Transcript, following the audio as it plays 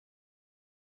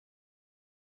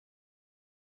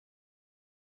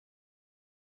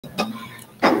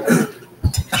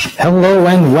Hello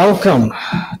and welcome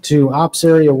to Ops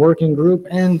Area Working Group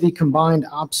and the Combined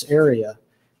Ops Area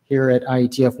here at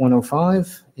IETF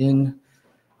 105 in,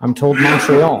 I'm told,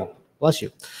 Montreal. Bless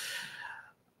you.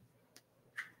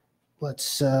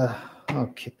 Let's,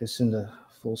 I'll kick this into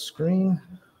full screen.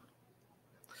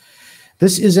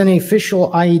 This is an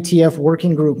official IETF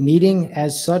Working Group meeting.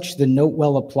 As such, the note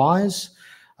well applies.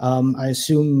 I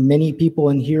assume many people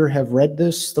in here have read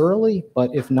this thoroughly, but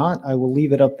if not, I will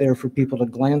leave it up there for people to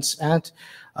glance at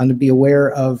and to be aware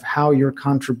of how your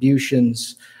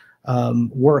contributions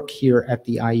work here at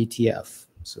the IETF.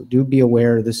 So do be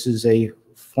aware this is a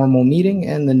formal meeting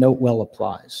and the note well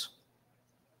applies.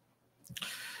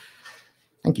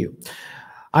 Thank you.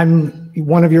 I'm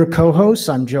one of your co-hosts.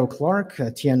 I'm Joe Clark,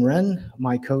 Tien Ren,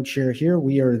 my co-chair here.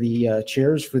 We are the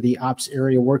chairs for the Ops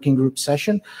Area Working Group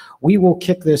session. We will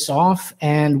kick this off,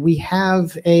 and we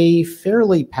have a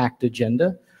fairly packed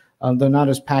agenda, though not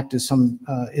as packed as some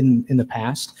in the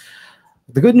past.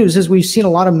 The good news is we've seen a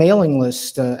lot of mailing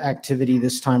list activity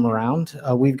this time around.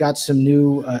 We've got some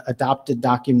new adopted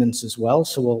documents as well,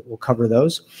 so we'll cover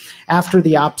those. After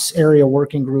the Ops Area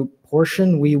Working Group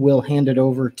portion, we will hand it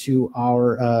over to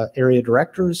our area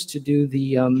directors to do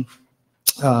the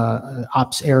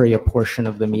ops area portion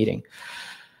of the meeting.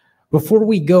 Before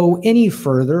we go any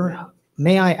further,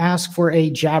 may I ask for a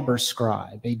jabber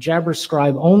scribe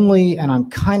only, and I'm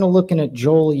kind of looking at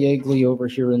Joel Yeagley over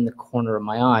here in the corner of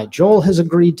my eye. Joel has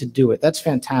agreed to do it. That's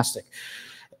fantastic.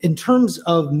 In terms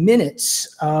of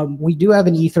minutes, we do have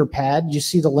an Etherpad. You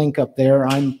see the link up there.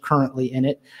 I'm currently in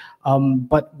it.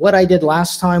 But what I did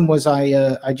last time was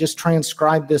I just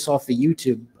transcribed this off the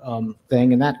YouTube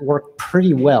thing, and that worked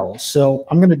pretty well. So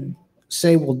I'm going to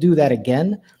say we'll do that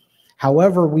again.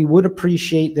 However, we would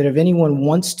appreciate that if anyone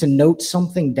wants to note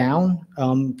something down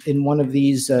in one of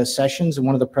these sessions, in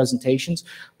one of the presentations,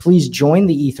 please join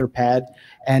the Etherpad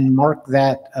and mark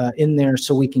that in there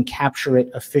so we can capture it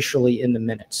officially in the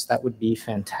minutes. That would be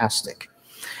fantastic.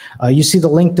 You see the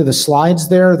link to the slides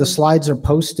there. The slides are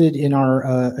posted in our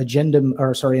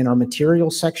in our material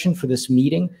section for this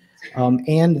meeting,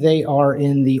 and they are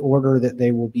in the order that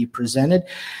they will be presented.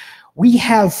 We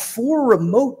have 4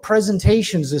 remote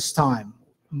presentations this time.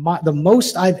 The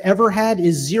most I've ever had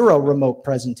is 0 remote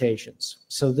presentations,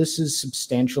 so this is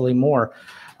substantially more.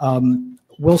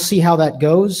 We'll see how that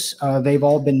goes. They've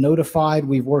all been notified.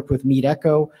 We've worked with Meet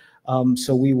Echo.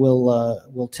 So we will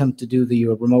we'll attempt to do the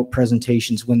remote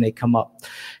presentations when they come up.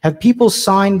 Have people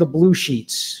signed the blue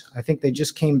sheets? I think they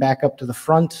just came back up to the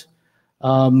front.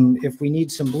 If we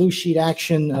need some blue sheet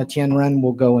action, Tien Ren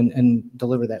will go and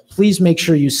deliver that. Please make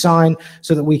sure you sign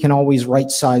so that we can always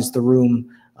right-size the room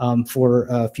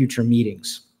for future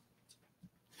meetings.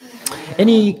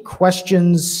 Any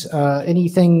questions,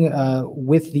 anything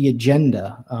with the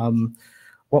agenda?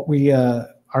 What we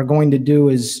are going to do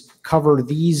is cover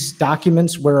these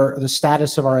documents where the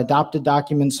status of our adopted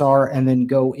documents are, and then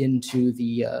go into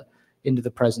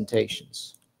the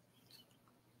presentations.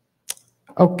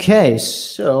 Okay,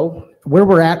 so where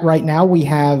we're at right now, we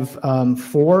have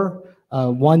 4.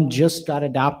 One just got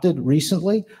adopted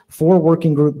recently, 4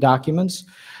 working group documents.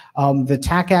 The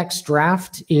TACAX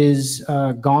draft is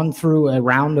gone through a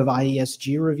round of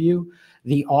IESG review.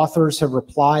 The authors have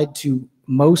replied to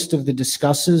most of the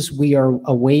discusses. We are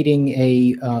awaiting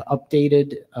a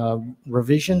updated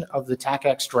revision of the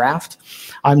TACAX draft.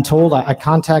 I'm told, I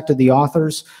contacted the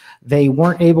authors. They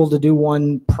weren't able to do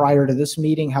one prior to this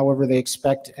meeting. However, they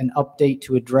expect an update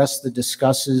to address the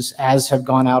discusses as have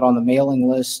gone out on the mailing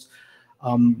list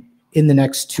in the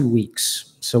next 2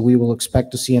 weeks. So we will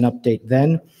expect to see an update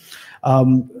then.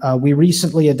 We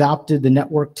recently adopted the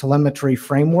network telemetry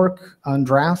framework on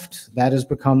draft. That has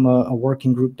become a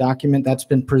working group document that's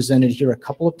been presented here a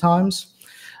couple of times.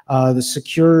 The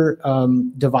secure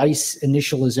device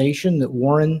initialization that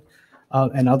Warren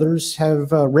and others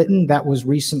have written, that was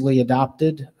recently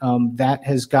adopted. That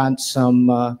has got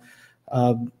some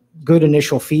good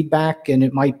initial feedback, and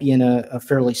it might be in a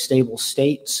fairly stable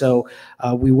state. So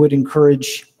we would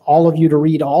encourage all of you to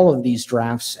read all of these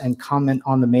drafts and comment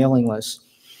on the mailing list.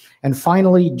 And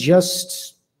finally,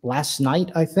 just last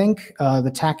night, I think,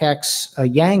 the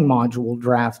TACAX Yang module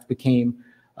draft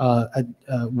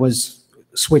was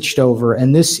switched over.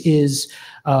 And this is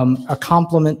a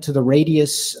complement to the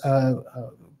Radius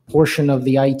portion of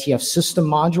the IETF system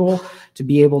module to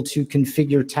be able to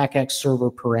configure TACAX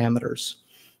server parameters.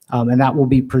 And that will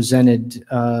be presented,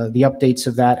 the updates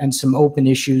of that, and some open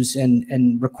issues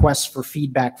and requests for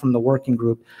feedback from the working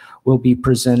group will be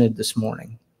presented this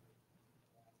morning.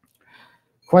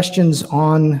 Questions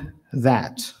on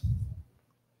that?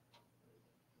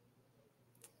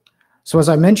 So as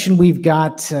I mentioned, we've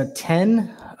got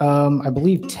 10 I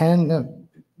believe 10,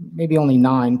 maybe only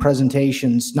 9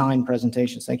 presentations,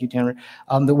 thank you, Tanner,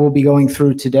 that we'll be going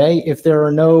through today. If there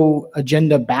are no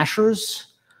agenda bashers,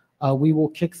 we will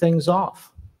kick things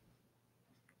off.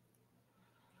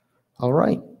 All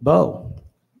right, Bo.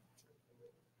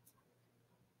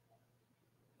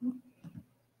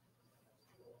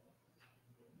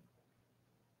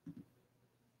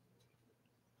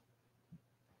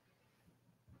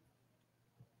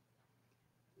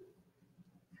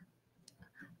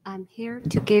 I'm here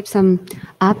to give some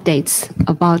updates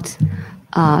about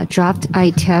draft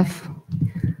IETF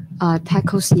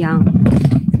tackles young.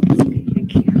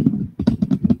 Thank you.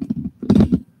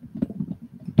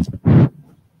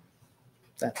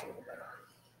 That's a little better.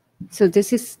 So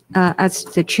this is, as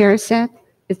the chair said,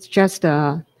 it's just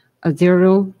a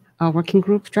zero working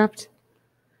group draft.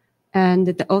 And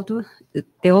the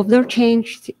other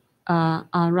change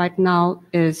right now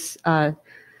is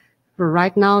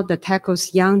right now, the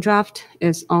Tackles Young draft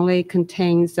is only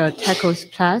contains the Tackles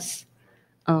Plus.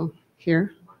 Oh,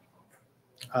 here.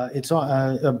 It's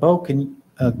on, Bo, can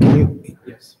you?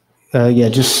 Yes. Yeah,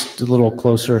 just a little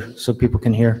closer so people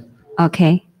can hear.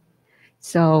 Okay.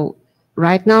 So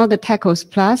right now, the Tackles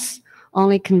Plus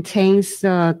only contains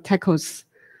the Tackles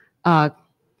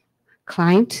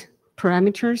client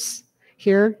parameters.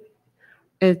 Here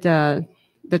is the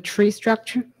tree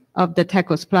structure of the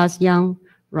Tackles Plus Young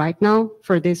right now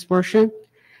for this version.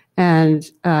 And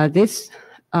this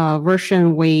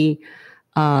version, we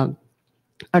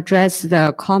address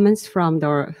the comments from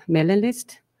the mailing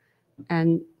list.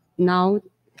 And now,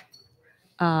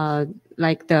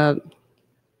 like the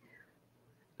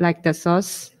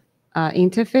source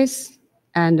interface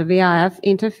and the VRF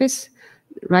interface,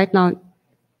 right now,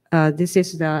 this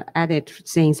is the edit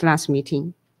since last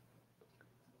meeting.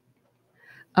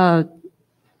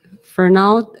 For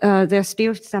now, there's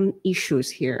still some issues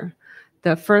here.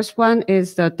 The first one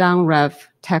is the downref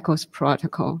tackles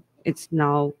protocol. It's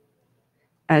now,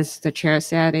 as the chair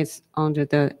said, it's under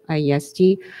the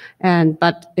IEST,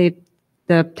 but the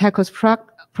tackles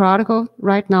protocol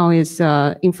right now is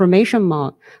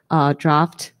information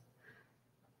draft,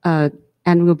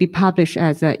 and will be published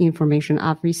as an information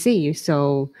RFC.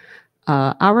 So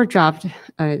our draft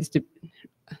is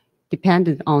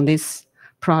dependent on this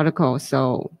protocol.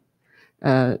 So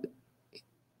we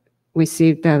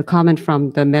received a comment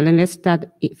from the mailing list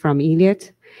from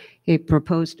Elliot. He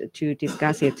proposed to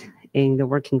discuss it in the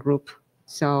working group.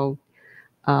 So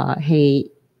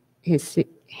he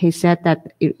said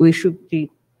that we should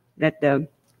let the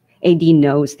AD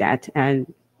knows that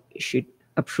and should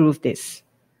approve this.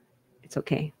 It's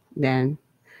okay. Then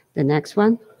the next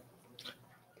one.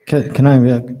 Can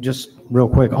I just real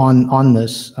quick on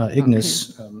this,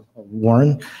 Ignis, okay.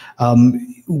 Warren,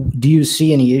 do you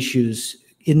see any issues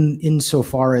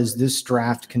insofar as this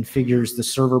draft configures the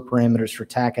server parameters for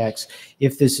TACACS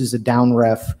if this is a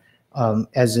downref,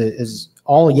 as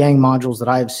all Yang modules that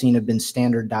I have seen have been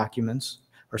standard documents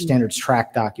or standards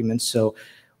track documents, so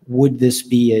would this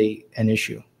be an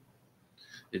issue?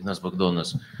 Ignas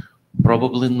Bogdanas.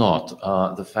 Probably not.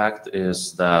 The fact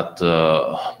is that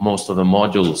most of the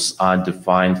modules are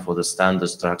defined for the standard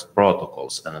tracks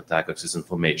protocols, and TACACS is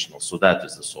informational. So that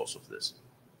is the source of this.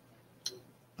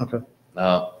 Okay.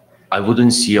 I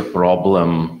wouldn't see a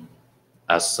problem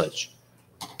as such.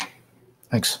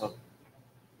 Thanks.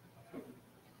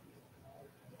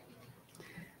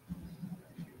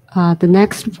 The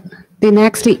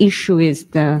next issue is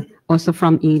also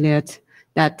from Elliot,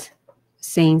 that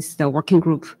since the working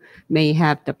group may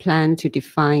have the plan to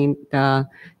define the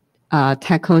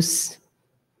TACOS++,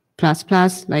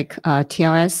 like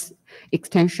TLS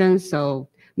extension, so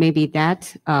maybe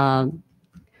that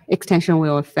extension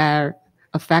will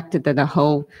affect the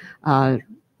whole the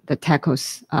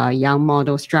TACOS Young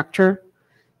model structure.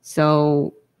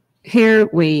 So here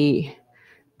we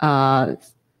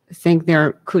think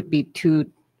there could be two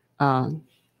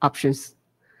options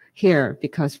here,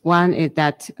 because one is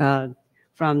that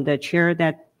from the chair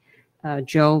that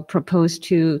Joe proposed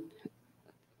to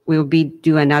will be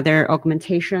do another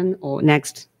augmentation or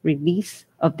next release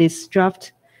of this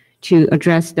draft to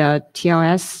address the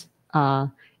TLS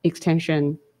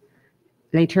extension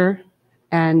later.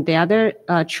 And the other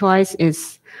choice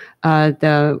is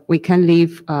we can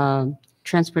leave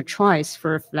transfer choice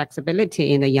for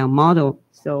flexibility in the Young model.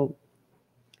 So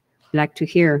I'd like to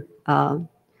hear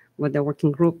what the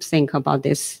working group think about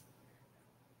this.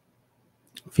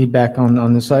 Feedback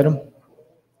on this item?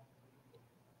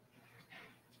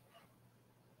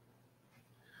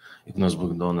 Ignas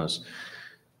Bogdanas.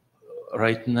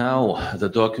 Right now, the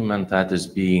document that is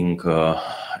being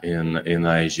in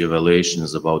IEG evaluation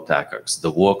is about TACACS.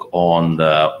 The work on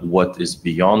what is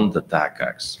beyond the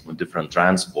TACACS, with different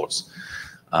transports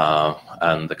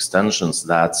and extensions,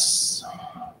 that's,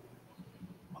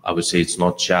 I would say it's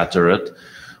not chattered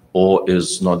or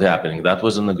is not happening. That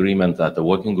was an agreement that the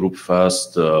working group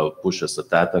first pushes the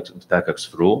TACACS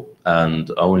through, and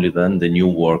only then the new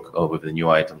work with the new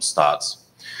item starts.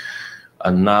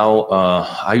 And now,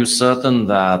 are you certain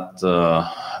that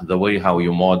the way how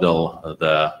you model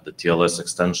the TLS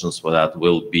extensions for that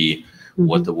will be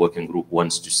what the working group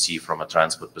wants to see from a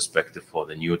transport perspective for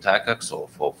the new TACACS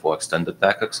or for extended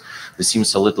TACACS? This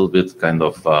seems a little bit kind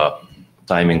of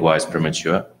timing-wise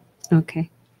premature. Okay.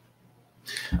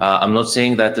 I'm not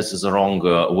saying that this is a wrong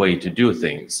way to do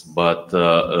things, but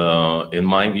in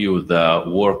my view, the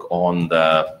work on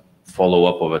the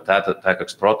follow-up of a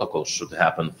TACACS protocol should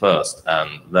happen first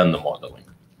and then the modeling.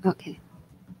 Okay.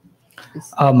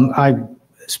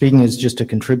 Speaking as just a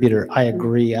contributor, I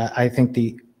agree. I think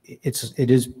it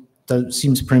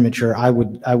seems premature. I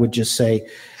would just say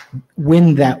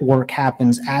when that work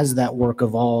happens, as that work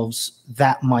evolves,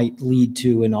 that might lead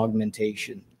to an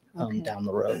augmentation down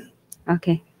the road.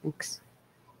 Okay, thanks.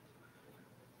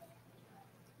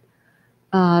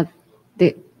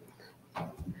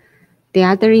 The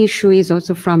other issue is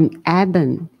also from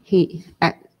Eben.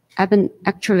 Eben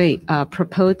actually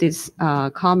proposed this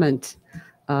comment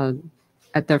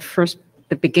at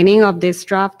the beginning of this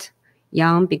draft,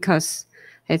 Yang, because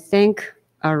I think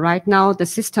right now the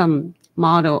system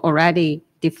model already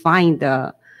defined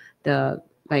the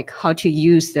like how to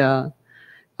use the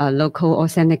local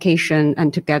authentication,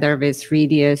 and together with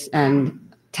Radius and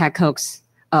TACACS,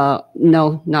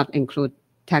 no, not include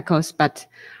TACACS, but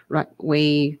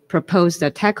we propose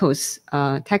the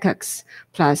TACACS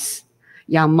plus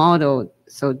Yang model.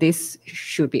 So this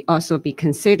should also be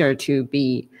considered to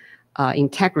be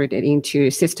integrated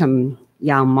into system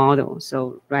Yang model.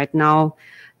 So right now,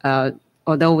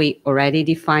 although we already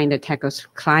defined the TACACS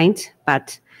client,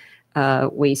 but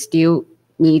we still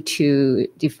need to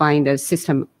define the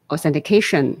system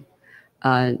authentication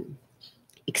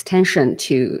extension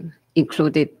to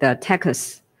include the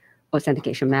TACACS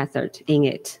authentication method in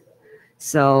it.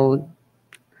 So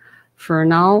for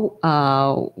now,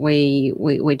 we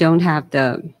don't have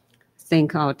the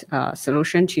think out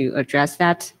solution to address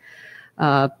that.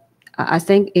 I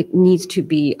think it needs to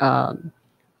be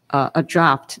a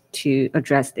draft to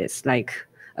address this, like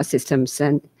a system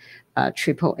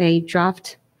AAA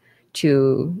draft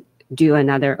to do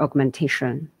another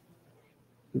augmentation.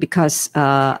 Because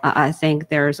I think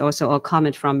there's also a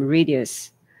comment from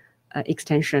Radius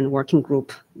extension working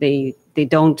group. They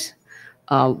don't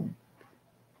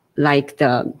like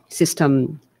the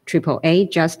system AAA,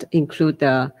 just include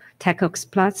the TACACS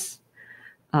plus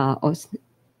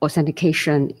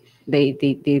authentication.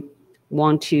 They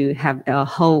want to have a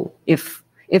whole, if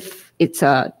it's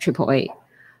a AAA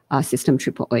system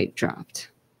AAA draft.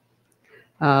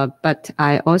 But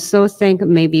I also think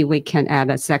maybe we can add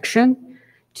a section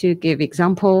to give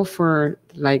example for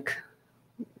like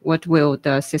what will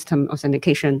the system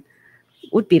authentication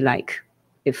would be like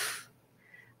if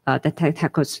the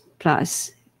TACACS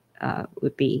plus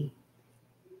would be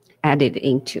added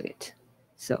into it.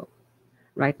 So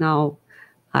right now,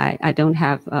 I don't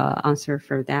have an answer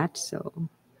for that. So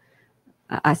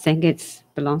I think it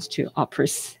belongs to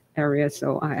Opera's area.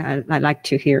 So I like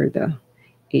to hear the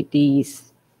ADs.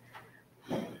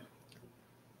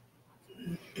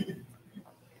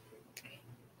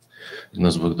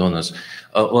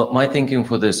 Well, my thinking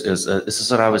for this is this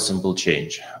is a rather simple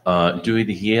change. Do it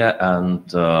here and,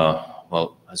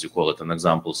 well, as you call it, an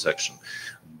example section.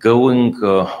 Going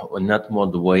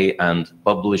NetMod way and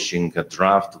publishing a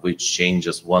draft which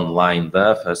changes one line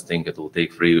there, first thing it will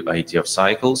take 3 IETF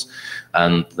cycles,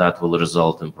 and that will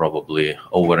result in probably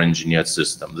over-engineered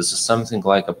system. This is something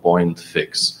like a point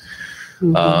fix.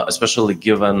 Especially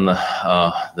given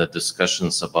the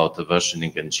discussions about the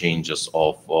versioning and changes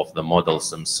of the models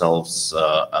themselves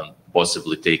and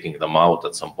possibly taking them out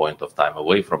at some point of time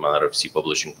away from an RFC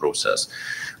publishing process.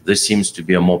 This seems to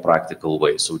be a more practical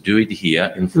way. So do it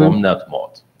here, inform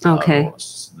NetMod. Okay.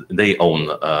 They own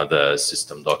the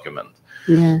system document.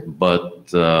 Yeah.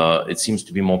 But it seems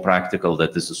to be more practical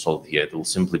that this is solved here. It will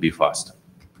simply be faster.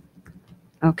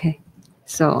 Okay.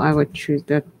 So I would choose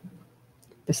the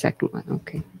second one.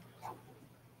 Okay.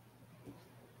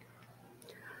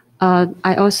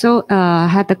 I also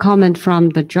had the comment from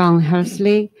the John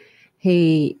Hersley.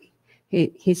 He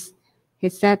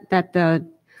said that the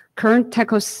current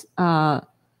TACACS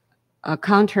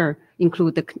counter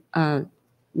include the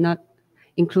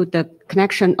include the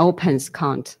connection opens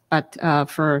count, but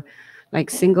for like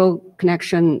single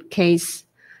connection case,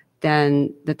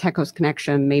 then the TACOS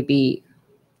connection may be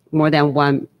more than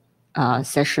one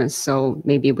session. So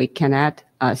maybe we can add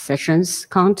sessions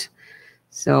count.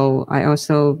 So I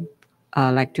also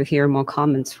like to hear more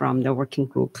comments from the working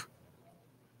group.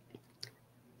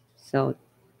 So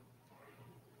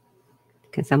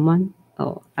can someone?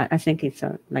 Oh, I think it's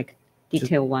a like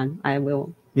detail one. I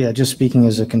will. Yeah, just speaking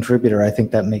as a contributor, I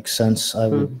think that makes sense. I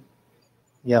would,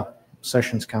 yeah,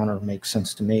 sessions counter makes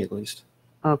sense to me at least.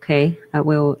 Okay, I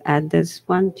will add this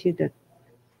one to the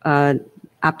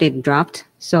updated draft.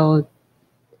 So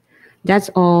that's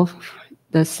all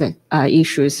the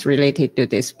issues related to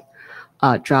this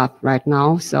draft right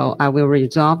now. So I will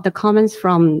resolve the comments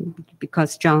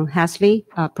because John Hasley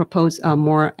proposed a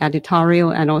more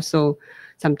editorial and also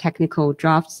some technical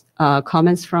drafts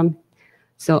comments from.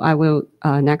 So I will,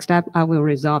 next step, I will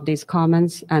resolve these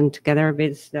comments and together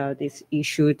with this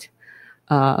issued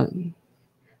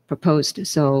proposed.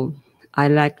 So I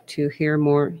like to hear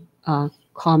more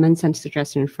comments and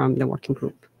suggestions from the working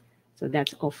group. So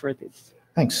that's all for this.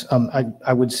 Thanks.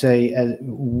 I would say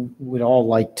we'd all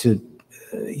like to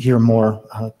hear more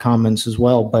comments as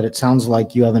well, but it sounds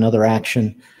like you have another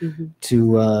action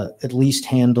to at least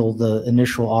handle the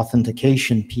initial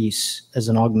authentication piece as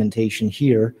an augmentation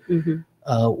here,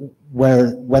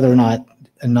 whether or not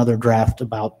another draft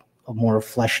about a more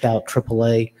fleshed out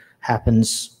AAA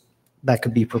happens, that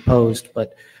could be proposed,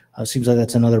 but seems like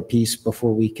that's another piece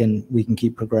before we can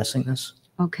keep progressing this.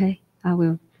 Okay, I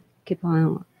will keep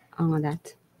on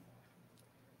that.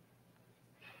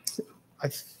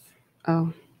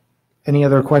 Any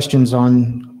other questions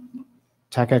on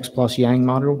TACX plus Yang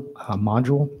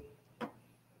module?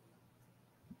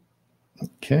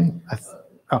 Okay.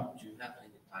 Do you have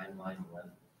any timeline when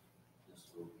this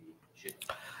will be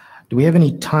shipped? Do we have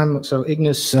any time? So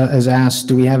Ignis has asked,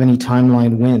 do we have any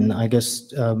timeline when? I guess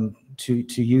to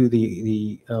you,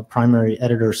 the primary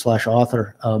editor /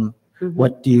 author,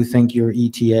 what do you think your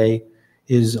ETA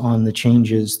is on the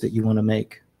changes that you want to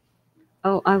make?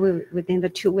 Oh, I will, within the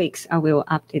 2 weeks, I will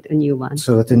update a new one.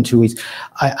 So within 2 weeks.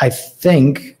 I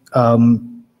think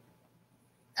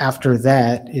after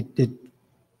that, it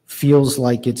feels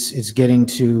like it's getting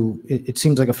to, it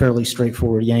seems like a fairly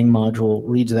straightforward Yang module,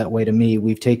 reads that way to me.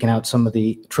 We've taken out some of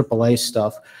the AAA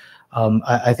stuff.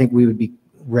 I think we would be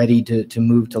ready to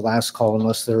move to last call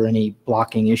unless there are any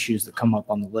blocking issues that come up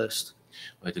on the list.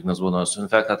 In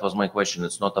fact, that was my question.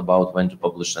 It's not about when to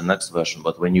publish the next version,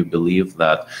 but when you believe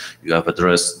that you have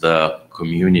addressed the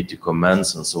community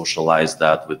comments and socialized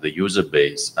that with the user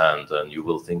base, and then you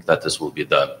will think that this will be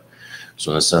done.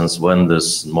 So in a sense, when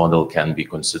this model can be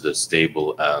considered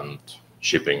stable and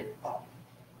shipping?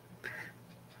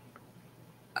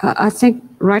 I think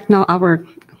right now our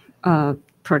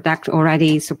product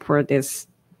already support this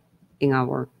in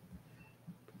our,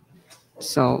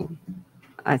 so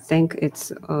I think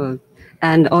it's,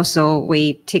 and also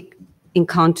we take in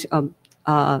count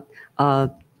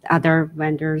other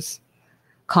vendors'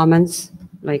 comments,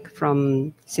 like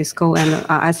from Cisco, and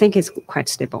I think it's quite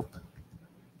stable.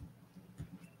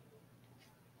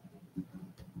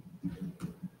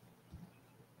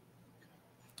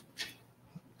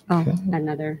 Oh, okay.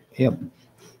 Another. Yep.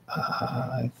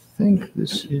 I think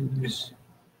this is.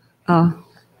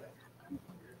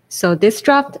 So this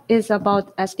draft is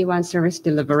about SD-WAN service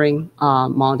delivering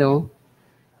model,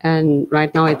 and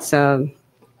right now it's the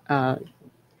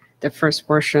first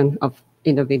version of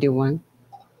individual one.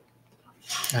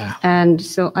 And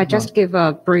so I just give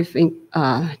a brief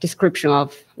description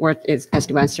of what is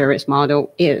SD-WAN service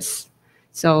model is.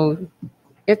 So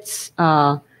it's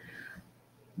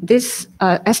this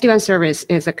SD-WAN service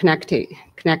is a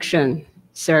connection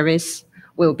service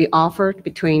will be offered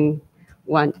between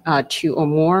two or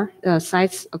more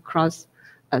sites across.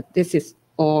 This is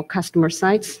all customer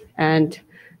sites and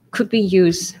could be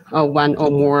used one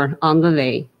or more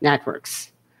underlay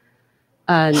networks.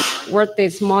 And what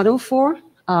this model for?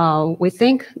 We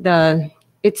think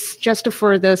it's just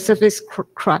for the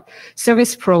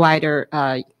service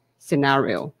provider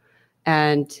scenario,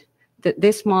 and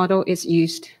this model is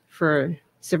used for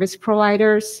service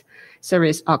providers,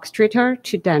 service orchestrator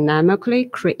to dynamically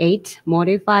create,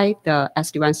 modify the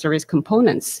SD-WAN service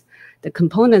components. The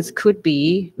components could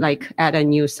be like add a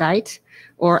new site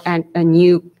or add a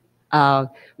new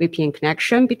VPN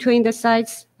connection between the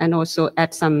sites, and also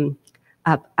add some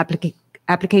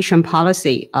application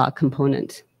policy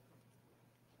component.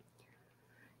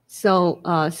 So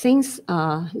since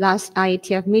last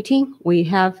IETF meeting, we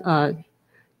have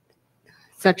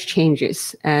such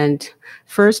changes. And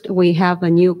first, we have a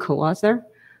new co-author,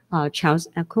 Charles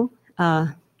Echo.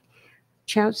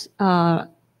 Charles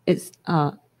is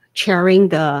chairing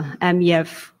the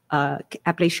MEF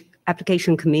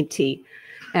application committee,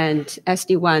 and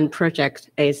SD1 project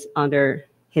is under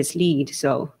his lead.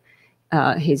 So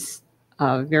he's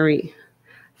very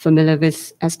familiar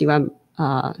with SD1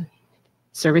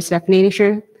 service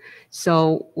definition.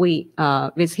 So we,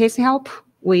 with his help,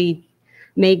 we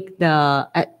make the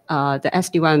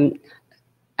SD1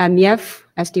 MEF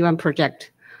SD1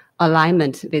 project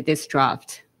alignment with this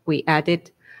draft. We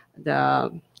added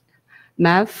the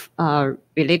MEF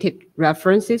related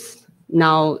references.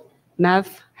 Now MEF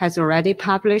has already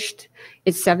published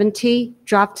its 70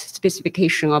 draft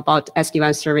specification about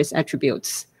SD1 service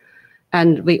attributes.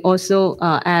 And we also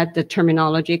add the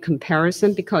terminology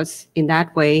comparison, because in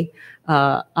that way,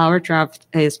 our draft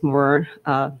is more,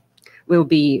 will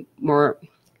be more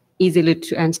easily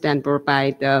to understand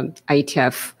by the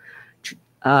IETF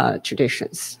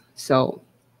traditions. So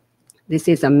this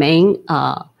is the main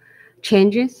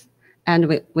changes.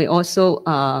 And we also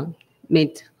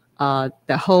made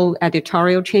the whole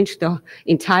editorial change, the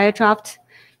entire draft,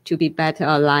 to be better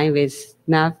aligned with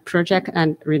MEF project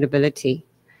and readability.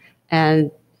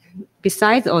 And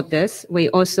besides all this, we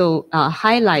also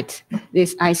highlight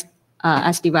this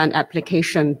SD1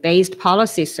 application-based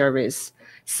policy service,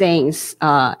 saying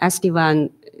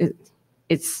SD1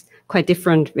 it's quite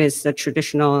different with the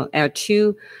traditional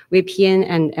L2 VPN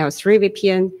and L3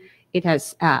 VPN. It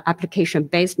has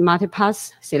application-based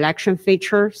multipass selection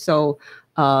feature. So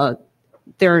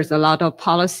there's a lot of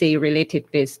policy related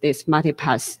with this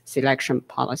multipass selection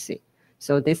policy.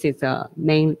 So this is the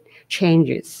main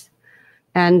changes.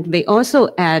 And we also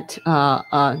add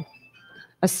a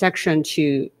section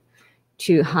to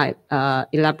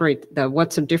elaborate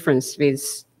what's the difference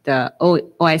with the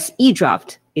OSE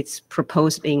draft. It's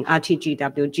proposed in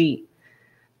RTGWG.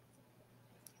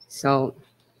 So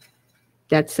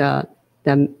that's the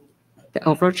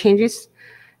overall changes.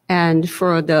 And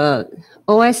for the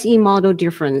OSE model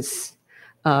difference,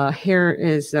 here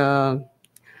is the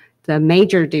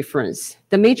major difference.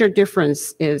 The major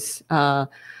difference is our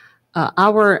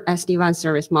SD1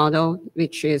 service model,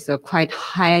 which is a quite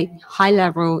high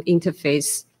level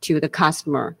interface to the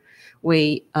customer.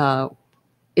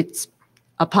 It's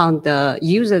upon the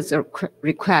user's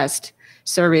request,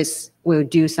 service will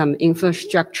do some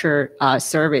infrastructure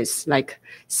service like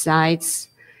sites,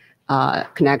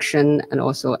 connection, and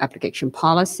also application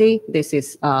policy. This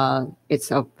is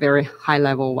it's a very high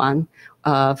level one.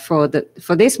 For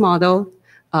this model,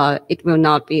 it will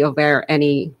not be aware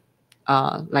any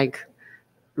like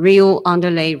real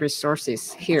underlay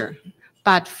resources here.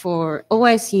 But for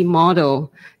OSE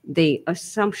model, the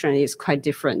assumption is quite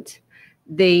different.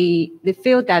 They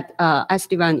feel that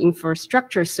SD1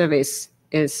 infrastructure service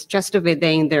is just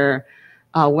within their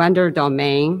vendor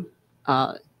domain,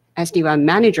 SD1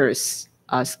 manager's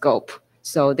scope.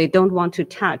 So they don't want to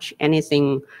touch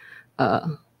anything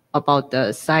about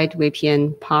the site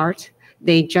VPN part.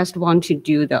 They just want to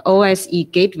do the OSE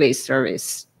gateway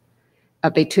service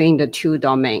between the two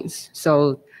domains.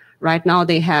 So right now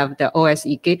they have the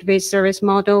OSE gateway service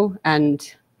model,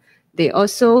 and they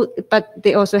also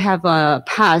have a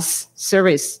pass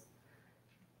service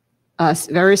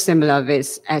very similar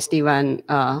with SD1,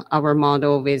 our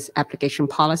model with application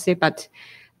policy, but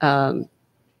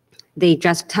they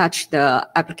just touch the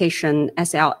application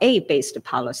SLA-based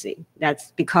policy.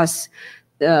 That's because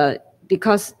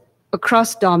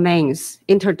across domains,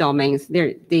 interdomains,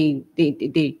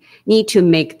 they need to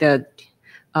make the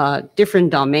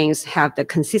different domains have the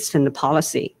consistent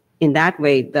policy. In that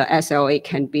way, the SLA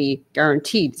can be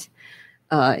guaranteed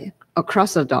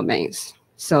across the domains.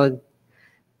 So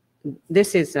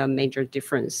this is a major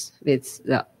difference with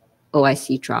the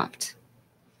OSE draft.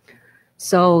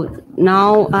 So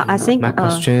now I think my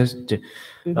question is,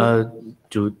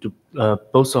 do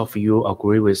both of you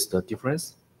agree with the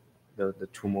difference, the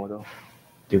two model?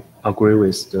 Do you agree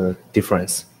with the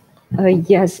difference?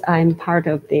 Yes, I'm part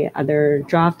of the other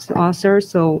draft author.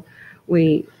 So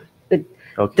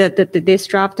this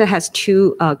draft has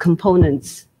two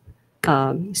components,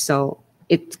 so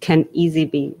it can easily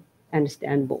be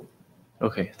understandable.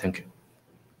 Okay, thank you.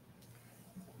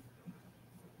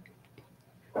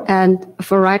 And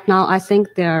for right now, I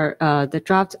think the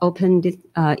draft open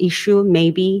issue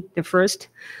may be the first.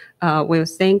 We'll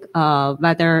think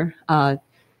whether,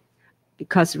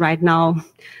 because right now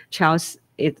Charles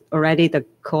is already the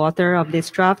co-author of this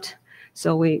draft,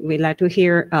 so we like to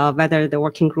hear whether the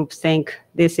working group think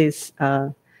this is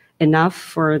enough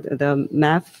for the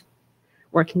MEF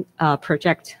working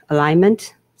project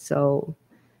alignment. So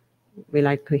we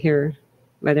like to hear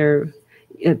whether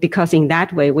because in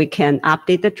that way we can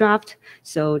update the draft.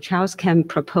 So Charles can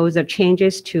propose the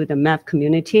changes to the MEF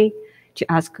community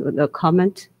to ask the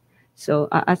comment. So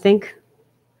I think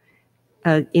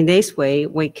in this way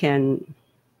we can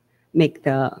make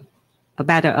a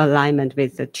better alignment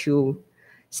with the two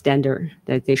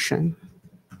standardization.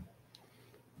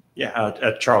 Yeah,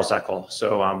 Charles Eckel.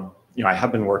 So, I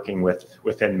have been working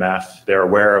within MEF. They're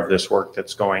aware of this work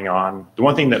that's going on. The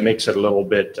one thing that makes it a little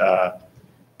bit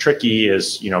tricky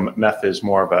is, MEF is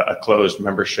more of a closed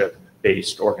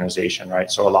membership-based organization,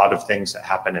 right? So a lot of things that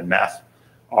happen in MEF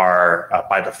are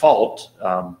by default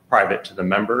private to the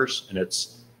members, and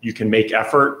you can make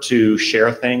effort to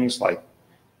share things like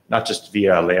not just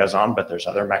via liaison, but there's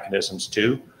other mechanisms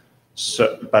too.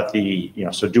 So, but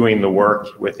so doing the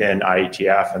work within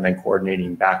IETF and then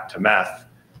coordinating back to MEF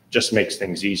just makes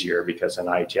things easier, because in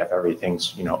IETF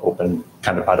everything's open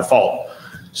kind of by default.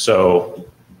 So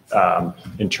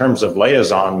in terms of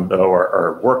liaison though,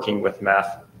 or working with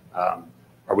MEF,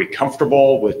 are we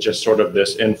comfortable with just sort of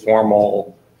this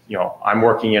informal? I'm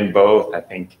working in both. I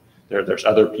think there's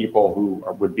other people who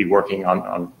would be working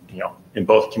on in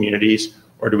both communities,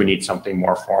 or do we need something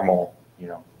more formal?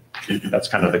 That's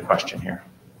kind of the question here.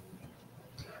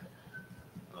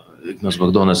 Ignas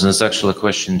Bogdanas, and it's actually a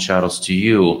question, Charles, to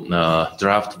you.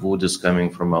 Draft wood is coming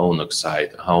from ONUG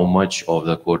side. How much of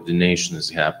the coordination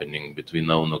is happening between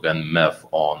ONUG and MEF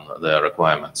on the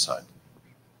requirement side?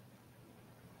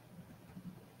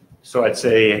 So I'd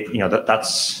say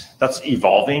that's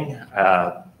evolving.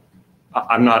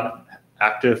 I'm not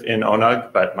active in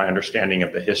ONUG, but my understanding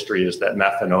of the history is that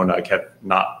MEF and ONUG have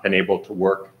not been able to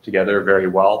work together very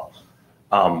well.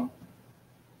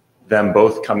 Them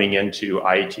both coming into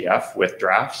IETF with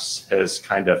drafts has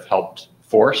kind of helped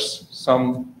force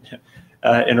some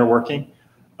inner working.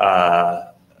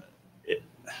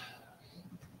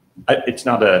 It's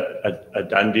not a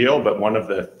done deal, but one of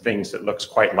the things that looks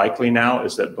quite likely now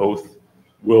is that both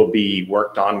will be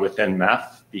worked on within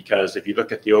MEF, because if you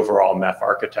look at the overall MEF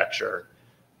architecture,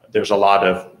 there's a lot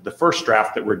of, the first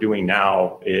draft that we're doing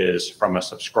now is from a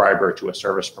subscriber to a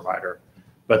service provider,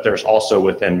 but there's also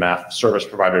within MEF service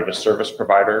provider to service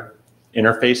provider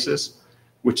interfaces,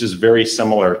 which is very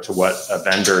similar to what a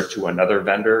vendor to another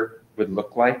vendor would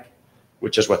look like,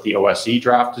 which is what the OSE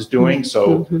draft is doing.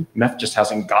 So MEF just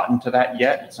hasn't gotten to that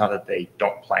yet. It's not that they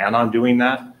don't plan on doing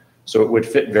that. So it would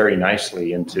fit very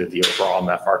nicely into the overall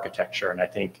MEF architecture. And I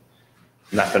think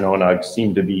MEF and ONUG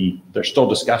seem to be, they're still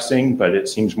discussing, but it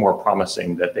seems more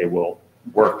promising that they will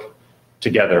work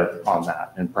together on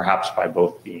that, and perhaps by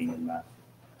both being in MEF.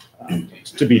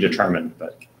 To be determined,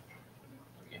 but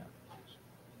yeah.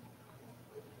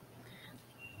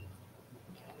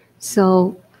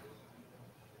 So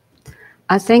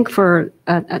I think for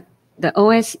the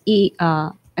OSE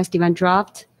SD1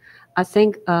 draft, I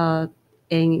think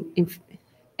in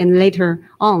later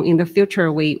on in the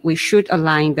future, we should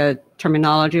align the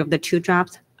terminology of the two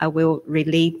drafts. I will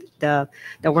relate the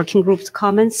working group's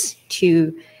comments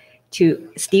to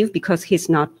Steve, because he's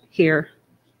not here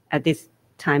at this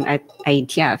time at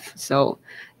IETF. So,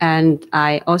 and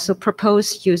I also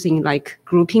propose using like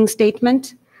grouping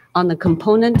statement on the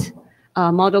component,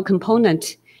 model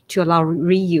component, to allow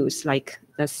reuse, like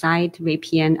the site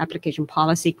VPN application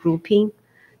policy grouping.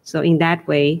 So in that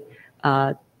way,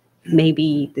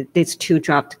 maybe these two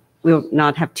drafts will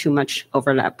not have too much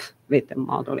overlap with the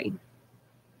modeling.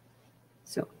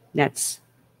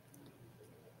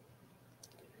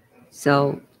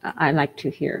 So I like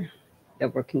to hear the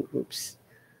working groups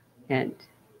and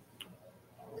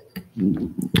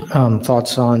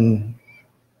thoughts on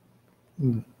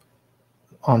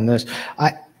this.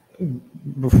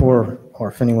 Before, or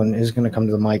if anyone is going to come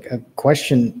to the mic, a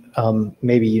question,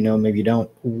 maybe you know, maybe you don't.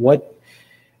 What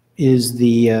is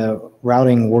the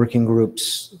routing working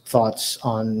group's thoughts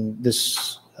on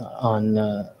this, on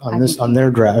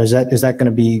their draft? Is that going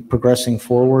to be progressing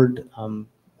forward?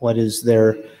 What is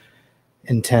their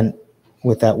intent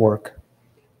with that work?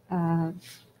 I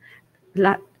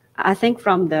think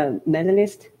from the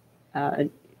medalist,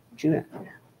 Kieran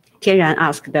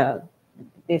asked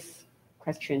this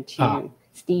question to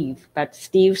Steve, but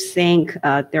Steve think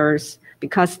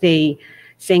because they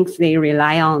think they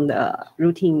rely on the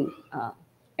routing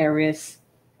areas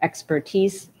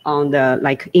expertise on the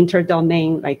like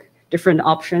interdomain, like different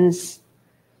options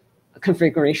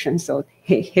configuration. So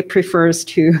he prefers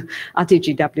to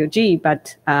RTGWG,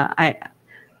 but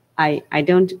I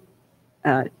don't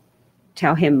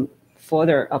tell him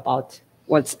further about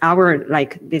what's our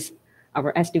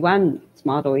SD1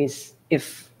 model is,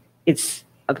 if it's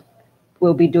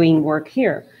will be doing work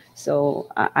here. So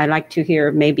I like to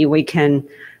hear, maybe we can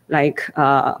like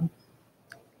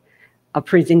a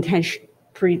presentation,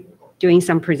 doing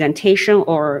some presentation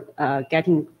or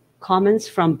getting comments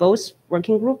from both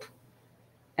working group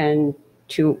and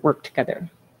to work together.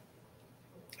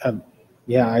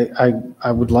 Yeah,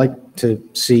 I would like to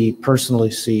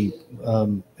personally see,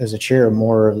 as a chair,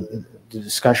 more of the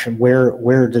discussion.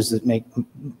 Where does it make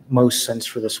most sense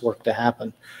for this work to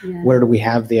happen? Yeah. Where do we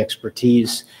have the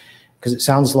expertise? Because it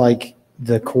sounds like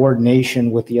the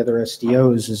coordination with the other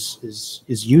SDOs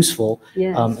is useful,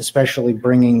 Yes. Especially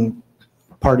bringing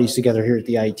parties together here at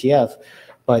the IETF.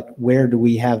 But where do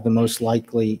we have the most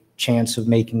likely chance of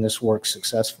making this work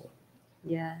successful?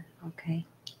 Yeah, okay.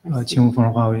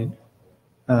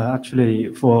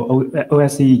 Actually, for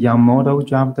OSE young model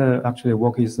draft, actually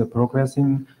work is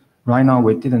progressing. Right now,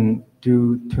 we didn't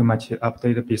do too much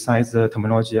update besides the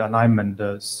terminology alignment.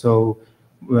 So,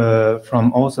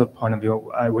 from also point of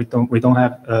view, we don't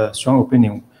have a strong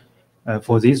opinion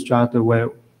for this draft where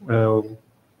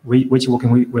which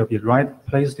working will be the right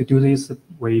place to do this.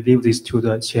 We leave this to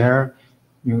the chair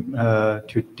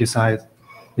to decide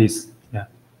this. Yeah.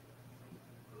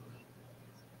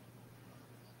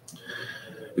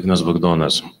 Ignas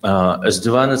Bogdanas.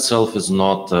 SD-WAN itself is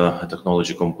not a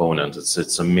technology component.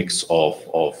 It's a mix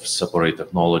of separate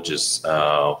technologies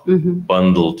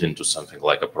bundled into something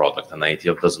like a product, and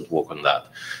IETF doesn't work on that.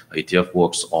 IETF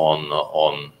works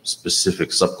on specific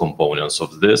subcomponents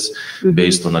of this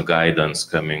based on a guidance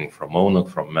coming from ONUC,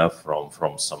 from MEF,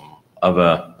 from some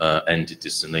other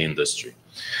entities in the industry.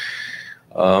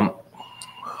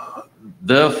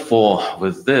 Therefore,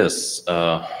 with this,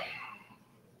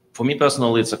 for me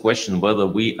personally, it's a question whether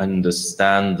we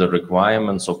understand the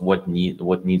requirements of what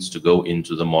needs to go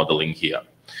into the modeling here.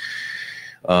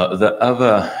 The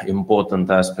other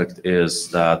important aspect is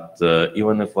that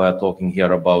even if we're talking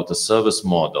here about a service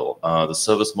model, the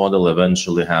service model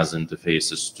eventually has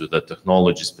interfaces to the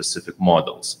technology-specific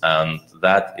models, and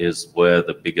that is where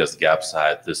the biggest gaps are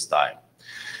at this time.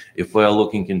 If we are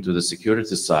looking into the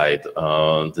security side,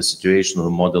 the situation of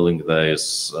modeling there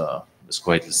is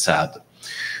quite sad.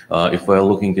 If we're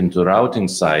looking into routing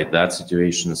side, that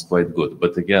situation is quite good.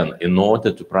 But again, in order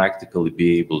to practically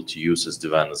be able to use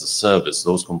SD-WAN as a service,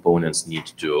 those components need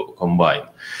to combine.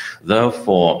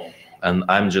 Therefore, and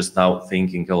I'm just now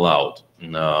thinking aloud,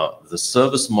 the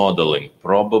service modeling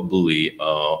probably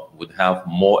would have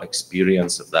more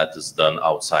experience if that is done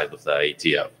outside of the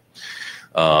IETF.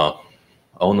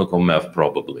 ONUC or MEF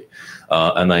probably.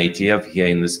 An IETF here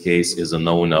in this case is an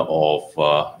owner of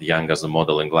Yang as a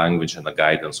modeling language and a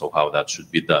guidance of how that should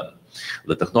be done.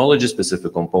 The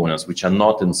technology-specific components, which are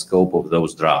not in scope of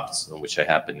those drafts, which are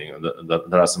happening,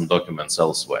 there are some documents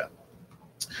elsewhere,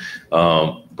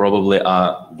 probably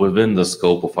are within the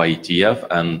scope of IETF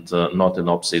and not in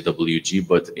OPSAWG,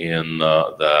 but in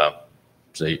the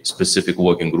say, specific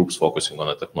working groups focusing on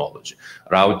the technology.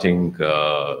 Routing,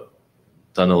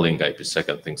 tunneling, IPsec,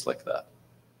 and things like that.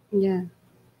 Yeah.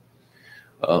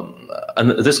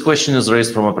 And this question is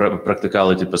raised from a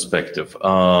practicality perspective.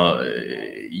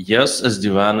 Yes,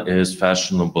 SD-WAN is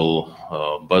fashionable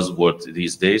buzzword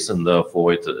these days, and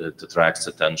therefore it attracts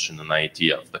attention in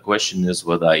IETF. The question is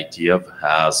whether IETF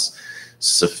has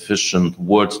sufficient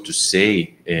word to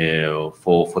say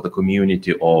for the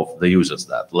community of the users.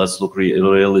 That let's look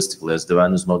realistically,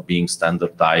 SD-WAN is not being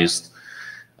standardized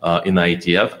in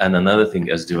IETF, and another thing,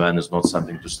 SD-WAN is not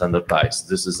something to standardize.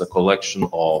 This is a collection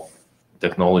of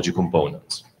technology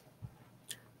components,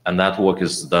 and that work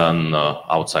is done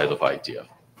outside of IETF.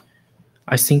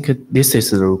 I think this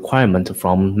is a requirement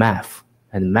from MEF,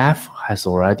 and MEF has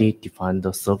already defined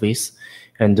the service,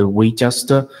 and we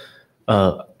just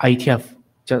IETF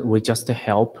we just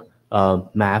help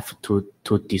MEF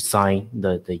to design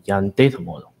the young data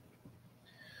model.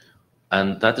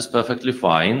 And that is perfectly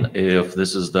fine if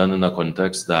this is done in a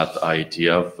context that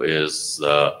IETF is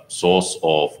the source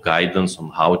of guidance on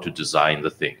how to design the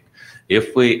thing.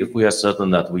 If we are certain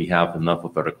that we have enough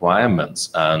of the requirements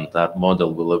and that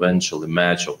model will eventually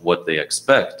match of what they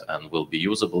expect and will be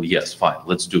usable, yes, fine,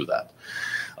 let's do that.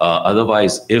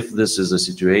 Otherwise, if this is a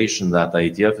situation that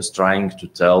IETF is trying to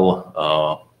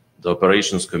tell the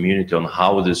operations community on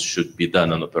how this should be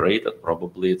done and operated,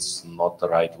 probably it's not the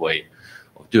right way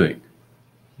of doing it.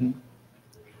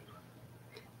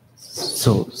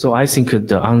 So I think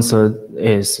the answer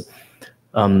is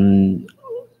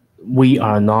we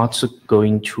are not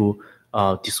going to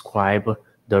describe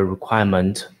the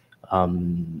requirement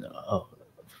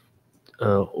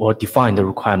or define the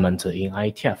requirement in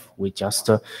IETF. We just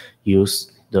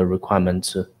use the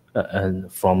requirement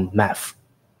from MEF,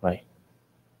 right?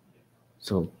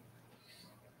 So.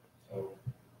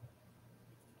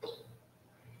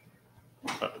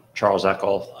 Charles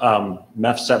Eckel.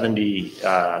 MEF 70,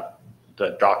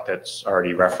 the doc that's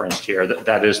already referenced here,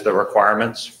 that is the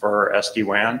requirements for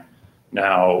SD-WAN.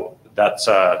 Now, that's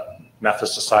MEF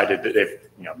has decided that they've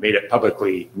made it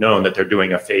publicly known that they're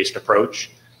doing a phased approach.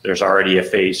 There's already a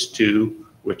phase 2,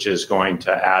 which is going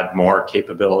to add more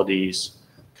capabilities,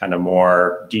 kind of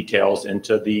more details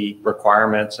into the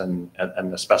requirements and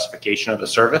the specification of the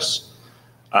service.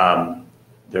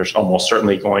 There's almost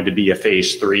certainly going to be a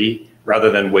phase 3.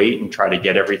 Rather than wait and try to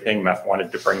get everything, MEF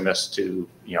wanted to bring this to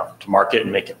market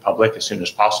and make it public as soon as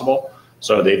possible.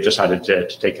 So they've decided to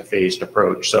take a phased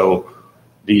approach. So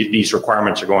these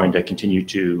requirements are going to continue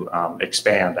to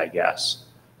expand, I guess.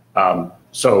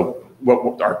 So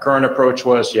what our current approach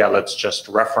was, let's just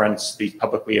reference these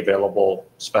publicly available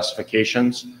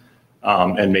specifications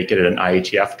and make it an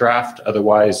IETF draft.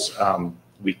 Otherwise,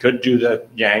 we could do the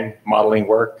Yang modeling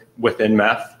work within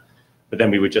MEF, but then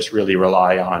we would just really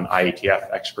rely on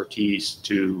IETF expertise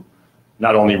to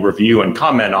not only review and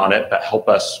comment on it, but help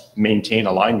us maintain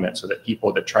alignment so that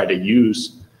people that try to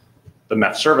use the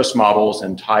MEF service models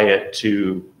and tie it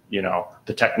to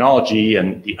the technology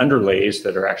and the underlays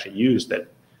that are actually used,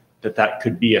 that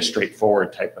could be a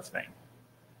straightforward type of thing.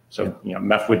 So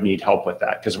MEF would need help with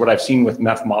that, because what I've seen with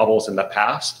MEF models in the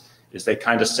past is they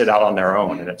kind of sit out on their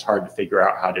own, and it's hard to figure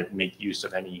out how to make use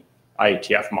of any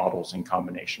IETF models in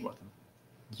combination with them.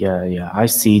 Yeah, I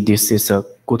see this is a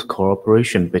good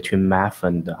cooperation between MEF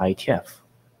and the IETF.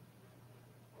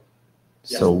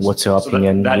 So what's your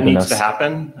opinion? That needs to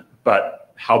happen,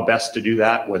 but how best to do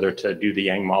that, whether to do the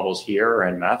Yang models here or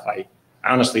in MEF, I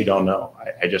honestly don't know.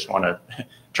 I just want to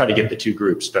try to get the two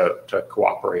groups to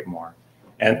cooperate more.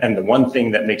 And the one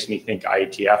thing that makes me think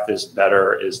IETF is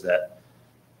better is that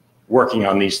working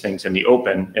on these things in the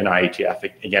open in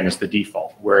IETF, again, is the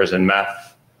default. Whereas in MEF,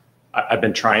 I've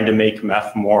been trying to make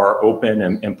MEF more open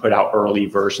and put out early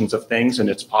versions of things, and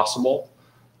it's possible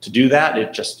to do that.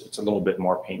 It's a little bit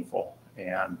more painful,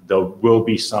 and there will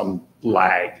be some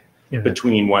lag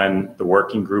between when the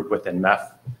working group within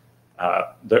MEF,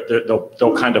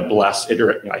 they'll kind of bless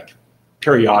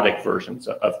periodic versions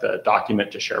of the document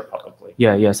to share publicly.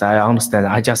 Yes, I understand.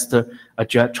 I just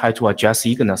try to address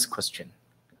Igna's question.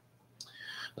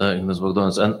 Ignas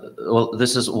Bogdanovs, and well,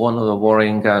 this is one of the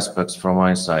worrying aspects from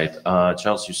my side.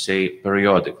 Charles, you say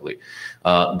periodically.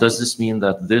 Does this mean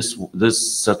that this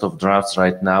set of drafts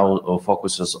right now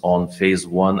focuses on phase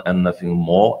 1 and nothing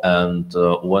more? And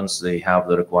once they have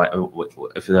the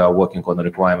if they are working on the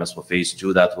requirements for phase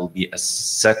 2, that will be a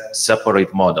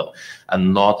separate model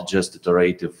and not just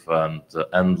iterative and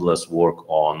endless work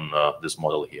on this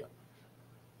model here?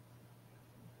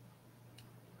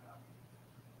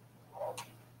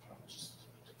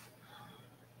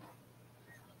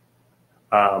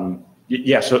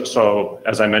 So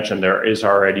as I mentioned, there is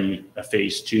already a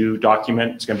phase 2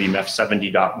 document. It's going to be MEF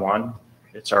 70.1.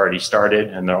 It's already started,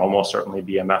 and there'll almost certainly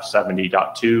be a MEF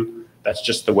 70.2. That's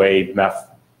just the way MEF,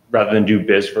 rather than do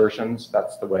biz versions,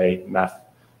 that's the way MEF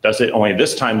does it. Only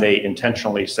this time they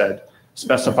intentionally said,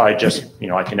 specify just,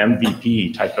 like an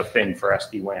MVP type of thing for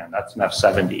SD-WAN. That's MEF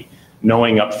 70,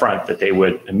 knowing up front that they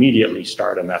would immediately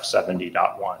start a MEF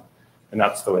 70.1. And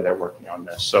that's the way they're working on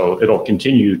this. So it'll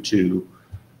continue to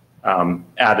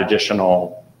add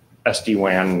additional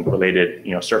SD-WAN related,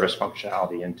 service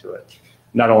functionality into it.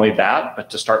 Not only that, but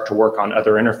to start to work on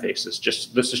other interfaces.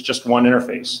 This is just one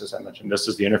interface, as I mentioned. This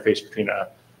is the interface between a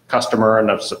customer and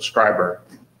a subscriber,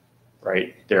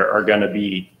 right? There are going to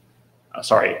be, a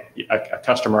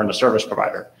customer and a service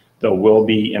provider. There will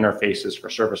be interfaces for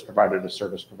service provider to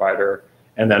service provider,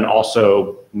 and then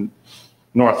also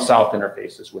north-south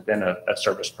interfaces within a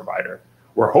service provider,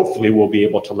 where hopefully we'll be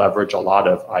able to leverage a lot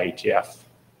of IETF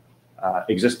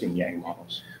existing Yang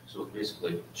models. So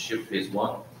basically, ship phase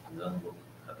 1, and then look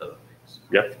at other things.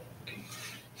 Yep.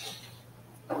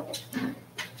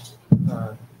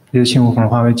 This is Xinwu from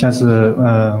Huawei. Just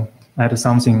add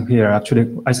something here.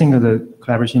 Actually, I think the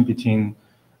collaboration between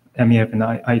MEF and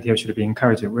IETF should be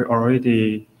encouraged. We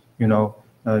already,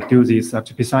 do this.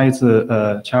 Actually, besides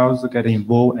Charles getting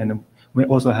involved, and we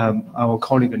also have our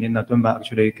colleague Nina Dunba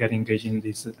actually get engaged in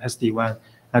this SD-WAN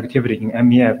activity in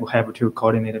MEF. We have to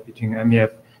coordinate between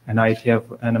MEF and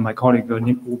IETF, and my colleague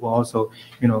Nick will also,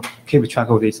 keep track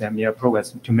of this MEF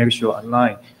progress to make sure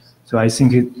online. So I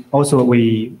think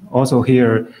we also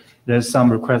hear there's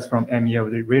some requests from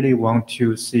MEF. They really want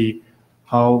to see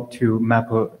how to map,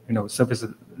 service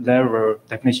level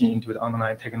definition into the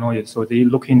online technology. So they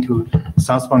look into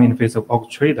southbound interface of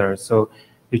orchestrator. So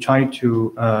they try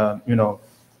to,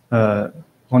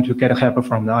 want to get help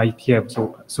from the IETF.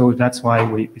 So that's why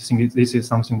we think this is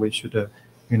something we should,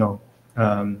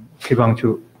 keep on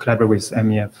to collaborate with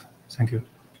MEF. Thank you.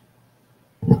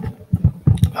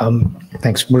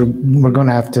 Thanks. We're going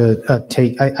to have to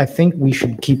take. I think we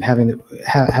should keep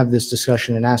have this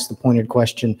discussion and ask the pointed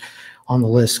question on the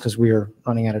list because we are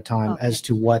running out of time as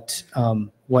to what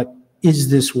is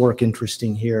this work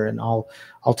interesting here, and I'll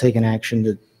take an action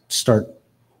to start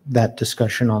that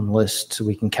discussion on the list so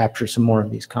we can capture some more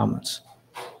of these comments.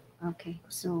 Okay,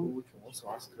 so.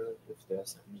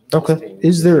 Okay.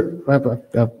 Is there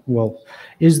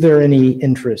is there any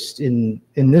interest in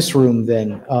this room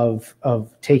then of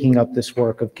taking up this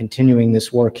work, of continuing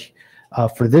this work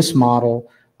for this model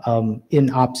in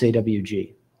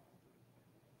OPSAWG?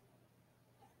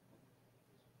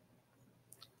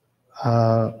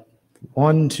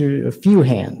 A few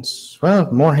hands. Well,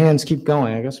 more hands keep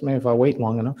going. I guess maybe if I wait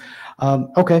long enough.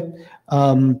 Okay.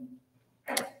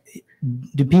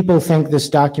 Do people think this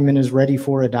document is ready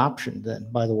for adoption then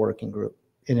by the working group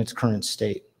in its current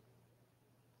state?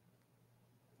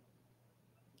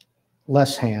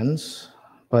 Less hands,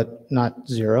 but not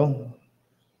zero.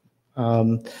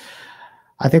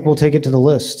 I think we'll take it to the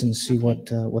list and see what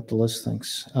the list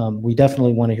thinks. We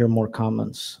definitely want to hear more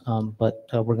comments, but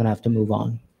we're going to have to move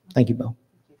on. Thank you, Bill.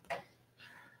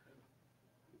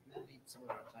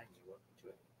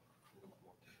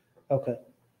 Okay.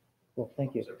 Well,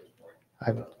 thank you.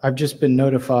 I've just been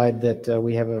notified that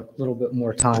we have a little bit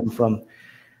more time from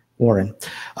Warren.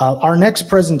 Our next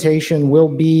presentation will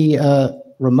be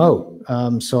remote,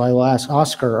 so I will ask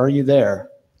Oscar, are you there?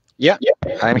 Yeah,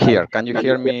 I'm here. Can you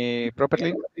hear me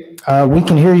properly? We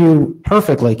can hear you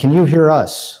perfectly. Can you hear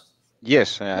us?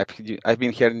 Yes, I've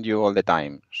been hearing you all the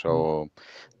time. So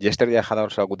yesterday I had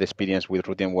also a good experience with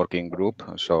routine working group.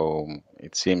 So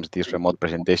it seems this remote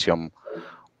presentation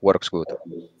works good.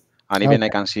 And even I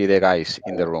can see the guys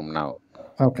in the room now.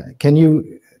 Okay. Can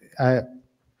you,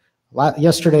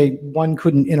 yesterday one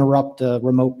couldn't interrupt a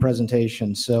remote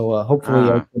presentation. So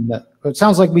hopefully it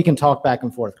sounds like we can talk back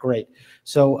and forth. Great.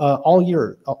 So all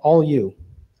you.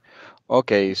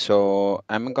 Okay, so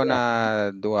I'm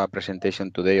gonna do a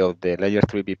presentation today of the Layer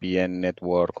 3 VPN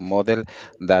network model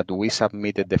that we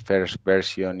submitted the first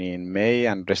version in May,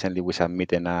 and recently we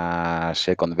submitted a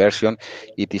second version.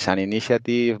 It is an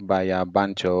initiative by a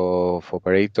bunch of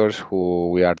operators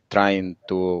who we were trying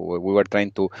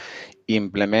to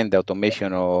implement the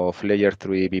automation of Layer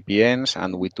 3 VPNs,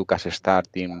 and we took as a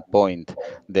starting point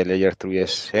the Layer 3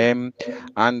 SM,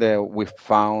 and we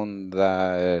found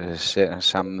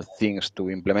some things to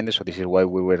implement it. So this is why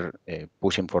we were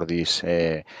pushing for this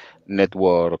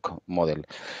network model.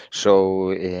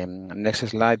 So next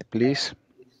slide, please.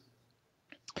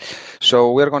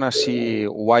 So we're going to see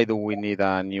why do we need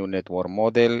a new network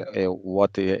model,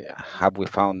 what have we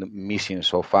found missing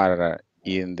so far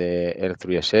in the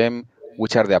L3SM,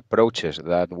 which are the approaches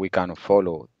that we can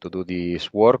follow to do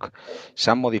this work.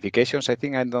 Some modifications, I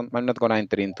think I'm not going to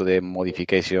enter into the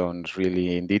modifications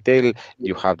really in detail.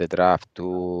 You have the draft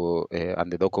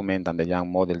and the document and the young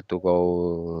model to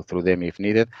go through them if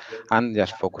needed, and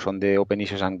just focus on the open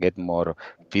issues and get more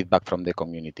feedback from the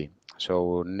community.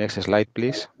 So next slide,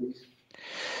 please.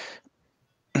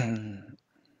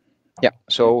 Yeah,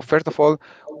 so first of all,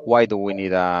 why do we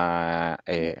need a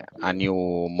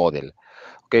new model?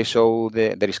 Okay, so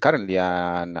there is currently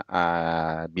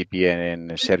a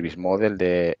VPN service model,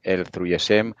 the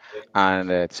L3SM,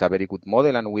 and it's a very good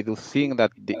model, and we do think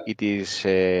that it is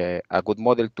a good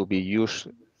model to be used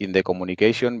in the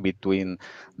communication between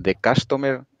the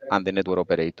customer and the network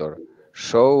operator.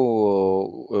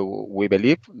 So we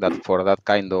believe that for that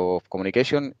kind of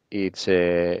communication, it's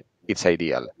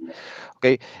ideal.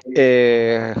 Okay.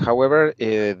 However,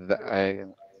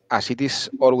 as it is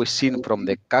always seen from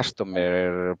the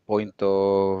customer point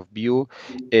of view,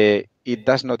 it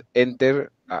does not enter,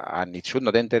 and it should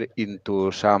not enter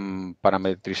into some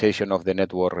parameterization of the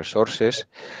network resources.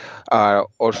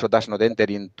 Also does not enter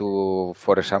into,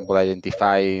 for example,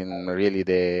 identifying really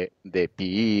the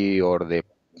PE or the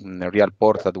real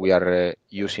port that we are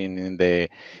using in the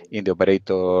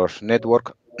operator's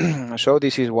network. So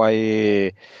this is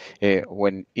why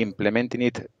when implementing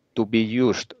it to be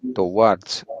used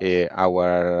towards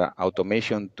our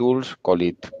automation tools, call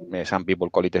it, some people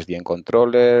call it SDN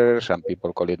controller, some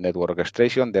people call it network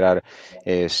orchestration. There are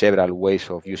several ways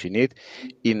of using it.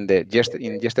 In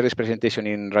yesterday's presentation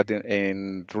in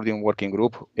Routing Working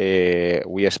Group,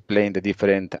 we explained the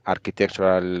different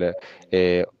architectural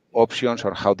options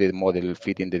or how the model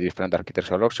fit in the different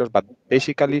architectural options, but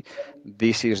basically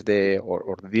this is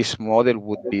this model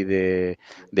would be the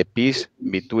piece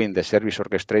between the service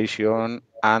orchestration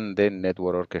and the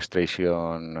network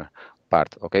orchestration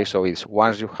part. Okay, so it's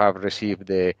once you have received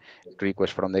the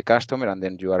request from the customer, and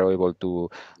then you are able to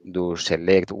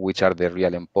select which are the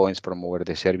real endpoints from where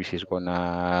the service is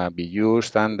gonna be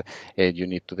used, and you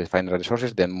need to define the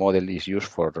resources. Then model is used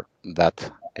for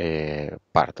that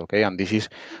part. Okay, and this is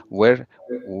where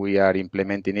we are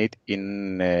implementing it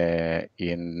in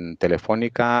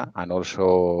Telefónica, and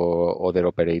also other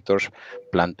operators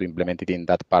plan to implement it in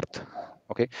that part.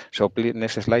 Okay, so please,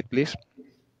 next slide, please.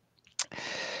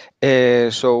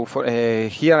 So for,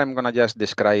 here I'm going to just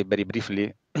describe very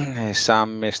briefly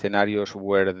some scenarios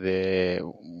where that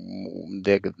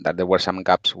there were some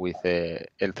gaps with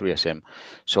L3SM.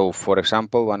 So for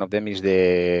example, one of them is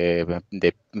the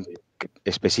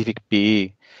specific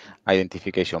PE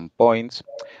identification points.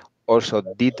 Also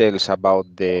details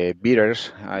about the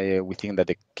beaters. We think that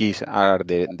the keys are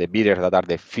the beaters that are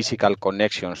the physical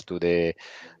connections to the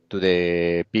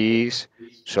PEs.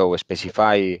 So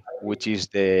specify which is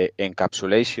the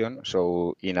encapsulation.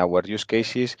 So in our use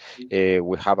cases,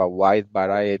 we have a wide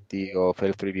variety of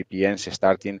L3 VPNs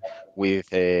starting with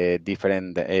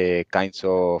different kinds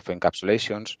of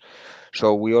encapsulations.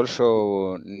 So we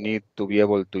also need to be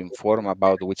able to inform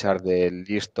about which are the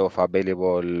list of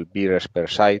available beaters per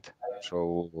site.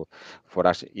 So for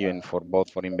us, even for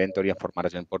both for inventory and for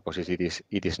management purposes,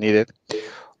 it is needed.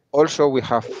 Also, we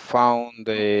have found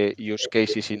use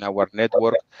cases in our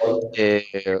network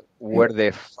where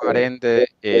the far end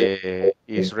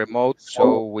is remote,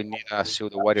 so we need a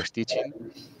pseudo wire stitching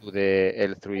to the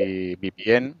L3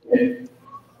 VPN.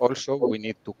 Also, we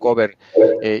need to cover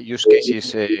use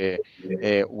cases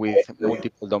with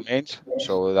multiple domains.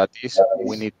 So that is,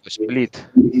 we need to split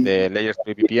the layer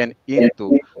 3 VPN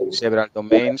into several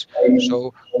domains.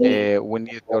 So we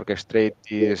need to orchestrate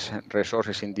these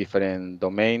resources in different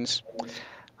domains.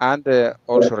 And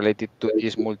also related to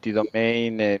this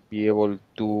multi-domain, be able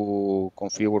to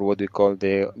configure what we call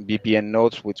the VPN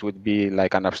nodes, which would be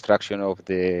like an abstraction of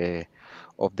the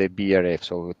BRF.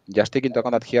 So just take into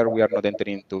account that here we are not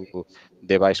entering into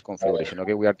device configuration.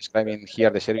 Okay, we are describing here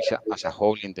the service as a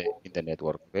whole in the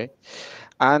network. Okay,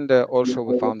 and also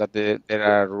we found that there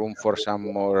are room for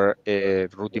some more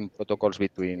routing protocols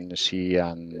between C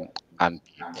and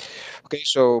T. Okay,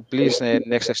 so please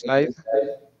next slide.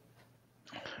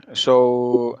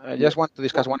 So I just want to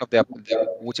discuss one of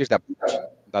which is the approach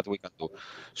that we can do.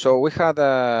 So we had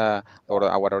our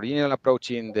original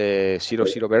approach in the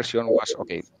 0.0 version was,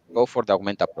 okay, go for the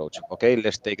augment approach. Okay,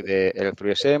 let's take the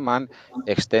L3SM and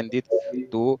extend it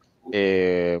to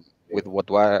with what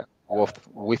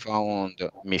we found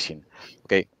missing.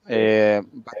 Okay,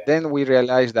 but then we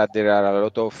realized that there are a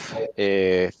lot of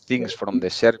things from the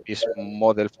service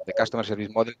model, the customer service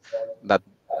model, that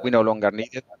we no longer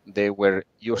needed. They were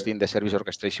used in the service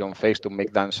orchestration phase to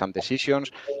make down some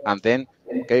decisions, and then,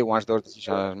 okay, once those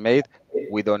decisions are made,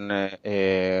 we don't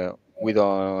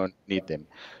need them.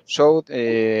 So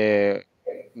then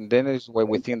is why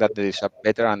we think that there is a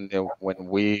better, and when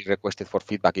we requested for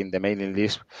feedback in the mailing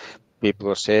list,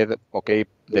 people said, okay,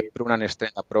 the prune and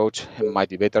extend approach might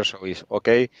be better. So it's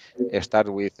okay,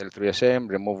 start with L3SM,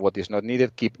 remove what is not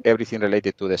needed, keep everything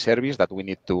related to the service that we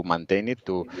need to maintain it,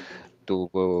 to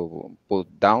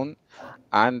put down,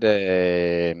 and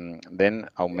then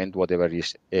augment whatever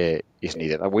is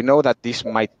needed. We know that this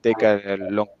might take a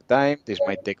long time. This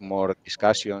might take more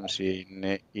discussions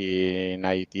in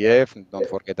IETF. Don't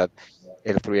forget that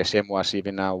L3SM was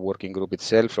even a working group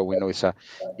itself, so we know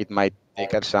it might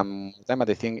take us some time. But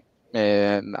I think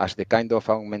as the kind of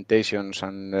augmentations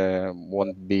and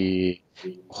won't be,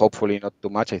 hopefully not too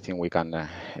much, I think we can.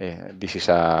 This is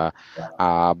a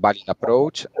valid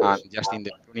approach, and just in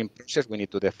the pruning process, we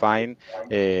need to define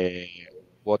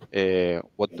what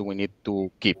do we need to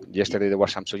keep. Yesterday there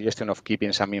was some suggestion of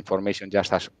keeping some information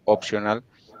just as optional,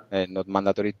 not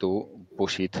mandatory to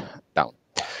push it down.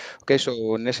 Okay,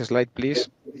 so next slide, please.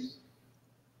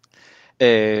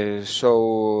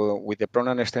 So with the prune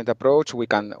and extend approach, we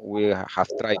have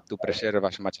tried to preserve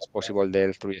as much as possible the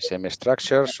L3SM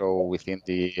structure. So within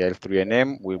the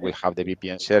L3NM, we will have the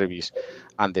VPN service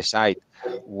and the site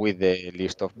with the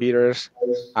list of beaters,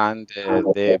 and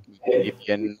the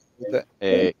VPN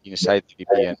inside the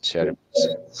VPN service,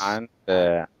 and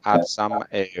add some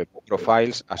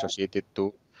profiles associated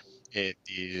to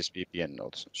these VPN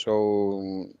nodes.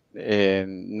 So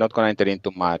not going to enter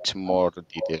into much more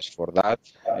details for that.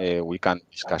 We can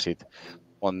discuss it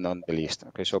on the list.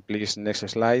 Okay, so please, next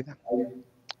slide.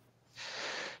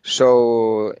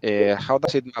 So how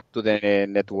does it map to the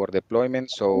network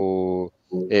deployment? So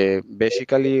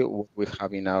basically, what we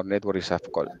have in our network is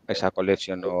a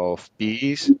collection of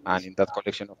PEs, and in that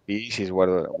collection of PEs is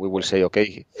where we will say,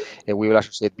 okay, we will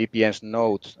associate VPN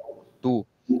nodes two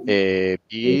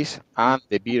PEs, and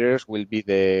the bearers will be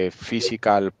the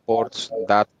physical ports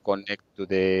that connect to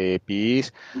the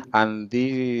PEs, and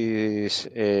these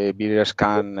bearers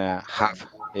can have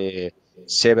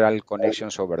several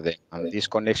connections over them, and these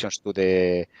connections to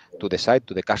the site,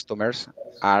 to the customers,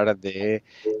 are the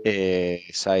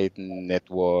site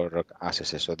network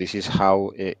accesses. So this is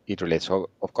how it relates. So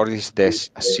of course, this is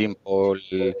a simple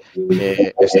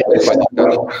example, but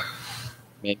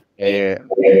it can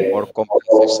more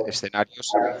complex scenarios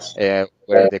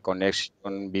where the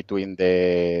connection between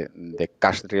the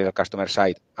real customer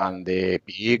side and the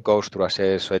PE goes through a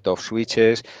set of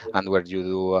switches, and where you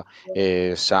do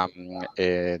some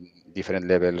different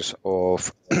levels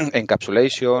of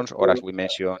encapsulations, or as we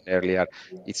mentioned earlier,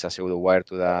 it's a pseudo wire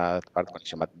to that part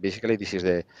connection. But basically, this is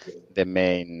the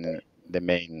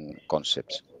main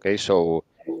concepts. Okay, so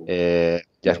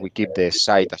just we keep the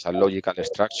site as a logical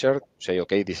structure. Say,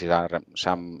 okay, this is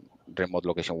some remote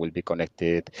location will be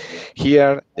connected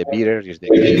here. The bearer is the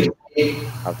key.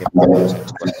 Have the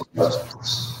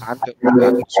and we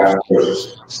can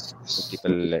associate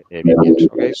multiple VPNs.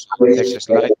 Okay, so next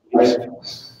slide,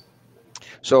 please.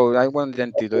 So I won't get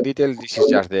into the detail. This is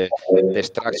just the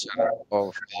structure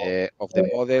of the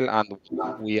model, and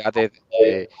we added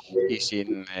is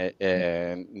in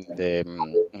the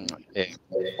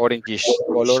orangish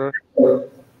color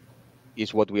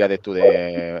is what we added to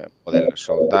the model.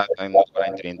 So that I'm not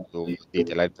going to enter into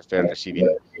detail. I prefer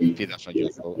receiving feedback from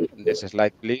you. So next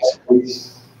slide,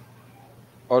 please.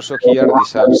 Also here,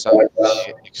 these are some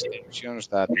extensions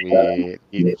that we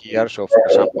did here. So for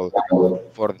example,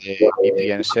 for the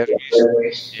VPN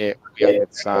service, we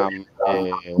added some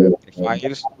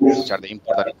profiles, which are the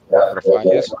important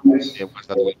profiles, the ones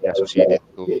that will be associated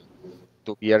to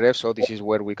BRF. So this is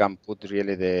where we can put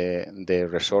really the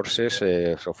resources.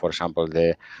 So for example,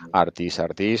 the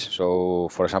RTs. So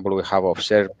for example, we have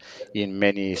observed in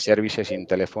many services in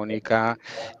Telefonica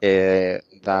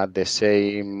that the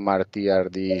same RT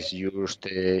is used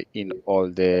in all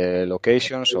the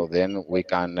locations. So then we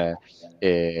can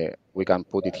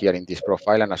put it here in this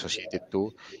profile and associate it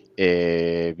to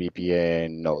a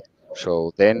VPN node.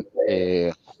 So then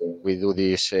we do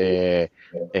this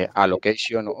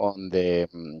allocation on the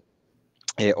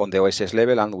OSS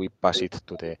level, and we pass it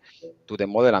to the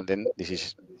model, and then this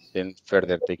is then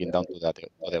further taken down to that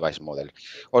device model.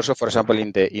 Also, for example,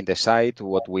 in the site,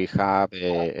 what we have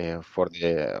for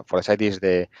the site is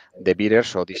the bearers.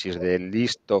 So this is the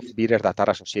list of bearers that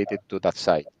are associated to that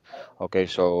site. Okay,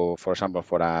 so for example,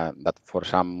 for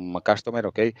some customer,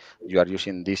 okay, you are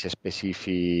using this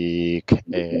specific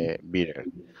bearer.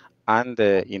 And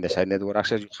in the site network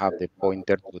access, you have the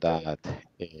pointer to that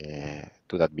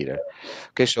bearer.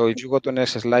 Okay, so if you go to the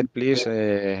next slide, please.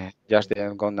 Just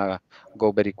I'm gonna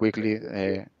go very quickly.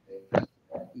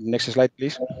 Next slide,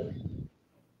 please.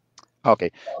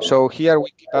 Okay, so here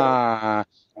we keep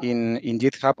in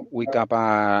GitHub we keep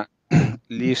a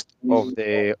list of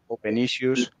the open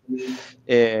issues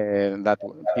that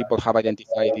people have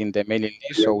identified in the mailing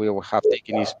list. So we will have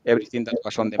taken everything that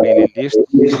was on the mailing list,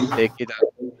 take it,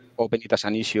 open it as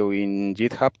an issue in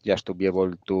GitHub just to be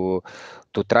able to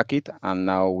track it. And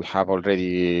now we have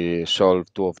already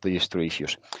solved 2 of these 3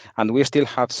 issues. And we still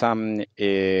have some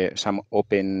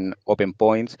open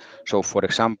points. So for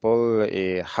example,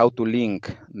 how to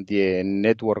link the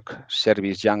network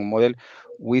service YAML model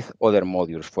with other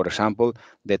modules. For example,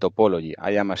 the topology.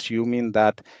 I am assuming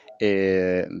that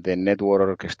the network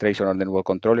orchestration or network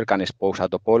controller can expose a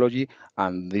topology,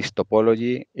 and this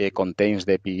topology contains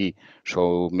the PE.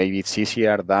 So maybe it's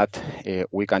easier that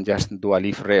we can just do a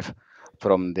leaf ref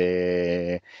from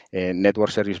the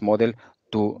network service model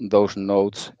to those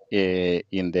nodes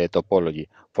in the topology.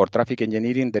 For traffic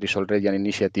engineering, there is already an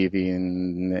initiative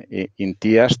in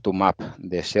TIAS to map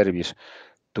the service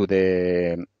to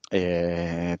the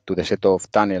set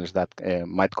of tunnels that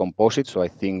might compose it. So I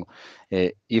think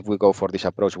if we go for this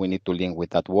approach, we need to link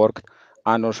with that work.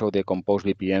 And also the composed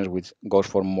VPNs, which goes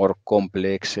for more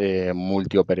complex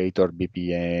multi-operator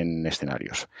VPN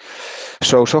scenarios.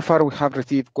 So far we have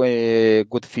received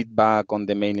good feedback on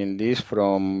the mailing list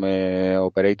from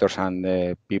operators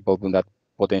and people that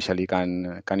potentially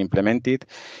can implement it.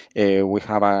 We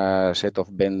have a set of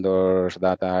vendors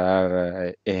that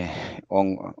are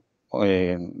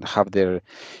have their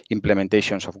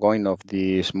implementations of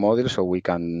this model, so we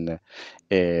can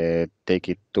take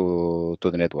it to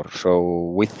the network.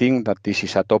 So we think that this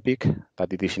is a topic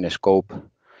that it is in scope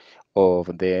of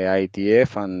the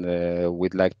IETF, and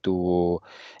we'd like to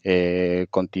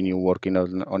continue working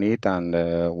on it,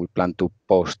 and we plan to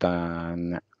post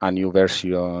a new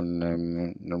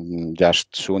version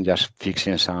just soon, just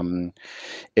fixing some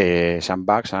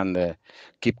bugs, and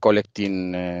keep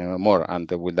collecting more. And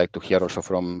we'd like to hear also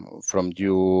from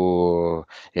you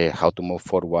how to move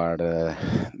forward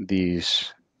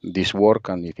this work,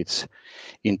 and if it's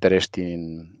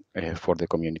interesting for the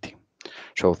community.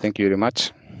 So thank you very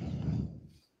much.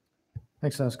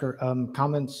 Thanks, Oscar.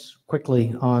 Comments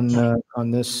quickly on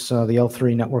this, the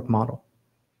L3 network model.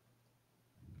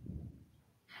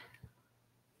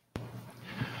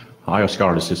 Hi,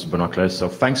 Oscar. This is Benoit. So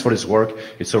thanks for this work.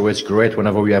 It's always great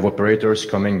whenever we have operators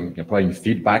coming and providing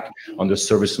feedback on the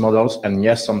service models. And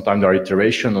yes, sometimes there are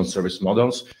iterations on service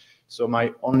models. So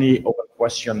my only open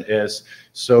question is,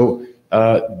 so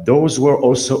those were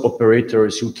also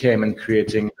operators who came and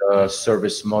creating the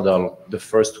service model, the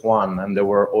first one, and they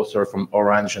were also from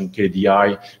Orange and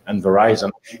KDI and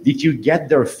Verizon. Did you get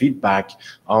their feedback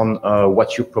on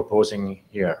what you're proposing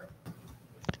here?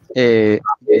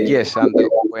 Yes, and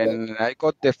when I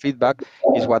got the feedback,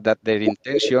 is what that their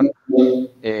intention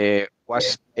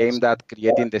was aimed at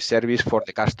creating the service for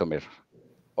the customer,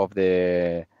 of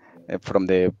the from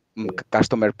the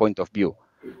customer point of view.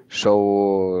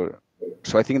 So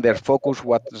I think their focus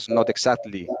was not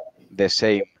exactly the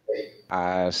same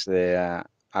as the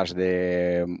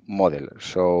model.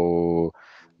 So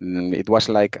it was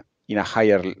like in a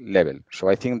higher level. So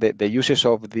I think that the uses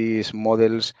of these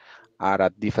models are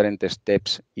at different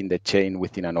steps in the chain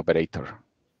within an operator.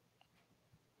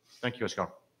 Thank you, Oscar.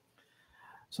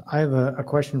 So I have a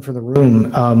question for the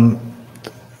room.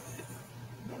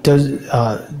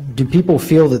 Do people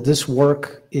feel that this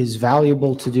work is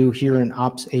valuable to do here in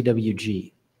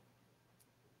OPSAWG?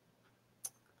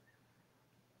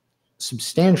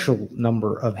 Substantial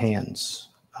number of hands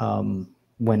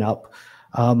went up.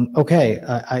 Okay,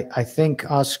 I think,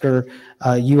 Oscar,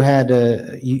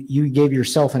 you gave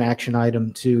yourself an action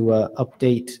item to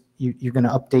update. You're going to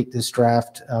update this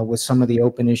draft with some of the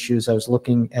open issues. I was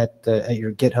looking at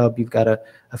your GitHub. You've got a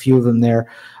few of them there.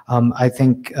 I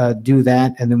think do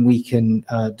that, and then we can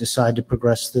decide to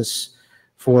progress this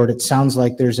forward. It sounds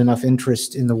like there's enough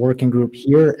interest in the working group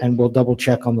here, and we'll double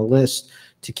check on the list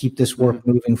to keep this work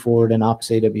moving forward in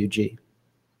OPSAWG.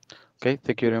 Okay,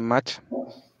 thank you very much.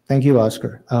 Thank you,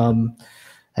 Oscar.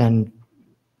 And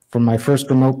for my first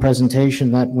remote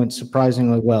presentation, that went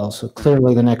surprisingly well. So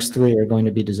clearly the next three are going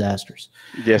to be disasters.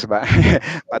 Yes, but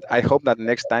I hope that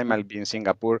next time I'll be in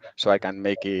Singapore so I can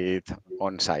make it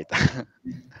on site.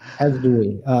 As do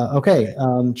we. Okay,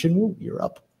 Chinwoo, you're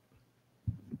up.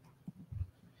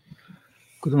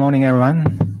 Good morning,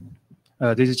 everyone.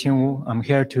 This is Chinwoo. I'm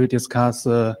here to discuss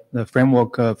the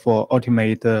framework for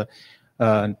ultimate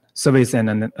service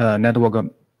and network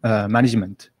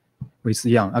management with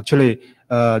Yang. Actually,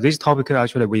 this topic,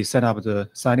 we set up the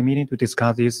side meeting to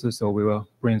discuss this, so we will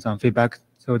bring some feedback.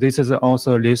 So this is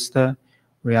also a list.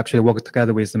 We actually work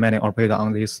together with many operators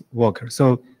on this work.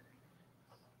 So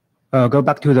go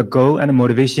back to the goal and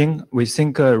motivation. We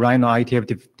think right now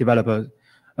IETF develop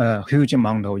a huge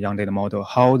amount of Yang data model,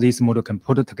 how this model can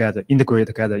put it together, integrate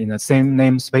together in the same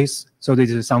namespace. So this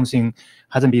is something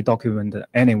hasn't been documented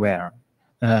anywhere.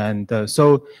 And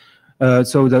so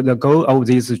the goal of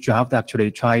this draft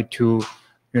actually try to,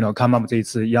 come up with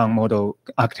this Yang model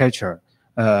architecture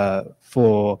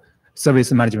for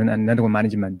service management and network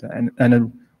management.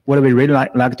 And what we really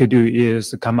like to do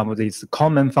is come up with this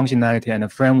common functionality and a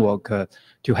framework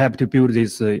to help to build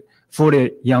this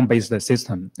fully Yang-based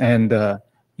system. And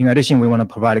in addition, we want to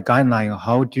provide a guideline on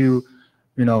how to,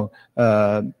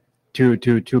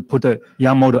 to put the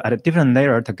Yang model at a different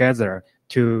layer together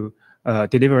to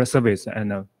deliver a service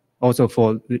and also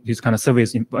for this kind of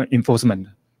service enforcement.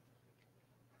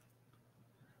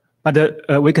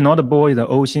 But we cannot avoid the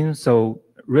ocean. So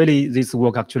really, this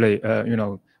work actually,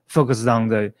 focuses on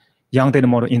the Yang data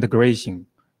model integration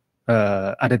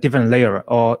at a different layer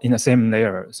or in the same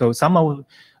layer. So some of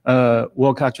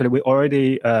work actually we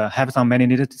already have some many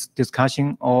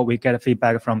discussion, or we get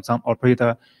feedback from some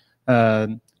operator.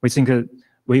 We think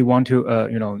we want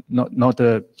to not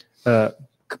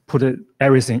put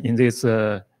everything in this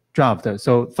draft.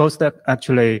 So first step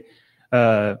actually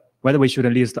whether we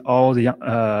should list all the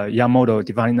Yang model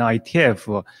defined in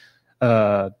IETF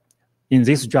in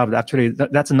this draft. Actually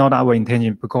that's not our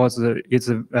intention, because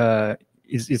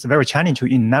it's very challenging to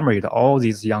enumerate all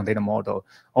these Yang data model.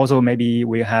 Also, maybe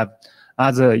we have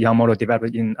other Yang model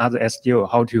developed in other SDO,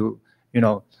 how to,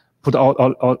 put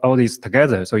all these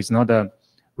together. So it's not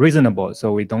reasonable.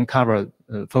 So we don't cover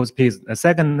the first piece. The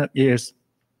second is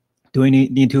do we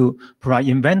need to provide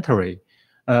inventory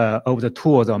of the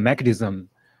tools or mechanism?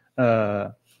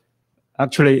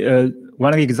 Actually,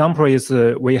 one example is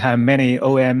we have many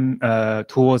OM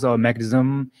tools or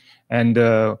mechanism, and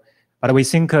but we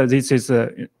think this is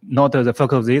not the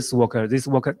focus of this work. This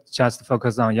work just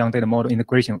focus on young data model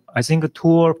integration. I think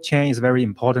tool chain is very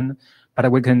important,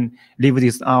 but we can leave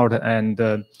this out and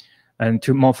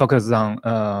to more focus on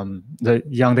the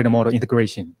young data model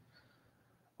integration.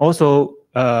 Also,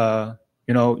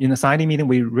 you know, in the scientific meeting,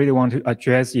 we really want to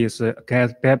address is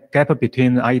gap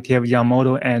between the IETF young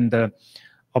model and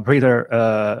operator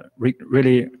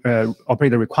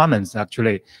operator requirements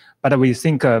actually. But we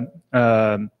think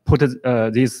put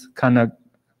this kind of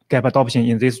gap adoption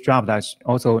in this draft that's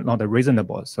also not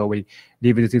reasonable. So we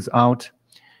leave this out.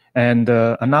 And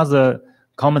another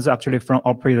comments actually from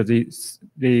operator,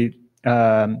 they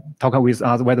talk with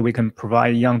us whether we can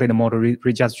provide young data model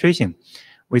registration.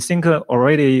 We think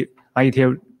already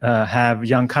IETF have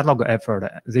young catalog effort.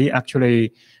 They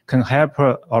actually can help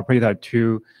operator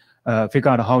to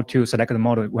figure out how to select the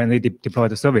model when they deploy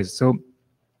the service. So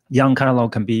young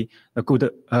catalog can be a good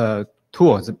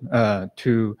tools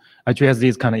to address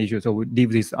these kind of issues. So we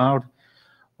leave this out.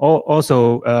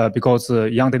 Also, because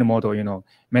young data model, you know,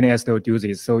 many SDO do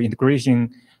this. So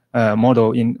integration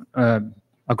model in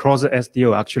across the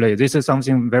SDO, actually, this is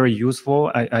something very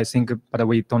useful, I think, but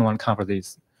we don't want to cover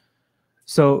this.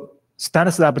 So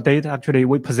status update, actually,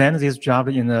 we present this draft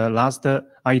in the last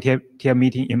IETF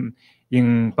meeting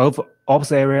in both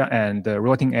ops area and the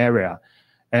routing area,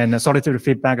 and solicited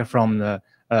feedback from the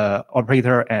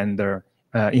operator and the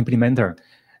implementer.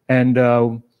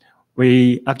 And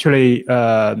we actually,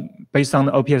 based on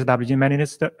the OPSWG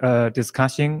management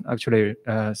discussion, actually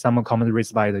some comments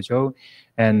raised by the Joe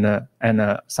and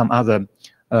some other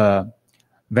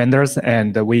vendors,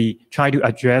 and we try to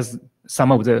address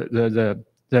some of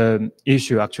the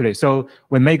issue actually. So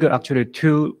we make actually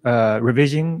 2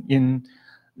 revision in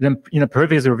the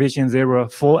previous revision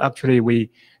 04. Actually,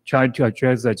 we tried to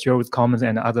address Joe's comments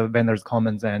and other vendors'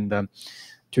 comments, and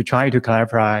to try to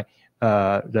clarify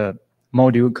the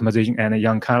module composition and a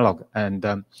young catalog. And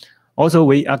also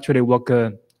we actually work,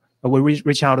 we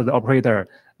reach out to the operator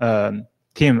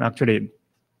team, actually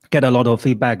get a lot of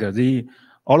feedback.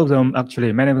 All of them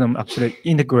actually, many of them actually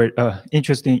integrate,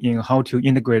 interested in how to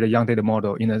integrate a young data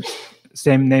model in the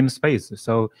same namespace.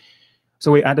 So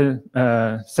we added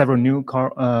several new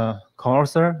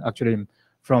cursor actually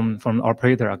from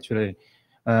operator actually.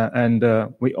 And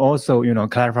we also, you know,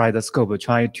 clarify the scope,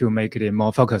 try to make it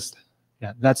more focused.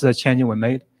 Yeah, that's the change we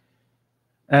made.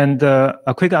 And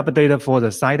a quick update for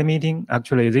the side meeting.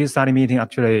 Actually, this side meeting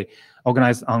actually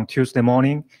organized on Tuesday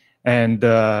morning, and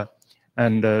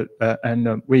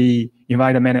we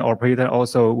invited many operators.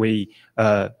 Also, we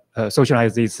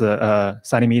socialize this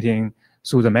side meeting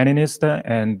through the mailing list,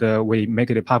 and we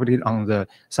make it public on the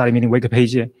side meeting wiki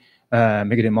page, make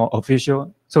it more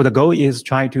official. So the goal is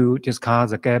try to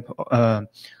discuss the gap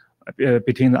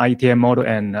between the IETF model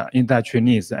and industry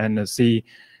needs, and see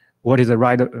what is the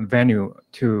right venue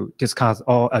to discuss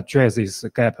or address this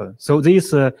gap. So this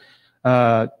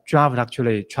draft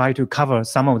actually try to cover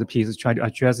some of the pieces, try to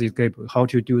address this gap, how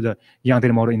to do the young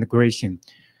data model integration.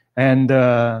 And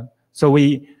so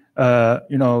we,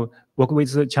 you know, work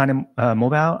with China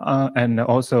Mobile and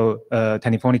also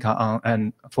Telefonica,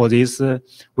 and for this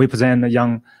we present the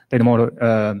young data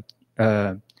model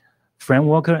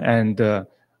framework, and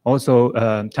also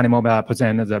China Mobile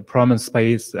present the problem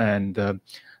space and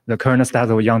the current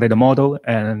status of young data model,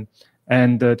 and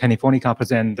Telefonica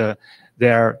present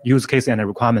their use case and the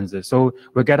requirements. So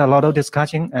we get a lot of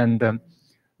discussion, and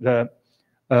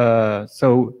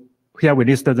so here we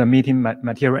listed the meeting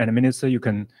material and minutes, so you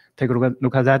can take a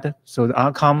look at that. So the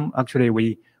outcome, actually,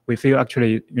 we feel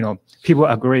actually, you know, people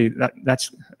agree that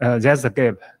there's a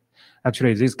gap.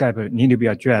 Actually, this gap need to be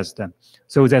addressed.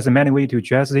 So there's many ways to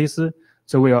address this.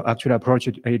 So we are actually approach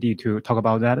AD to talk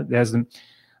about that. There's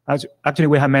actually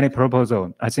we have many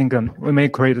proposals. I think we may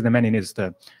create the mailing list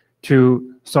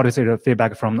to solicit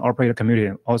feedback from the operator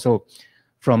community, also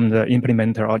from the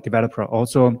implementer or developer.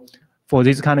 Also, for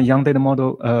this kind of young data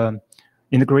model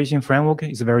integration framework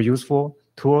is very useful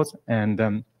tools,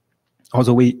 and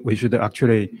also we should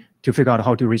actually to figure out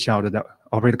how to reach out to the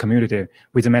operator community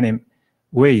with many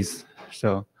ways.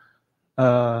 So,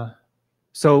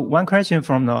 so one question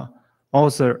from the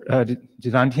author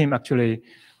design team, actually,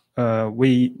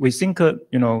 we think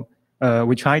you know,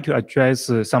 we try to address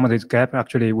some of this gap.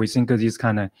 Actually, we think this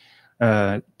kind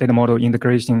of data model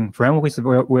integration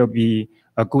framework will be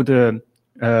a good you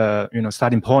know,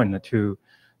 starting point to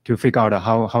figure out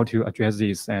how to address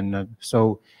this. And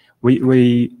so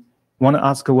we want to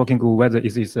ask a working group whether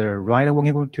it is the right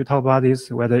working group to talk about this,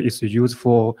 whether it's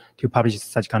useful to publish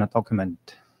such kind of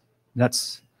document.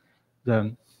 That's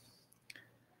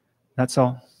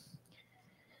all.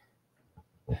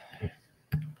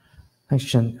 Thanks,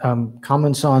 Chen.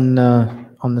 Comments on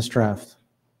this draft?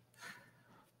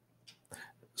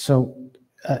 So,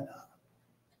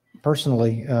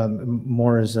 personally,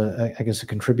 more as I guess a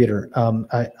contributor,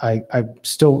 I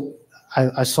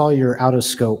saw your out of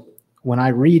scope. When I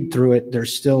read through it,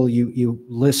 there's still you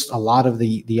list a lot of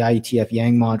the IETF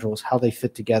Yang modules, how they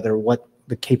fit together, what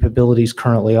the capabilities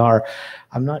currently are.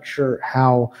 I'm not sure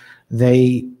how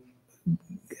that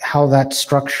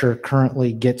structure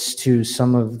currently gets to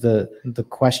some of the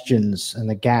questions and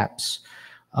the gaps.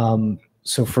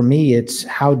 So for me, it's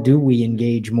how do we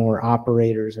engage more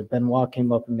operators? And Benoit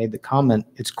came up and made the comment,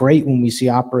 it's great when we see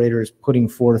operators putting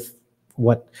forth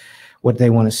what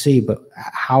they want to see, but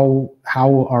how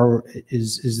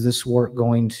is this work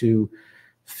going to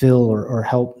fill or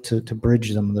help to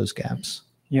bridge some of those gaps?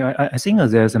 Yeah, I think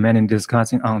there's many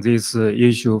discussing on this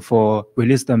issue for we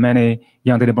list many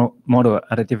young data model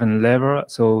at a different level.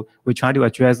 So we try to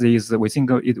address this. We think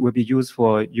it will be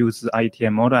useful use the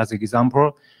IETF model as an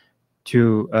example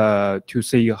to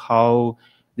see how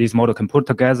this model can put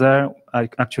together.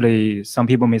 Actually, some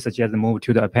people may suggest move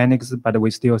to the appendix, but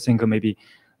we still think maybe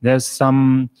there's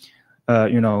some,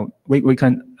 we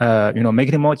can,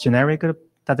 make it more generic.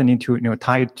 Doesn't need to,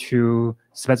 tie it to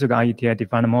specific IETF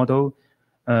defined model.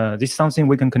 This is something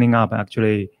we can clean up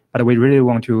actually, but we really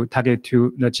want to target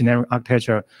to the generic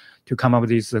architecture to come up with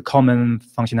this common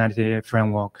functionality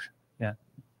framework. Yeah.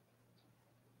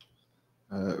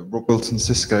 Rob Wilton,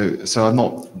 Cisco. So I've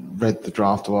not read the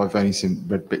draft, or I've only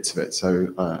read bits of it, so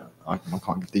I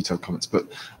can't give detailed comments. But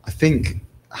I think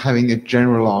having a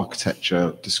general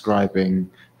architecture describing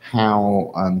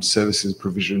how services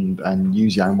provisioned and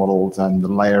use Yang models and the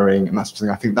layering and that sort of thing,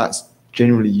 I think that's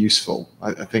generally useful.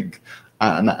 I think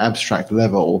at an abstract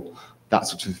level, that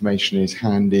sort of information is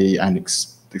handy and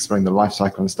explaining the life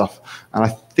cycle and stuff. And I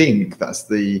think that's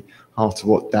the heart of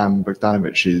what Dan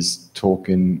Bogdanovich's talk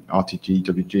in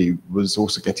RTGWG was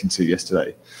also getting to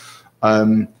yesterday.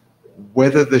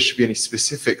 Whether there should be any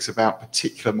specifics about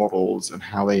particular models and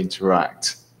how they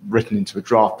interact written into a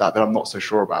draft, that I'm not so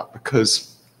sure about,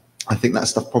 because I think that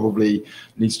stuff probably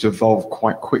needs to evolve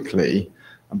quite quickly.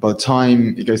 And by the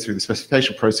time it goes through the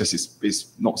specification process,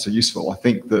 it's not so useful. I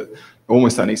think that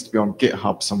almost that needs to be on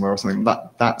GitHub somewhere or something.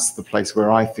 That's the place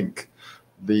where I think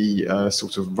the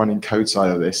sort of running code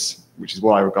side of this, which is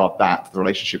what I regard the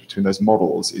relationship between those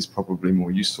models, is probably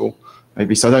more useful.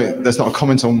 Maybe so. There's not a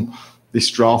comment on this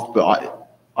draft, but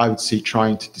I would see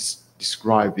trying to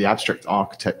describe the abstract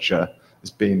architecture as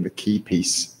being the key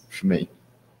piece for me.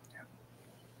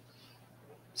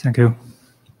 Thank you.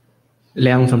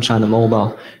 Liang from China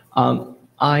Mobile.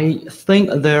 I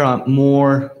think there are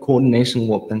more coordination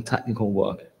work than technical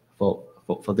work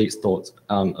for these thoughts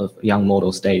of young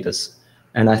model status.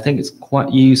 And I think it's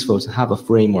quite useful to have a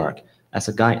framework as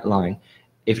a guideline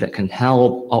if that can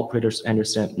help operators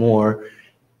understand more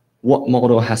what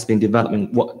model has been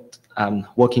developed, what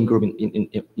working group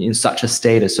in such a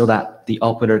status, so that the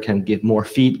operator can give more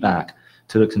feedback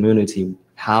to the community,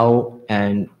 how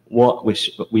and what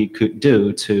we could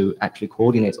do to actually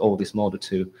coordinate all this model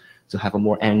to have a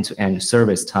more end-to-end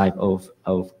service type of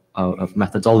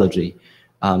methodology.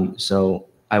 So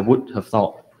I would have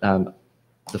thought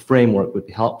the framework would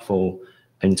be helpful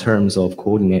in terms of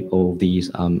coordinate all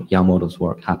these young models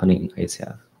work happening in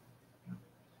IETF.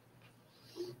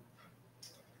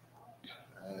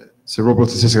 So Rob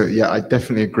Wilton, Cisco, yeah, I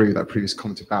definitely agree with that previous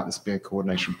comment about this being a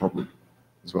coordination problem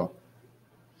as well.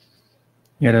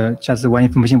 Yeah, just one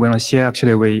information we want to share.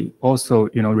 Actually, we also,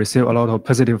 receive a lot of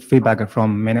positive feedback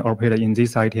from many operators in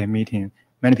this IETF meeting.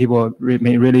 Many people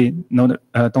may really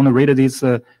don't read this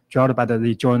draft, but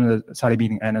they join the study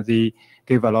meeting and they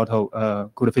give a lot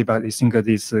of good feedback. They think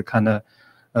this kind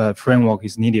of framework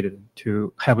is needed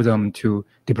to help them to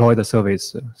deploy the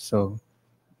service. So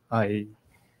I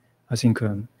think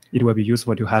it will be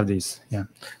useful to have this. Yeah,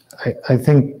 I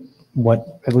think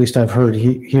what at least I've heard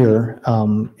here,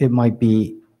 it might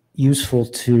be useful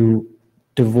to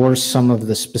divorce some of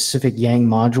the specific Yang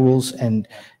modules and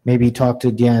maybe talk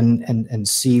to Dian and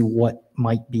see what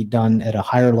might be done at a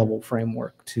higher level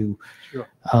framework to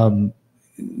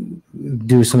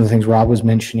do some of the things Rob was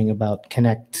mentioning about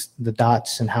connect the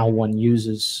dots and how one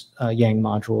uses Yang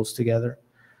modules together.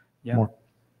 Yeah. More.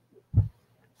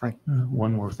 Frank.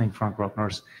 One more thing, Frank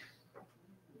Rockners.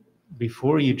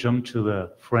 Before you jump to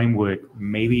the framework,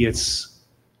 maybe it's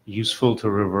useful to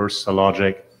reverse the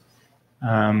logic.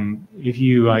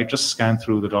 I just scanned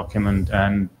through the document,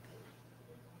 and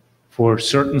For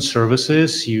certain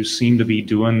services, you seem to be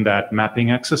doing that mapping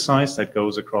exercise that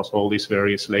goes across all these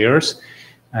various layers.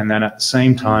 And then at the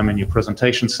same time, in your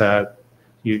presentation set,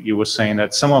 you were saying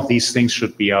that some of these things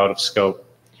should be out of scope.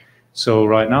 So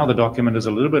right now, the document is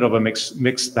a little bit of a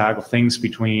mixed bag of things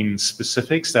between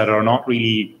specifics that are not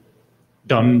really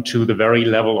done to the very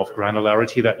level of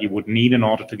granularity that you would need in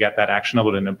order to get that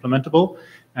actionable and implementable.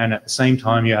 And at the same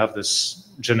time, you have this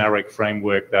generic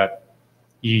framework that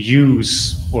you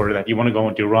use or that you want to go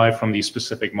and derive from these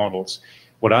specific models.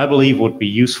 What I believe would be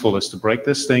useful is to break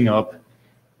this thing up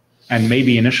and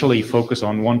maybe initially focus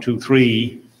on 1, 2,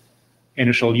 3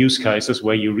 initial use cases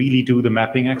where you really do the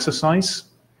mapping exercise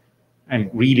and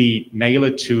really nail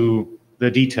it to the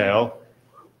detail.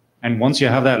 And once you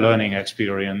have that learning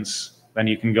experience, then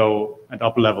you can go and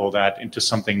up-level that into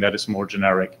something that is more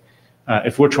generic.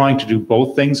 If we're trying to do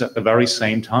both things at the very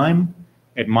same time,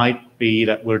 it might be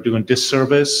that we're doing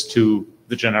disservice to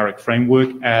the generic framework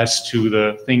as to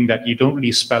the thing that you don't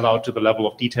really spell out to the level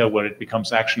of detail where it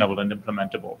becomes actionable and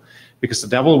implementable. Because the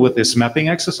devil with this mapping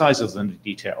exercise is in the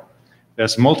detail.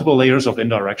 There's multiple layers of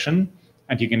indirection,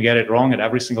 and you can get it wrong at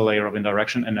every single layer of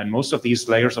indirection, and then most of these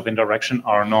layers of indirection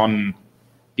are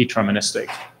non-deterministic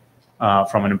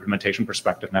from an implementation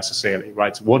perspective necessarily,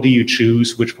 right? So what do you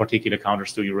choose? Which particular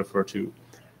counters do you refer to?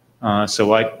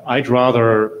 So I'd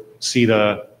rather see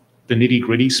the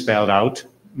nitty-gritty spelled out,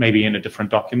 maybe in a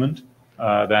different document,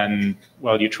 than,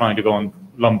 well, you're trying to go and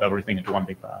lump everything into one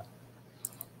big bag.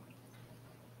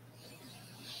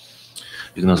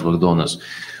 Ignas Bogdanas,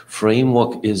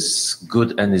 framework is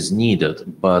good and is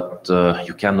needed, but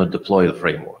you cannot deploy the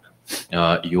framework.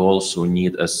 You also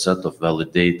need a set of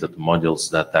validated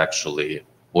modules that actually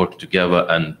work together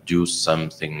and do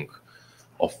something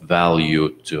of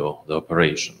value to the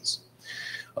operations.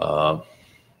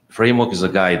 Framework is a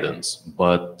guidance,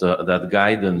 but that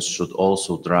guidance should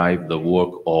also drive the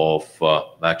work of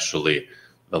actually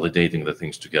validating the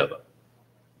things together.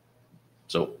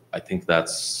 So I think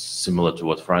that's similar to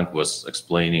what Frank was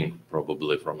explaining,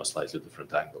 probably from a slightly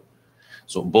different angle.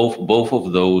 So both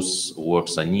of those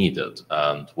works are needed,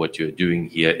 and what you're doing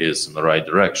here is in the right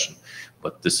direction,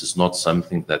 but this is not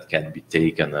something that can be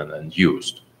taken and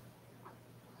used.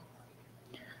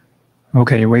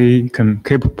 Okay, we can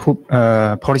keep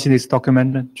polish this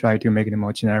document, try to make it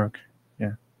more generic.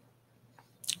 Yeah.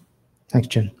 Thanks,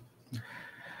 Jin.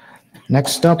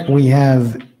 Next up, we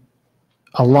have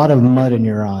a lot of mud in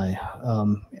your eye.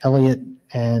 Elliot,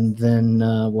 and then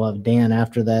we'll have Dan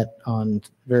after that on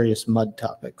various mud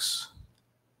topics.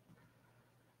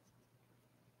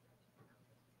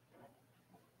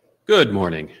 Good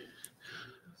morning.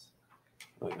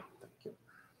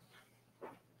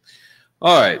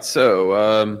 All right,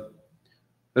 so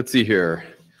let's see here.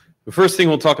 The first thing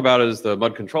we'll talk about is the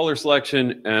mud controller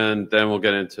selection, and then we'll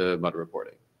get into mud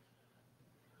reporting.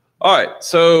 All right,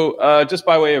 so just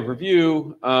by way of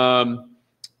review,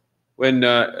 when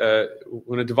a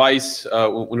device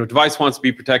wants to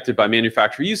be protected by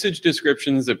manufacturer usage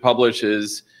descriptions, it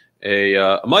publishes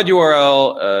a mud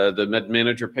URL. The mud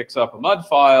manager picks up a mud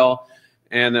file,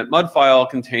 and that mud file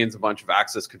contains a bunch of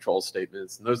access control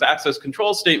statements. And those access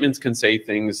control statements can say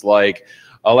things like,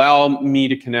 allow me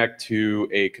to connect to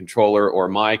a controller or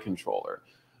my controller.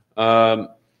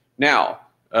 Now,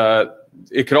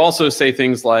 it could also say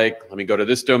things like, let me go to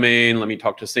this domain, let me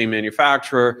talk to the same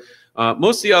manufacturer.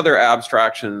 Most of the other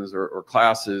abstractions or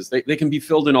classes, they can be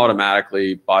filled in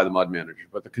automatically by the mud manager.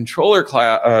 But the controller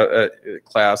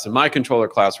class and my controller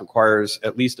class requires,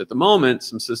 at least at the moment,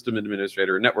 some system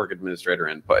administrator or network administrator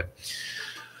input.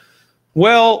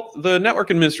 Well, the network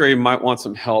administrator might want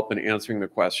some help in answering the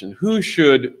question, who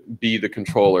should be the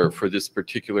controller for this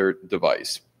particular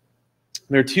device?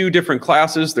 There are two different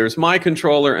classes. There's my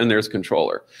controller and there's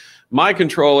controller. My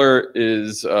controller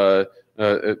is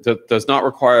does not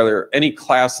require any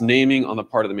class naming on the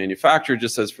part of the manufacturer. It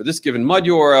just says for this given mud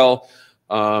URL,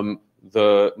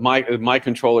 my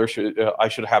controller I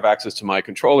should have access to my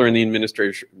controller, and the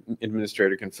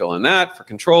administrator can fill in that. For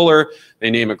controller, they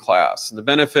name a class. And the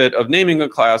benefit of naming a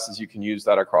class is you can use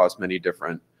that across many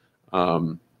different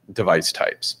device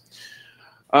types.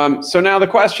 So now the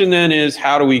question then is,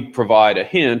 how do we provide a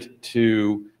hint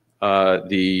to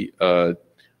the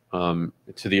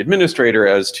administrator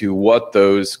as to what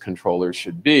those controllers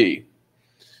should be?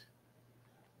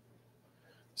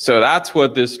 So that's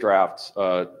what this draft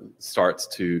starts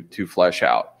to flesh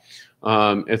out.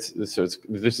 This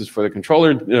is for the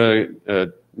controller.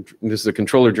 This is a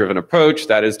controller-driven approach.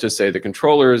 That is to say, the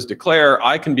controllers declare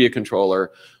I can be a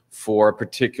controller for a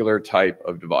particular type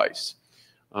of device.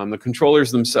 The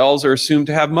controllers themselves are assumed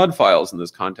to have MUD files in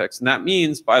this context. And that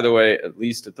means, by the way, at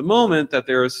least at the moment, that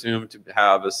they're assumed to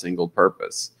have a single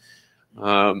purpose.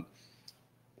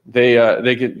 They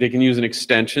can use an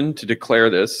extension to declare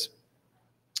this,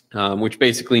 which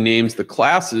basically names the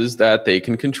classes that they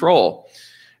can control.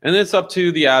 And it's up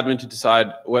to the admin to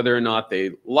decide whether or not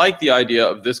they like the idea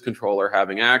of this controller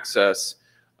having access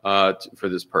for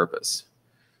this purpose.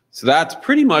 So that's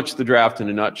pretty much the draft in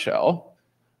a nutshell.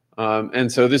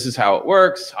 And so this is how it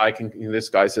works. This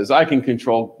guy says, I can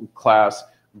control class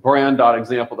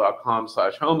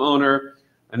brand.example.com/homeowner.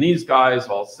 And these guys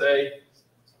all say,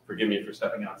 forgive me for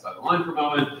stepping outside the line for a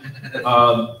moment.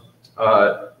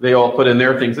 They all put in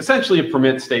their things, essentially a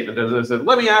permit statement that says,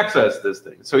 let me access this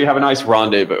thing. So you have a nice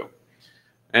rendezvous.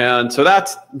 And so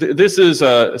this is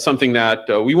something that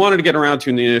we wanted to get around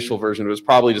to in the initial version. It was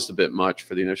probably just a bit much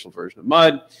for the initial version of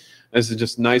MUD. This is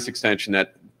just a nice extension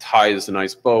that ties a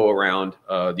nice bow around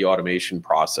the automation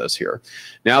process here.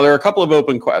 Now, there are a couple of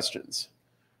open questions.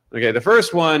 Okay, the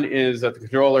first one is that the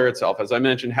controller itself, as I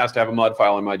mentioned, has to have a MUD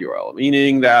file and MUD URL,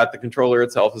 meaning that the controller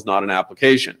itself is not an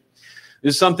application.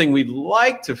 This is something we'd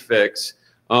like to fix,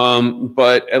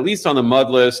 but at least on the MUD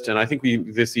list, and I think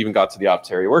this even got to the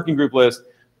ops area working group list,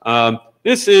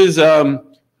 this is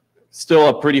still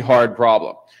a pretty hard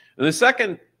problem. And the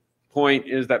second point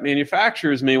is that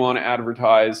manufacturers may want to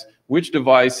advertise which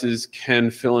devices can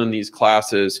fill in these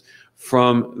classes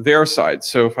from their side.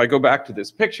 So if I go back to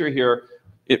this picture here,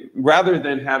 rather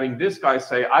than having this guy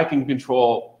say, I can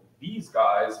control these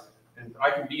guys and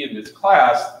I can be in this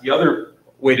class, the other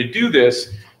way to do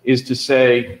this is to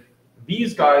say,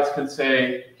 these guys can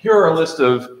say, here are a list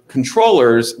of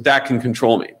controllers that can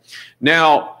control me.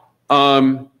 Now,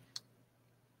 I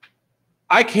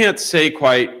can't say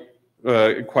quite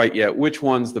yet which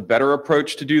one's the better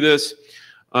approach to do this.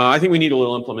 I think we need a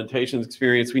little implementation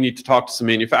experience. We need to talk to some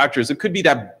manufacturers. It could be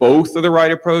that both are the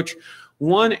right approach.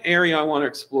 One area I want to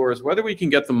explore is whether we can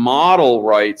get the model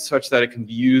right such that it can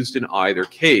be used in either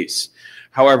case.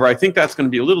 However, I think that's going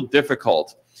to be a little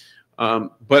difficult.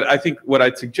 But I think what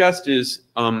I'd suggest is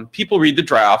people read the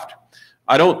draft.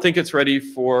 I don't think it's ready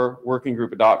for working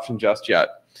group adoption just yet.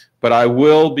 But I'm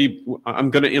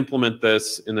going to implement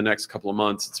this in the next couple of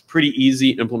months. It's pretty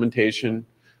easy implementation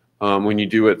when you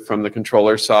do it from the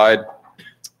controller side.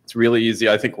 It's really easy.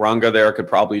 I think Ranga there could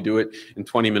probably do it in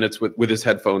 20 minutes with his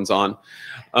headphones on.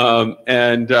 To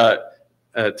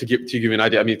give you an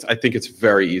idea, I mean, I think it's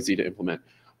very easy to implement.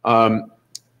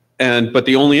 But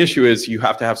the only issue is you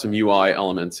have to have some UI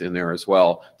elements in there as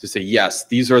well to say, yes,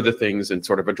 these are the things, and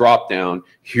sort of a drop down.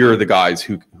 Here are the guys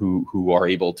who are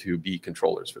able to be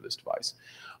controllers for this device.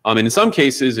 And in some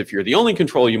cases, if you're the only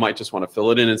controller, you might just want to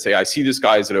fill it in and say, I see this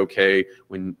guy, is it okay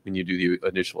when you do the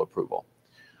initial approval?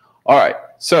 All right,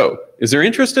 so is there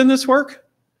interest in this work?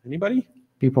 Anybody?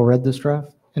 People read this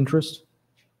draft? Interest?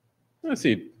 I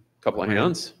see a couple of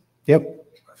hands. Yep,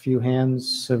 a few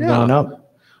hands have gone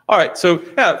up. All right, so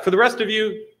yeah, for the rest of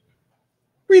you,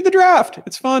 read the draft.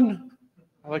 It's fun.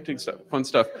 I like doing fun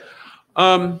stuff.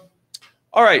 All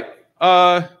right,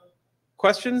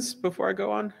 questions before I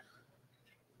go on?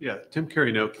 Yeah, Tim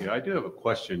Karinoki, I do have a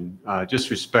question,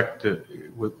 just respect to,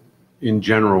 in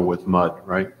general with MUD,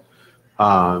 right?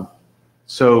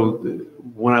 So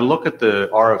when I look at the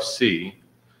RFC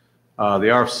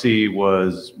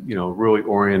was, really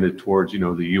oriented towards, the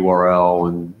URL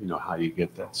and, how you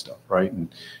get that stuff, right?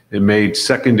 And it made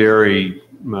secondary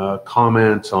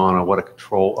comments on what a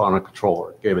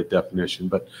controller, it gave a definition.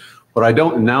 But what I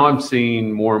don't, now I'm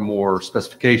seeing more and more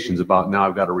specifications about, now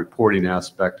I've got a reporting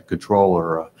aspect, a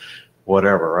controller,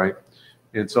 whatever, right?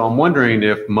 And so I'm wondering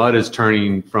if MUD is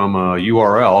turning from a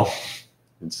URL,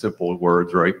 in simple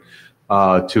words, right,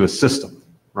 to a system,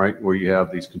 right, where you have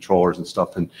these controllers and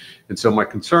stuff. And so my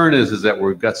concern is that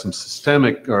we've got some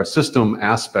systemic or system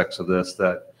aspects of this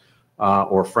that,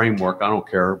 or framework, I don't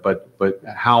care, but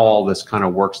how all this kind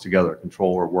of works together. A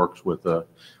controller works with an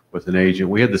agent.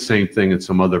 We had the same thing in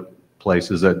some other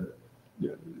places that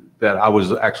I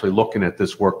was actually looking at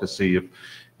this work to see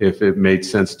if it made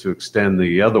sense to extend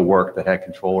the other work that had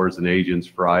controllers and agents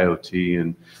for IoT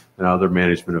and other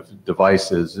management of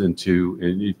devices to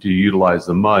utilize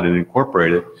the MUD and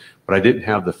incorporate it, but I didn't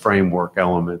have the framework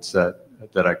elements that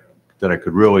I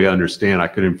could really understand. I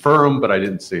could infer them, but I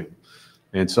didn't see them.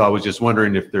 And so I was just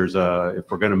wondering if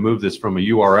if we're going to move this from a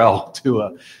URL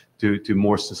to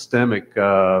more systemic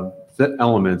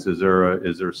elements, is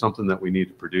there something that we need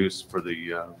to produce for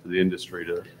the industry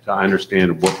to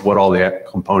understand what all the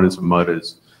components of MUD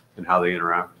is and how they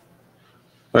interact?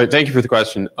 All right, thank you for the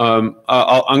question. I'm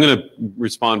going to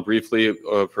respond briefly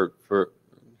for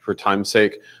time's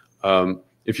sake.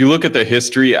 If you look at the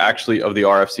history actually of the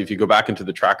RFC, if you go back into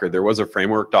the tracker, there was a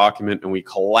framework document and we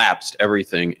collapsed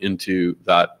everything into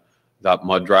that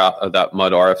MUD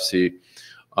RFC.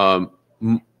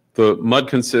 The MUD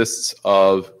consists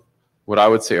of what I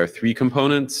would say are 3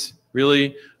 components,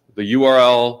 really: the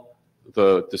URL,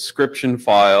 the description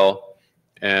file,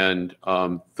 and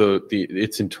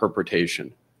its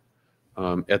interpretation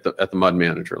at the MUD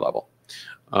manager level.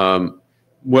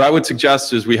 What I would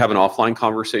suggest is we have an offline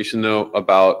conversation, though,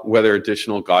 about whether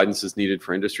additional guidance is needed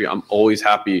for industry. I'm always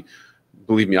happy,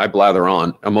 believe me, I blather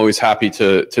on. I'm always happy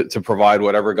to provide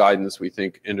whatever guidance we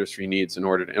think industry needs in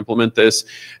order to implement this.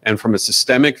 And from a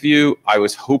systemic view, I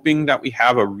was hoping that we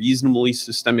have a reasonably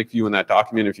systemic view in that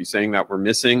document. If you're saying that we're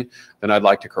missing, then I'd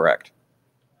like to correct.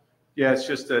 Yeah, it's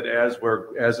just that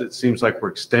as it seems like we're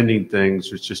extending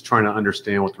things, it's just trying to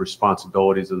understand what the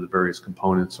responsibilities of the various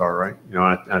components are, right? You know,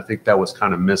 I think that was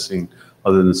kind of missing,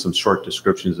 other than some short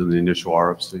descriptions in the initial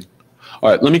RFC. All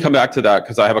right, let me come back to that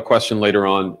because I have a question later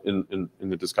on in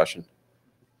the discussion.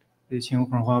 Qing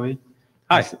from Huawei.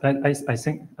 Hi. I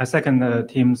think I second the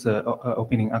team's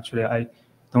opinion. Actually, I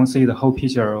don't see the whole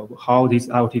picture of how this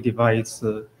IoT device,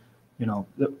 you know,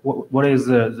 what is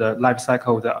the life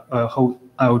cycle, the whole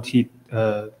IoT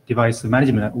device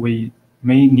management. We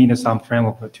may need some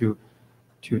framework to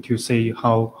see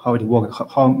how it works,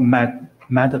 how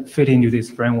MAT fit into this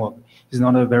framework. It's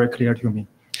not very clear to me,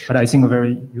 but I think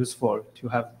very useful to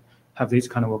have this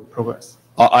kind of progress.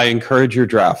 I encourage your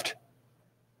draft.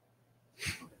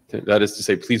 That is to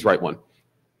say, please write one.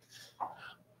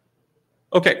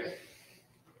 Okay.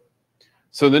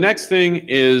 So the next thing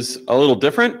is a little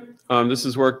different. This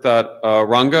is work that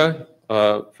Ranga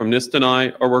from NIST and I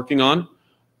are working on.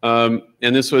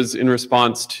 And this was in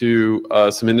response to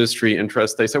some industry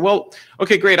interest. They said, well,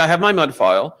 okay, great, I have my MUD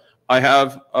file. I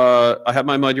have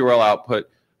my MUD URL output.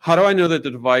 How do I know that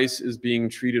the device is being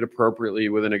treated appropriately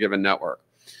within a given network?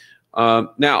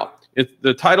 Now,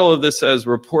 the title of this says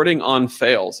reporting on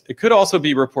fails. It could also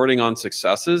be reporting on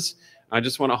successes. I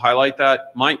just want to highlight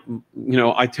that.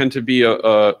 I tend to be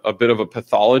a bit of a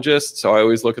pathologist, so I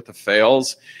always look at the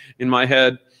fails in my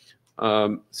head.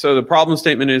 So the problem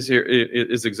statement is here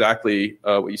is exactly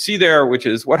what you see there, which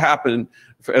is what happened,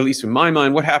 at least in my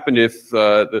mind, what happened if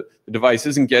the device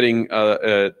isn't getting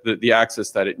the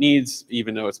access that it needs,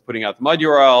 even though it's putting out the MUD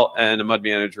URL and the MUD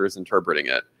manager is interpreting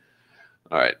it.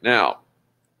 All right, now,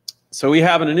 so we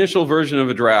have an initial version of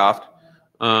a draft,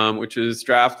 which is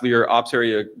draft leader ops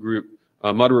area group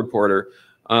MUD reporter.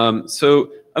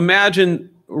 So imagine,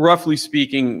 roughly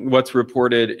speaking, what's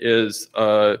reported is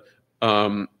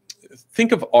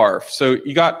think of ARF. So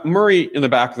you got Murray in the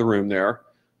back of the room there,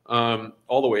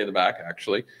 all the way in the back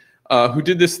actually, who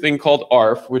did this thing called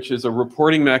ARF, which is a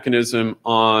reporting mechanism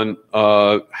on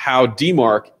how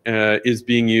DMARC is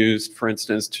being used, for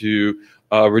instance, to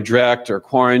reject or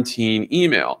quarantine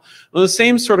email. Well, the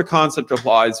same sort of concept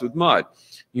applies with MUD.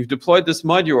 You've deployed this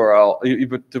MUD URL,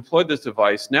 you've deployed this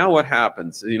device. Now what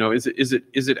happens? You know, is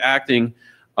it acting?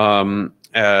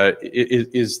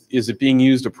 Is it being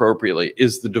used appropriately?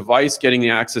 Is the device getting the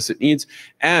access it needs?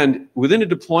 And within a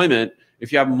deployment,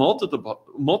 if you have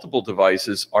multiple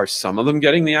devices, are some of them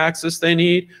getting the access they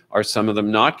need? Are some of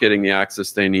them not getting the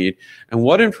access they need? And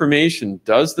what information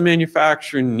does the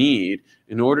manufacturer need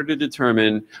in order to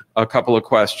determine a couple of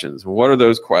questions? What are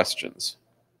those questions?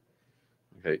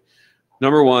 Okay.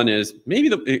 Number one is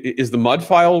is the MUD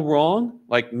file wrong?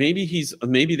 Like maybe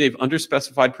they've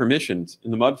underspecified permissions in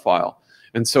the MUD file.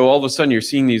 And so all of a sudden you're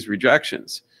seeing these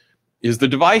rejections. Is the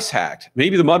device hacked?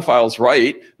 Maybe the MUD file is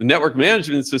right. The network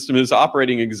management system is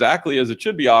operating exactly as it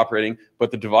should be operating, but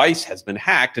the device has been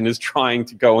hacked and is trying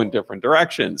to go in different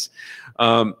directions.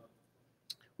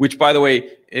 Which, by the way,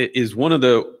 is one of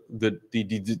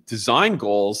the design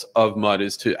goals of MUD,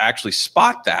 is to actually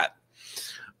spot that.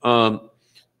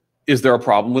 Is there a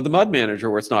problem with the MUD manager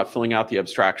where it's not filling out the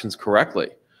abstractions correctly?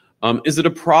 Is it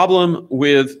a problem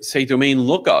with, say, domain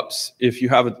lookups? If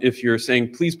you're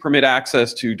saying, please permit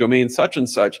access to domain such and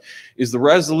such, is the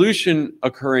resolution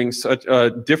occurring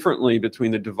differently between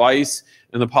the device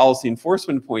and the policy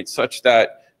enforcement point such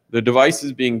that the device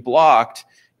is being blocked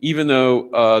even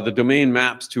though the domain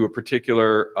maps to a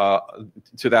particular,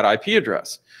 to that IP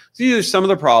address? So these are some of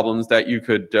the problems that you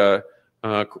could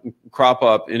crop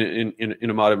up in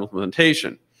a MUD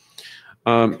implementation.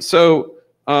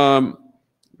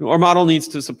 Our model needs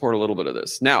to support a little bit of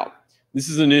this. Now, this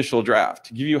is an initial draft.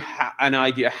 To give you an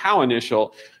idea how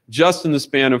initial, just in the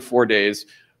span of 4 days,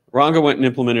 Ranga went and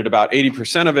implemented about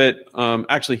 80% of it.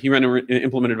 Actually, he went and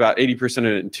implemented about 80% of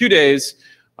it in 2 days.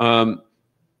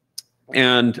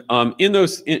 And in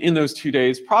those 2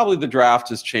 days, probably the draft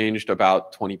has changed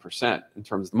about 20% in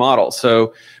terms of the model.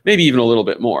 So maybe even a little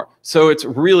bit more. So it's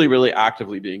really, really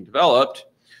actively being developed.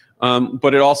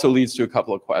 But it also leads to a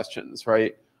couple of questions,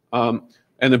 right?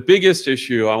 And the biggest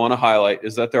issue I want to highlight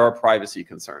is that there are privacy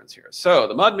concerns here. So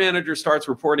the MUD manager starts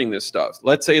reporting this stuff.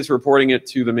 Let's say it's reporting it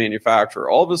to the manufacturer.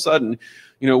 All of a sudden,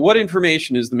 what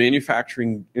information is the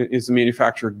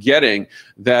manufacturer getting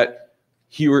that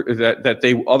that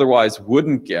they otherwise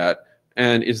wouldn't get?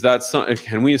 And is that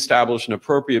can we establish an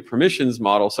appropriate permissions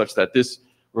model such that this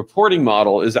reporting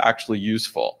model is actually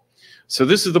useful? So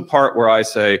this is the part where I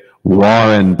say,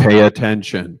 Warren, pay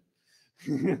attention.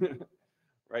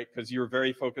 Right, because you're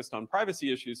very focused on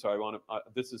privacy issues, so I want to.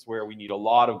 This is where we need a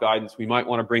lot of guidance. We might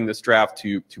want to bring this draft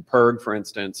to PERG, for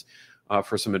instance,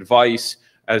 for some advice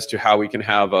as to how we can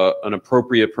have an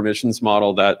appropriate permissions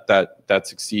model that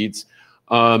succeeds.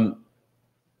 The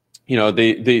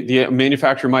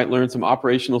manufacturer might learn some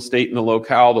operational state in the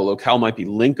locale. The locale might be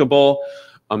linkable.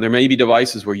 There may be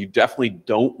devices where you definitely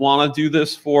don't want to do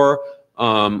this for,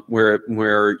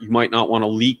 where you might not want to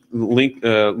leak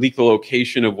the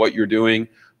location of what you're doing,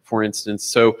 for instance.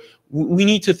 So we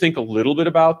need to think a little bit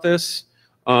about this.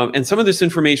 And some of this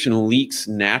information leaks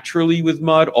naturally with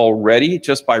MUD already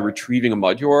just by retrieving a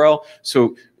MUD URL.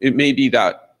 So it may be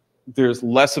that there's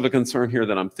less of a concern here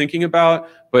than I'm thinking about,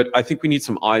 but I think we need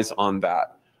some eyes on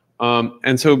that.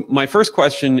 And so my first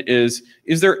question is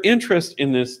there interest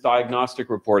in this diagnostic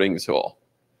reporting tool?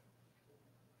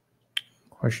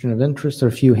 Question of interest. There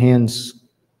are a few hands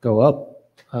go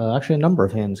up. Actually, a number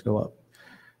of hands go up.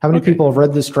 How many people have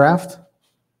read this draft?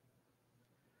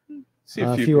 See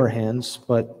a few fewer hands,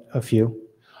 but a few.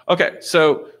 Okay,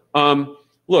 so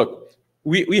look,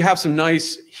 we have some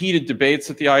nice heated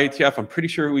debates at the IETF. I'm pretty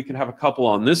sure we can have a couple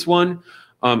on this one.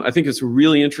 I think it's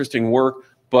really interesting work,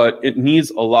 but it needs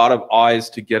a lot of eyes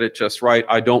to get it just right.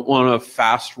 I don't want to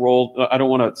fast roll. I don't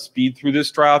want to speed through this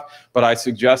draft, but I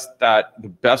suggest that the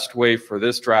best way for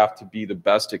this draft to be the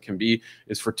best it can be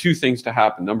is for two things to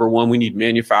happen. Number one, we need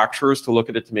manufacturers to look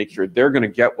at it to make sure they're going to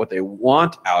get what they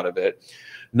want out of it.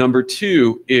 Number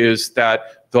two is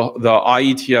that the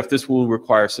IETF, this will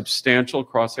require substantial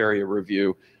cross-area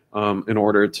review in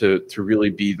order to really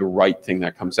be the right thing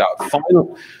that comes out.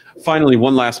 Finally,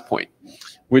 one last point,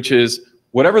 which is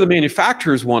whatever the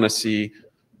manufacturers want to see,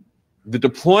 the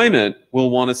deployment will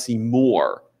want to see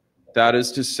more. That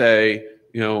is to say,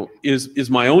 is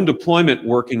my own deployment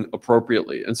working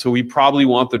appropriately? And so we probably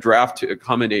want the draft to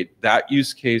accommodate that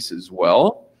use case as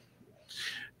well.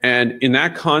 And in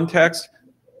that context,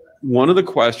 one of the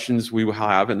questions we will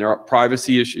have, and there are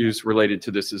privacy issues related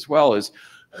to this as well, is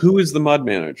who is the MUD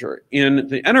manager? In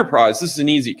the enterprise, this is an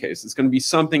easy case. It's going to be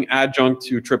something adjunct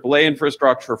to AAA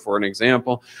infrastructure, for an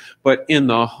example. But in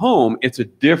the home, it's a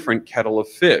different kettle of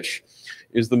fish.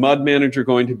 Is the MUD manager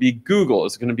going to be Google?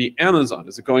 Is it going to be Amazon?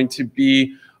 Is it going to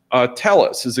be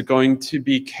TELUS? Is it going to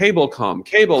be Cablecom,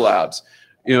 Cable Labs?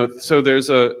 So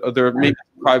there may be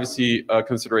privacy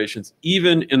considerations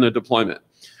even in the deployment.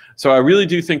 So I really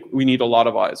do think we need a lot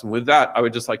of eyes. And with that, I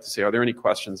would just like to say, are there any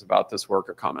questions about this work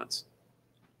or comments?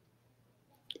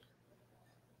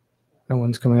 No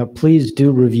one's coming up. Please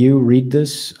do read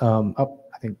this. I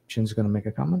think Chin's going to make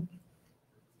a comment.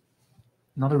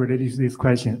 Not related to this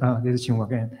question. This is Chin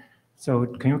again. So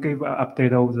can you give an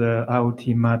update of the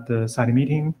IoT MUD side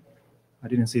meeting? I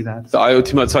didn't see that. The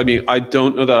IoT MUD side meeting, I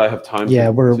don't know that I have time. Yeah,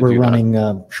 we're running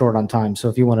short on time. So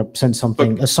if you want to send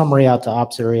something, a summary out to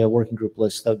Ops Area working group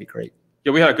list, that would be great.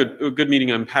 Yeah, we had a good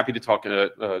meeting. I'm happy to talk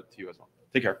to you as well.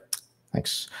 Take care.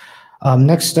 Thanks.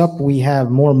 Next up, we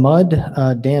have more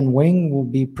MUD. Dan Wing will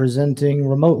be presenting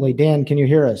remotely. Dan, can you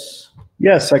hear us?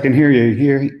 Yes, I can hear you.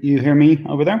 You hear me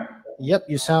over there? Yep,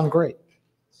 you sound great.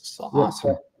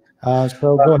 Awesome.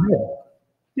 So go ahead.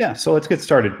 Yeah, so let's get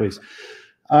started, please.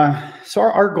 So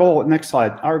our goal, next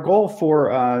slide, our goal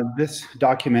for this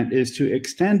document is to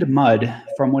extend MUD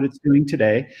from what it's doing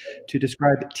today to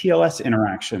describe TLS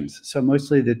interactions, so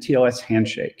mostly the TLS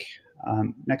handshake.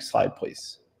 Next slide,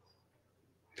 please.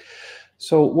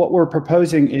 So what we're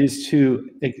proposing is to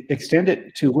extend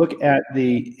it to look at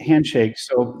the handshake.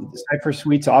 So the Cipher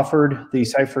Suite's offered, the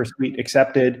Cipher Suite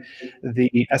accepted,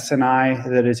 the SNI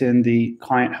that is in the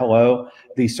client hello,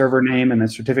 the server name and the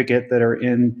certificate that are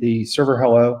in the server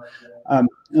hello. And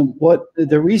what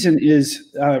the reason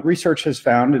is, research has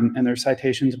found, and there's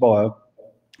citations below,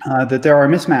 that there are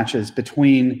mismatches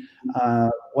between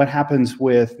what happens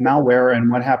with malware and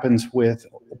what happens with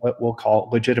what we'll call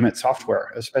legitimate software,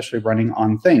 especially running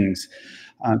on things.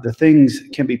 The things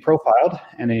can be profiled,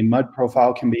 and a MUD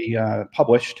profile can be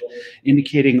published,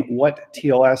 indicating what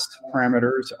TLS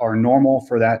parameters are normal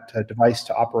for that device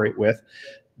to operate with,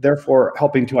 therefore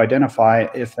helping to identify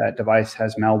if that device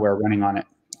has malware running on it.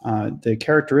 The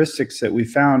characteristics that we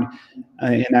found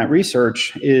in that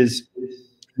research is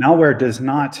malware does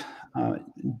not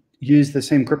use the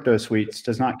same crypto suites,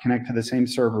 does not connect to the same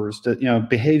servers,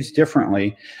 behaves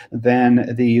differently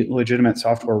than the legitimate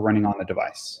software running on the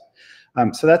device.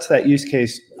 So that's that use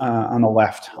case on the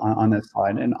left on this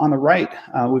slide. And on the right,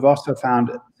 we've also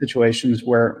found situations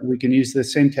where we can use the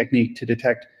same technique to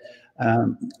detect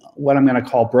what I'm going to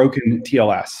call broken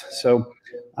TLS. So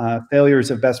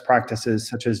failures of best practices,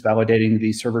 such as validating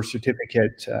the server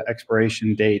certificate,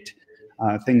 expiration date,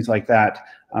 things like that,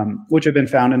 which have been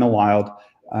found in the wild.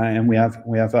 And we have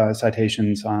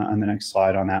citations on the next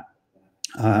slide on that.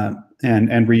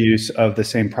 And reuse of the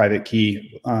same private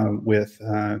key with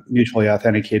mutually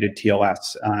authenticated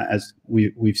TLS as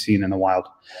we've seen in the wild.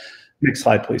 Next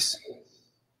slide, please.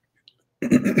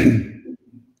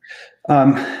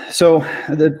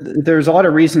 There's a lot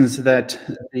of reasons that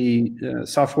the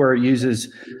software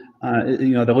uses,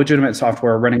 the legitimate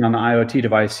software running on the IoT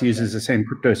device uses the same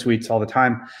crypto suites all the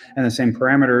time and the same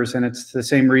parameters, and it's the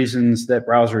same reasons that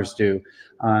browsers do.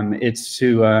 It's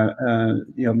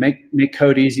to make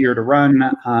code easier to run,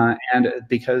 and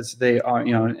because they are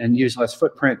and use less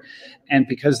footprint, and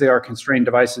because they are constrained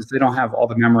devices, they don't have all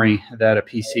the memory that a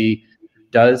PC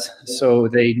does, so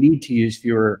they need to use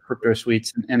fewer crypto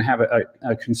suites and have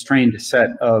a constrained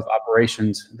set of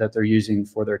operations that they're using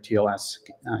for their TLS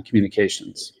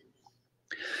communications.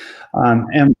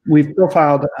 And we've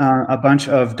profiled a bunch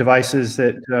of devices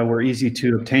that were easy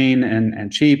to obtain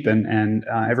and cheap, and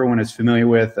everyone is familiar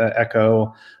with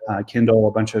Echo, Kindle,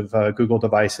 a bunch of Google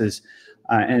devices,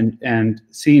 and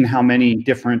seeing how many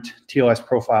different TLS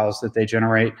profiles that they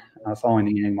generate following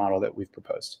the Yang model that we've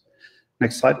proposed.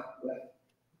 Next slide.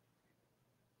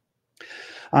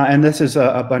 And this is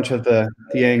a bunch of the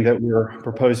Yang that we're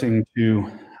proposing to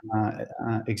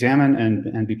examine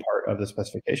and be part of the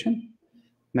specification.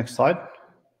 Next slide.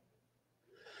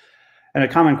 And a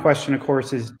common question, of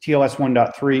course, is TLS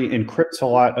 1.3 encrypts a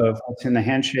lot of what's in the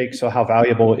handshake, so how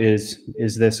valuable is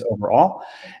this overall?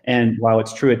 And while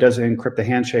it's true it doesn't encrypt the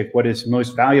handshake, what is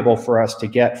most valuable for us to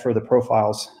get for the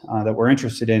profiles that we're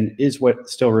interested in is what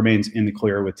still remains in the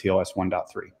clear with TLS 1.3.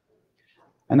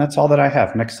 And that's all that I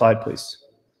have. Next slide, please.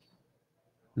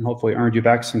 And hopefully earned you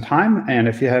back some time. And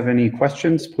if you have any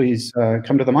questions, please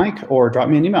come to the mic or drop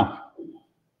me an email.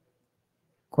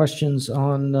 Questions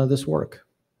on this work?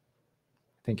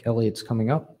 I think Elliot's coming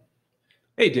up.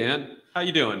 Hey, Dan. How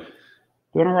you doing?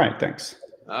 Doing all right, thanks.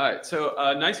 All right. So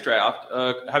nice draft.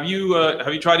 Have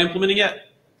you tried implementing yet?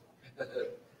 Do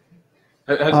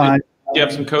you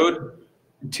have some code?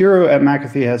 Tiro at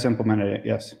McAfee has implemented it,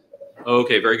 yes.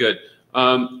 Okay, very good.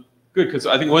 Good, because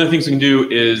I think one of the things we can do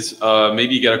is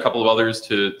maybe get a couple of others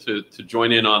to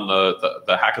join in on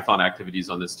the hackathon activities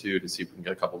on this too, to see if we can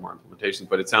get a couple more implementations.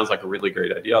 But it sounds like a really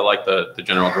great idea. I like the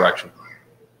general direction.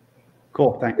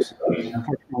 Cool, thanks.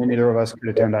 Unfortunately, neither of us could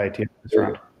attend IETF this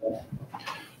round.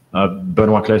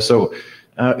 Benoit Clay. So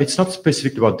it's not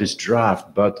specific about this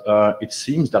draft, but it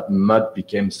seems that MUD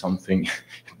became something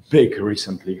big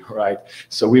recently, right?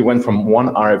 So we went from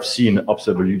one RFC in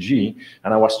OPSAWG,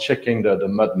 and I was checking the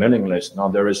MUD mailing list. Now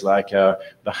there is like the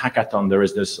hackathon, there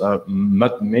is this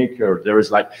MUD maker, there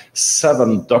is like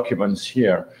 7 documents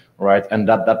here, right? And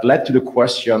that led to the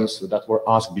questions that were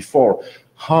asked before.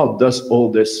 How does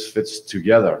all this fit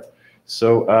together?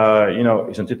 So,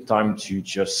 isn't it time to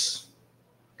just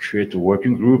create a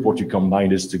working group or to combine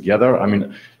this together? I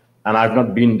mean, and I've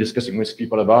not been discussing with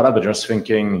people about it, but just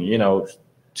thinking,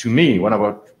 to me,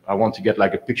 whenever I want to get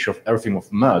like a picture of everything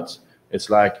of MUD, it's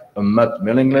like a MUD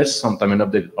mailing list, sometime an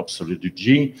updated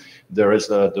OPSAWG. There is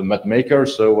the MUD maker.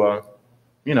 So,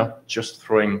 just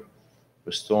throwing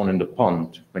a stone in the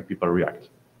pond to make people react.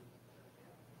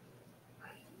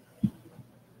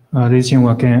 This thing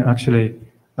again, actually,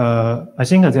 I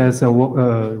think there's a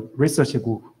research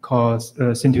group called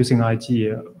Synthesizing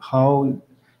IT. How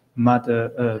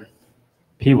MUD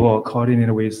people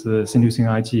coordinate with Synthesizing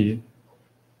IT?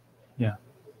 Yeah.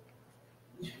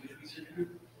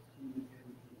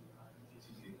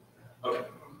 Okay.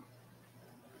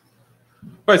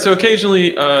 Right. So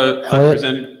occasionally, I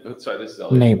presented. Oh, sorry, this is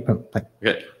Elliot. Name.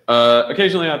 Okay.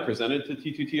 Occasionally, I presented to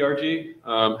T2TRG.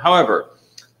 However,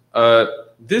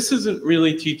 this isn't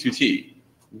really T2T.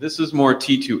 This is more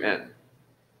T2N.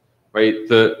 Right.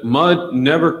 The MUD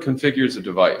never configures a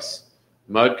device.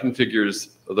 MUD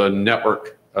configures the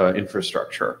network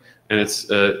infrastructure. And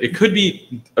it could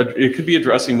be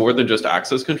addressing more than just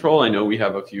access control. I know we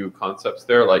have a few concepts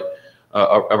there like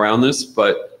around this,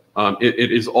 but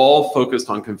it is all focused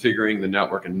on configuring the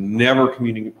network and never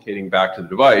communicating back to the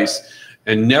device,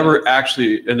 and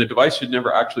the device should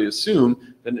never actually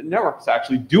assume that the network is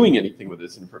actually doing anything with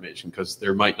this information, because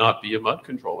there might not be a MUD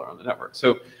controller on the network.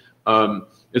 So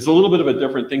it's a little bit of a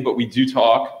different thing, but we do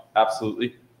talk,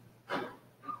 absolutely.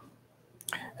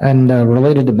 And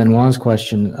related to Benoit's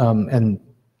question, and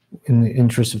in the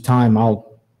interest of time,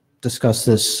 I'll discuss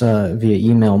this via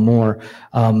email more.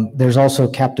 There's also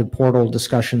captive portal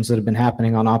discussions that have been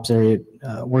happening on Ops Area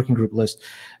Working Group list.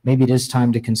 Maybe it is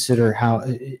time to consider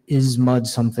is MUD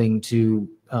something to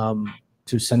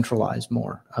centralize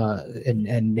more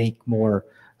and make more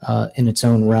in its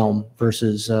own realm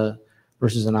versus an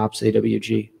Ops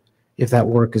AWG, if that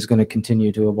work is going to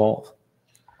continue to evolve.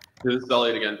 This is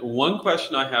Elliot again. One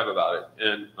question I have about it,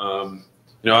 and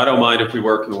I don't mind if we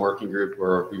work in the working group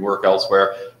or if we work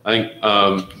elsewhere. I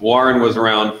think Warren was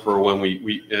around for when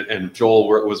and Joel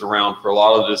was around for a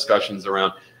lot of the discussions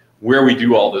around where we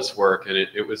do all this work, and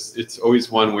it's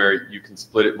always one where you can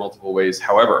split it multiple ways.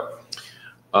 However,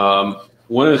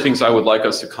 one of the things I would like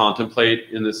us to contemplate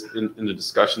in the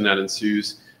discussion that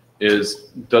ensues is,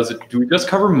 do we just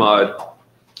cover MUD?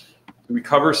 Do we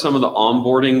cover some of the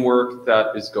onboarding work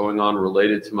that is going on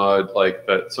related to MUD? Like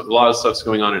that, so a lot of stuff's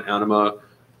going on in Anima.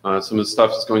 Some of the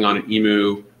stuff is going on in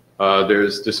EMU.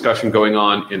 There's discussion going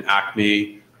on in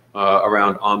ACME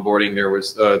around onboarding.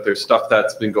 There's stuff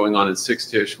that's been going on in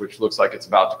 6TiSH, which looks like it's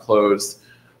about to close.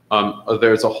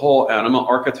 There's a whole Anima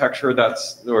architecture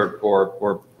that's,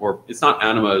 or it's not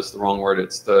Anima is the wrong word.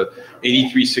 It's the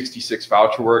 8366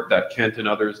 voucher work that Kent and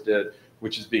others did,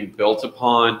 which is being built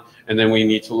upon. And then we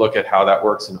need to look at how that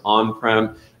works in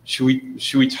on-prem. Should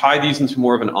we tie these into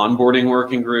more of an onboarding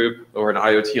working group or an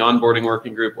IoT onboarding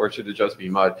working group, or should it just be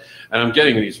MUD? And I'm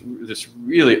getting this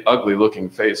really ugly looking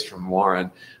face from Warren.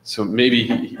 So maybe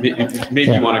you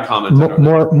want to comment.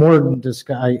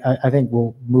 I think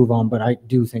we'll move on, but I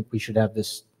do think we should have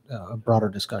this broader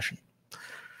discussion.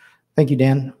 Thank you,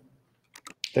 Dan.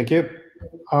 Thank you.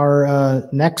 Our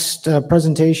next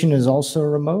presentation is also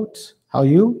remote. How are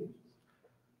you?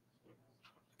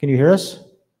 Can you hear us?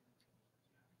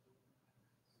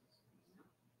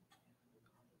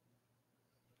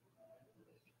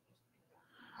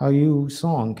 How you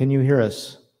Song? Can you hear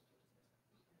us?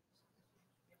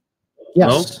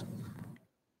 Yes. Hello?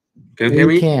 Can you hear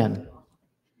me? We can.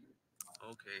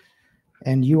 Okay.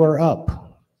 And you are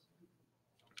up.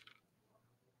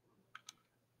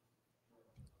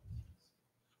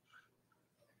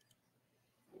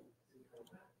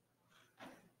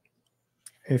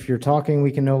 If you're talking,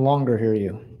 we can no longer hear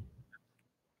you.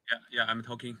 Yeah, I'm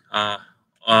talking.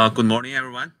 Good morning,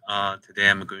 everyone. Today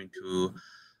I'm going to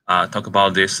talk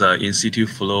about this in-situ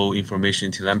flow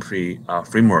information telemetry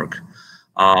framework.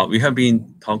 We have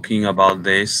been talking about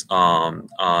this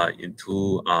in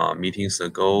two meetings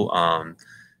ago,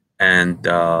 and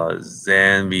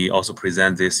then we also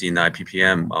present this in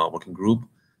IPPM working group.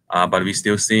 But we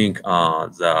still think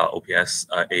the OPS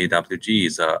AWG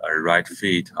is a right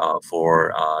fit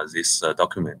for this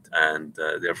document, and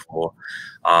therefore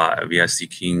we are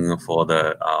seeking for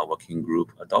the working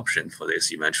group adoption for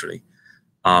this eventually.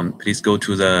 Please go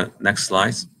to the next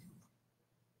slide.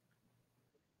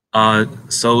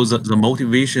 So the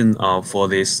motivation for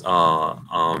this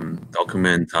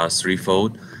document is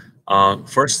threefold.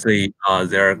 Firstly,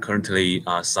 there are currently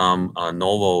some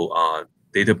novel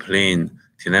data plane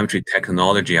telemetry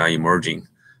technology are emerging.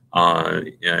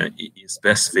 In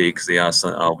specific, there are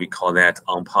some, we call that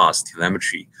on-pass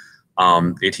telemetry.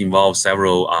 It involves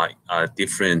several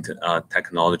different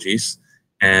technologies,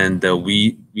 and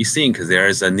we think there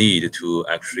is a need to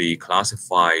actually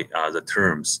classify the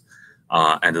terms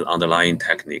and the underlying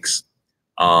techniques,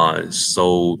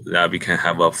 so that we can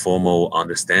have a formal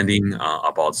understanding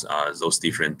about those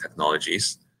different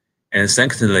technologies. And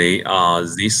secondly,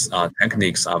 these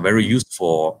techniques are very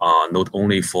useful not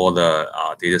only for the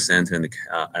data center and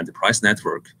the enterprise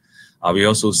network. We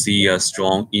also see a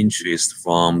strong interest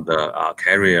from the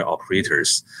carrier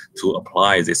operators to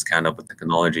apply this kind of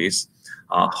technologies.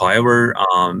 However,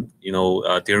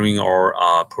 during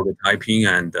our prototyping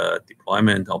and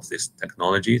deployment of this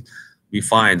technology, we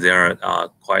find there are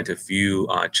quite a few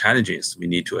challenges we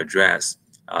need to address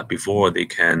before they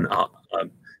can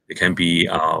be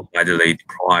widely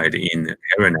deployed in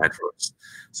carrier networks.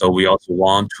 So we also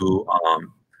want to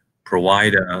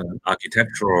provide an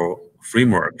architectural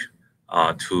framework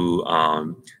to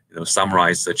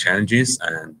summarize the challenges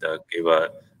and give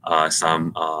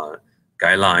some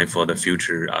guideline for the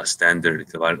future standard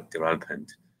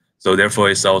development. So therefore,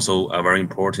 it's also very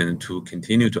important to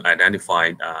continue to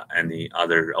identify any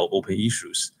other open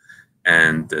issues.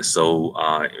 And so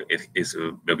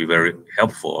will be very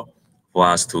helpful for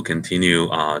us to continue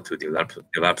to develop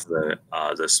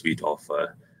the suite of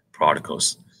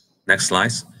protocols. Next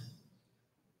slide.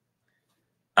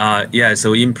 Yeah,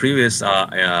 so in previous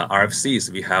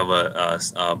RFCs, we have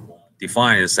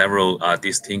defined several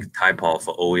distinct type of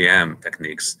OEM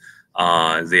techniques.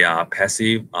 They are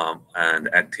passive and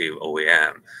active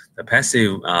OEM. The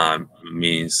passive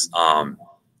means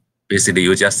basically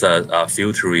you just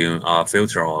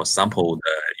filter or sample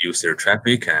the user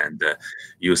traffic and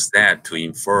use that to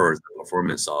infer the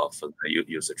performance of the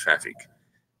user traffic.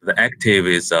 The active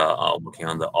is working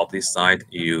on the opposite side.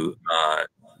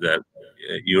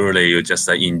 Usually you just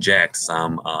inject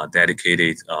some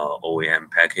dedicated OEM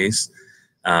package,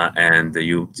 and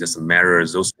you just measure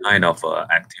those kind of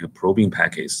active probing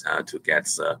packets to get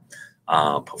the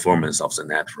performance of the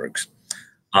networks.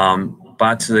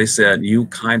 But this new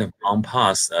kind of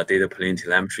on-pass data plane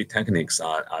telemetry techniques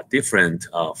are different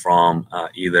from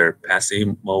either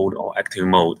passive mode or active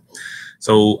mode.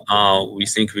 So we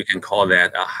think we can call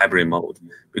that a hybrid mode,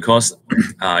 because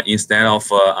instead of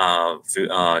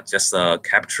just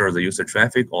capture the user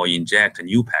traffic or inject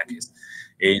new packets,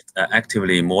 it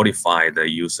actively modify the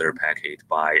user packet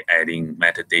by adding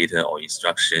metadata or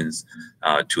instructions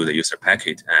to the user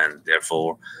packet, and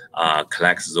therefore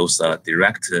collects those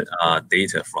direct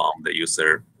data from the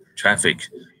user traffic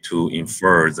to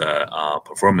infer the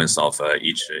performance of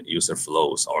each user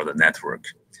flows or the network.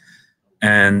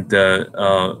 And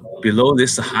below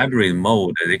this hybrid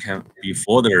mode, they can be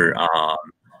further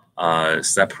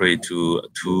separate to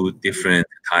two different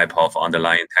type of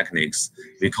underlying techniques.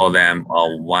 We call them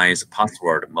one is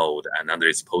password mode, another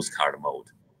is postcard mode.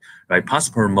 Right,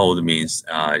 password mode means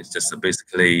it's just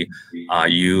basically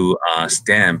you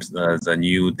stamp the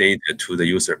new data to the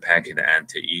user packet and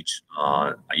to each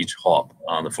hop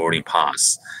on the forwarding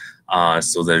pass.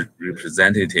 So the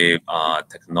representative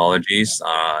technologies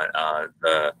are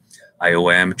the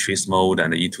IOM trace mode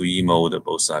and the E2E mode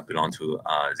both belong to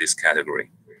this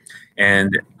category. And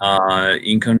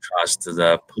in contrast,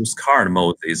 the postcard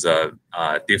mode is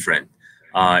different.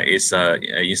 It's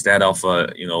instead of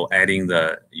adding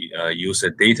the user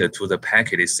data to the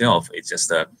packet itself, it's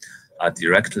just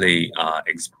directly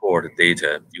export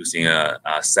data using a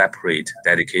separate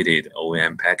dedicated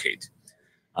OEM packet,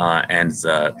 and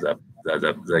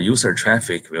the user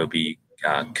traffic will be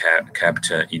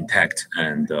kept intact,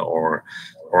 and or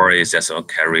it's just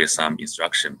carry some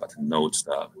instruction but not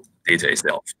the data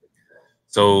itself.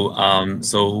 So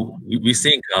so we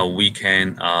think we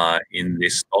can in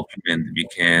this document we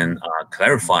can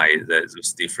clarify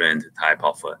those different type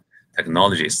of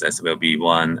technologies. That will be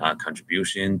one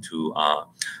contribution to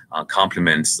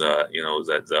complement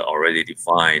the already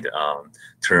defined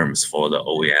terms for the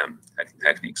OEM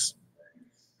techniques.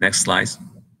 Next slide.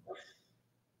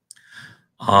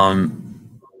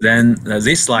 Then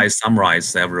this slide summarizes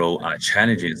several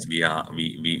challenges we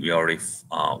already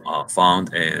found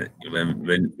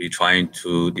when we trying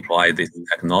to deploy these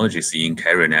technologies in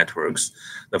carrier networks.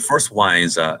 The first one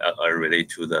is related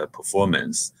to the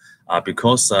performance,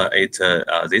 because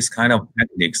this kind of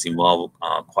techniques involve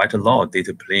quite a lot of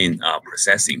data plane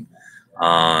processing.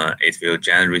 It will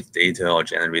generate data or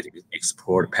generate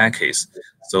export packets.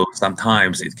 So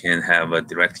sometimes it can have a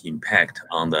direct impact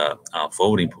on the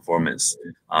forwarding performance.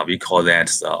 We call that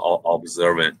the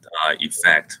observant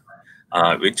effect,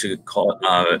 which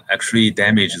actually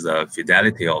damages the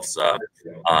fidelity of the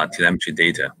telemetry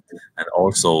data, and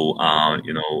also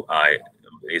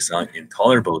it's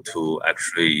intolerable to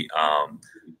actually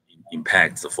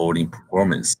impact the forwarding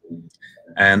performance.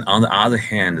 And on the other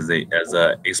hand, as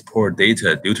export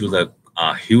data, due to the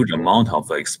huge amount of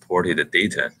exported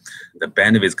data, the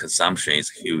bandwidth consumption is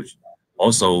huge.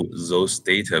 Also, those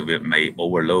data may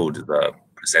overload the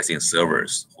processing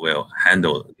servers who will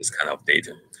handle this kind of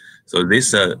data. So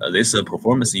this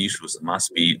performance issues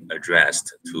must be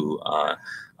addressed to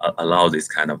allow this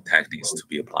kind of techniques to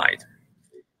be applied.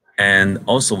 And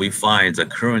also, we find the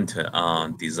current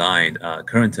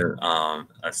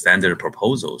standard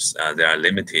proposals, there are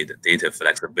limited data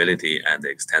flexibility and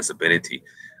extensibility,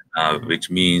 which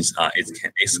means it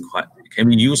can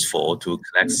be useful to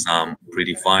collect some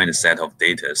predefined set of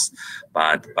data,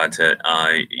 but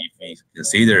if we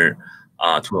consider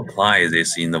to apply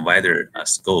this in the wider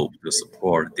scope to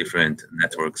support different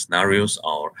network scenarios,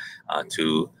 or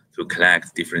to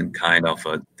collect different kind of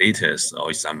data,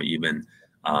 or some even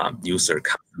user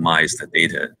customized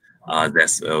data,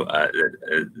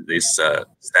 this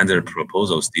standard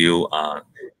proposal still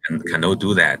cannot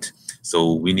do that.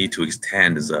 So we need to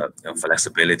extend the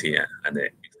flexibility and the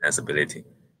extensibility.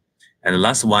 And the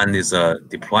last one is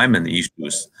deployment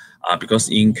issues. Because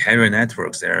in carrier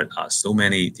networks, there are so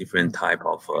many different type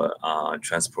of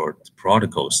transport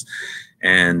protocols.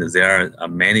 And there are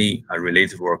many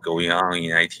related work going on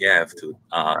in IETF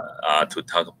to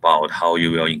talk about how you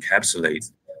will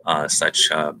encapsulate such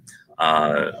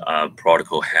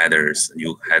protocol headers,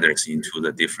 new headers into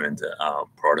the different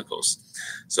protocols.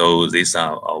 So these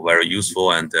are very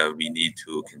useful, and we need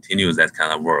to continue that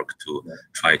kind of work to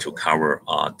try to cover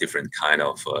different kind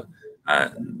of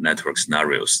network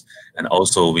scenarios. And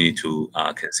also we need to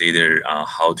consider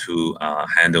how to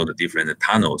handle the different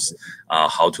tunnels,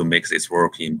 how to make this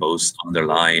work in both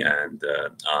underlay and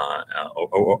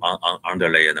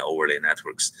underlay and overlay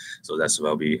networks. So that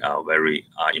will be very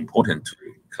important to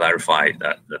clarify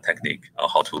the technique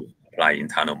of how to apply in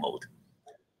tunnel mode.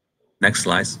 Next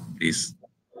slide, please.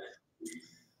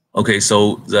 Okay,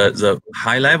 so the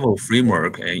high-level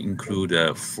framework include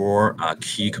 4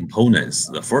 key components.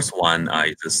 The first one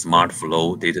is the smart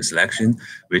flow data selection,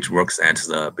 which works at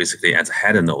basically at the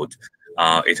header node.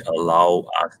 It allows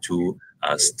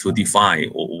us to define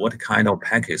what kind of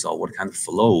packets or what kind of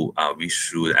flow we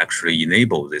should actually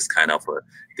enable this kind of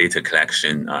data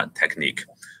collection technique.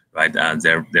 Right,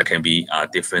 there can be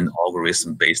different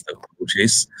algorithm-based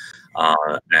approaches,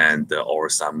 or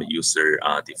some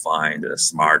user-defined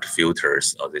smart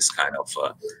filters or this kind of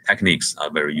techniques are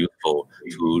very useful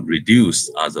to reduce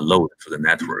the load to the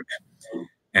network.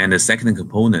 And the second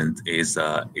component is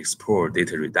export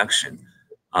data reduction,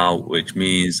 which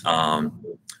means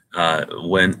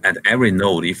when at every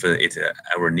node, if it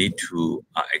ever need to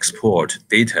export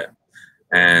data,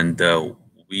 and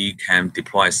we can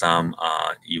deploy some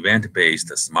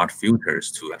event-based smart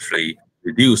filters to actually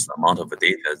reduce the amount of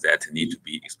data that need to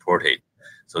be exported.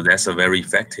 So that's a very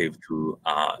effective to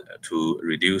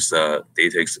reduce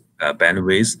data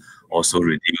bandwidth, also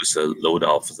reduce the load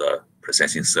of the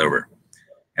processing server.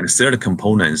 And the third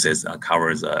component is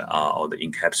covers all the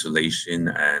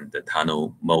encapsulation and the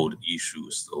tunnel mode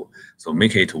issues. So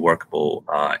make it workable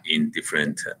in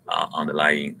different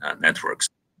underlying networks.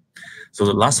 So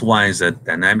the last one is a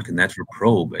dynamic network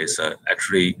probe. Is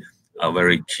actually a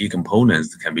very key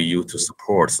component that can be used to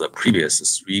support the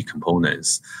previous 3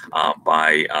 components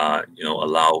by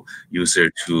allow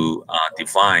user to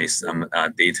define some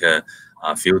data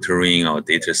filtering or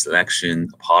data selection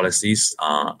policies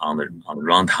on the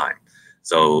runtime.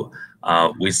 So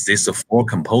with these 4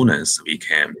 components, we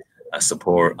can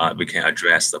we can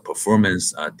address the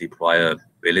performance,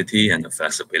 deployability, and the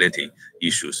flexibility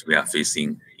issues we are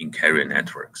facing in carrier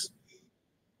networks.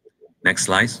 Next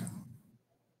slide.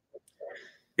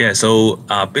 Yeah, so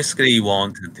basically we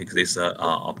want to take this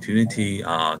opportunity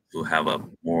to have a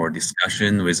more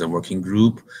discussion with the working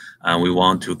group. We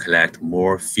want to collect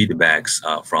more feedbacks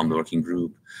from the working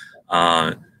group.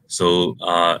 So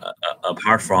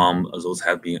apart from those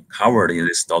have been covered in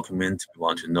this document, we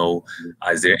want to know,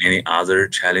 is there any other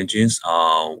challenges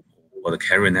for the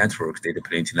carrier network data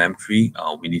plane telemetry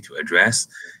we need to address?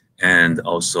 And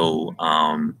also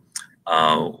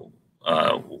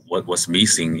what was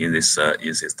missing in this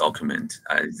document?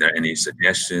 Is there any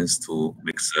suggestions to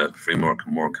make the framework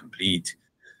more complete?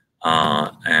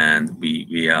 And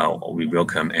we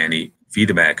welcome any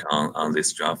feedback on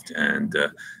this draft, and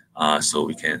so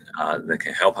we can that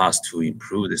can help us to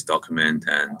improve this document,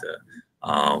 and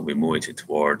we move it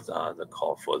toward the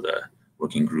call for the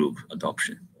working group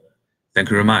adoption. Thank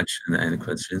you very much. Any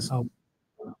questions?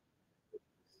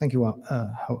 Thank you.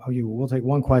 How you? We'll take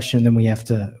one question, then we have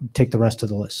to take the rest of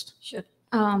the list. Sure.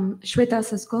 Shweta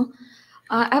Sisko.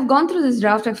 I've gone through this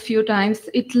draft a few times.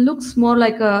 It looks more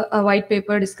like a white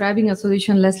paper describing a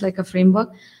solution, less like a framework.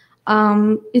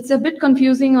 It's a bit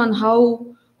confusing on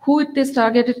who it is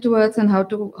targeted towards and how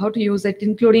to use it,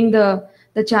 including the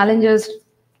challenges,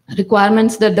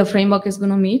 requirements that the framework is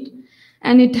going to meet.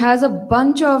 And it has a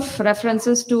bunch of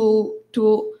references to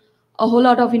a whole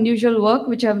lot of individual work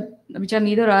which are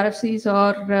neither RFCs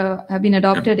or have been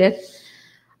adopted yet.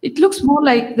 It looks more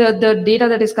like the data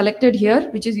that is collected here,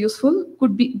 which is useful,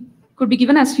 could be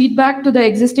given as feedback to the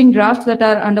existing drafts that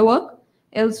are under work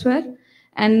elsewhere,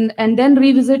 and then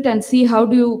revisit and see how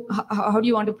do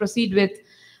you want to proceed with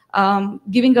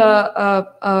giving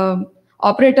a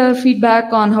operator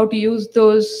feedback on how to use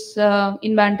those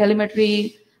in-band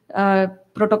telemetry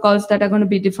protocols that are going to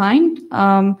be defined,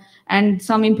 and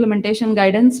some implementation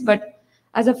guidance. But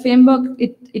as a framework,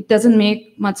 it doesn't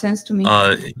make much sense to me.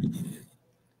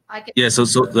 Yeah, so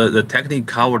the technique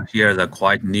covered here are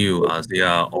quite new. They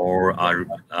are all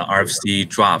RFC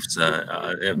drafts,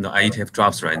 IETF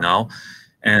drafts right now,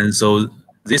 and so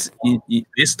this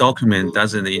this document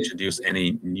doesn't introduce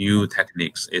any new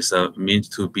techniques. It's meant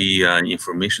to be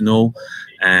informational,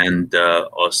 and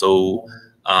also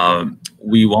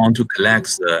we want to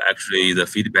collect actually the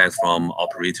feedback from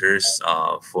operators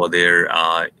for their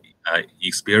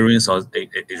experience or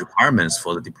requirements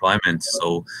for the deployment.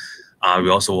 So.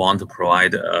 We also want to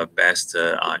provide best,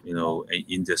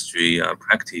 industry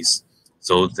practice,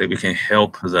 so that we can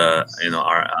help the,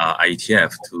 our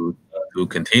IETF to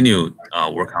continue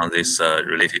work on this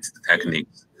related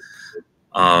techniques.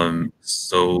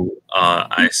 So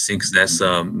I think that's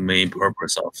the main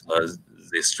purpose of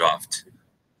this draft.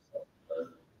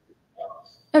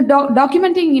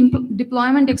 Documenting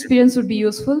deployment experience would be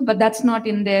useful, but that's not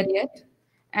in there yet.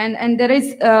 And there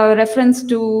is a reference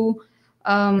to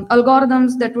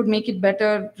algorithms that would make it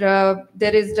better.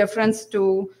 There is reference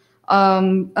to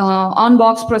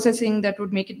on-box processing that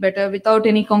would make it better without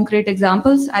any concrete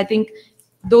examples. I think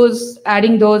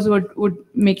adding those would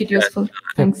make it useful.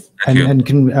 Thanks. And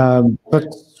can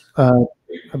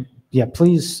yeah,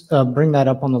 please bring that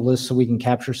up on the list so we can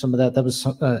capture some of that. That was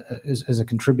as a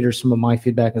contributor, some of my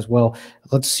feedback as well.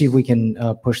 Let's see if we can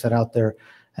push that out there.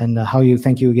 And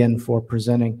thank you again for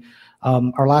presenting.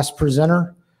 Our last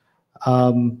presenter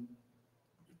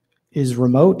is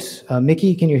remote.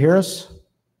 Mickey, can you hear us?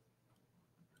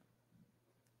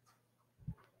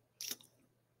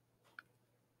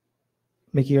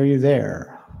 Mickey, are you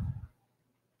there?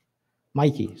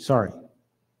 Mikey, sorry.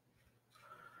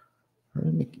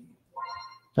 Mickey.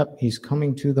 Yep, he's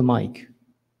coming to the mic.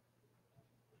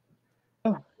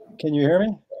 Oh, can you hear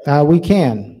me? We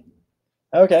can.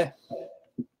 Okay.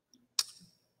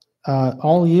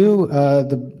 All you,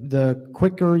 the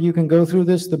quicker you can go through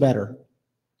this, the better.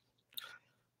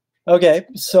 Okay,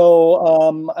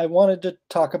 so I wanted to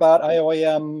talk about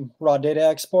IOAM raw data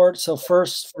export. So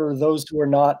first, for those who are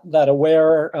not that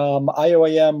aware,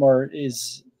 IOAM, or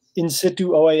is in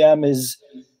situ OAM, is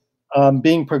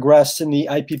being progressed in the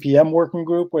IPPM working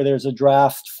group, where there's a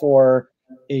draft for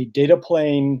a data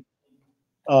plane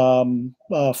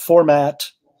format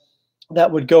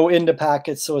that would go into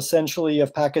packets. So essentially,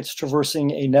 if packets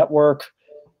traversing a network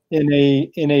in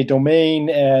a domain,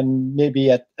 and maybe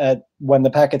at when the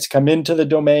packets come into the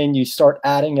domain, you start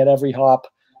adding at every hop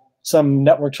some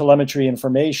network telemetry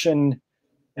information,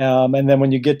 and then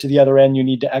when you get to the other end, you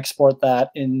need to export that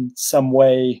in some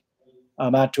way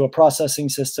out to a processing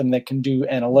system that can do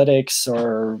analytics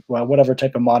or whatever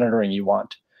type of monitoring you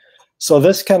want. So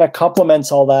this kind of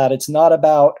complements all that. It's not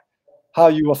about how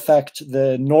you affect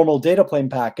the normal data plane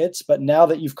packets, but now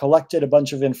that you've collected a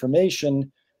bunch of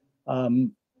information,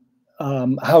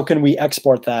 how can we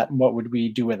export that, and what would we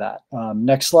do with that?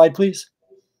 Next slide, please.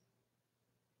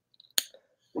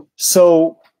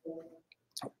 So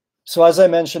as I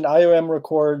mentioned, IOM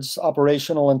records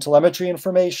operational and telemetry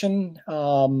information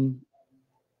in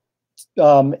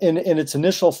its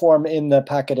initial form in the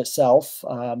packet itself,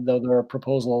 though there are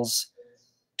proposals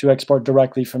to export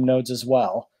directly from nodes as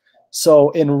well. So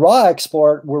in raw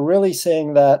export, we're really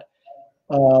saying that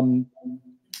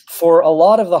for a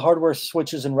lot of the hardware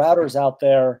switches and routers out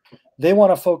there, they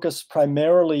want to focus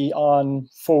primarily on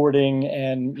forwarding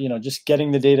and just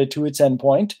getting the data to its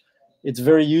endpoint. It's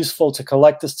very useful to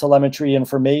collect this telemetry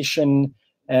information,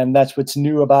 and that's what's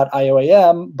new about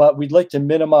IOAM, but we'd like to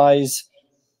minimize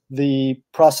the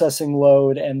processing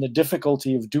load and the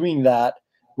difficulty of doing that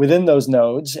within those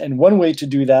nodes. And one way to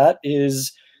do that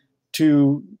is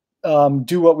to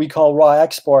do what we call raw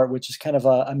export, which is kind of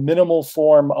a minimal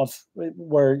form of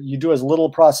where you do as little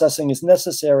processing as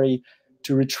necessary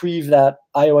to retrieve that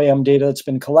IOAM data that's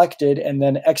been collected and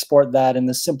then export that in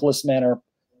the simplest manner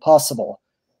possible.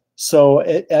 So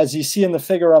as you see in the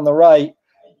figure on the right,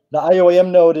 the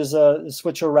IOAM node is a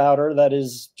switcher router that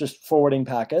is just forwarding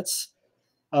packets.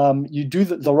 You do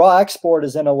the raw export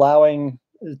is then allowing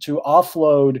to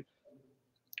offload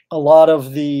a lot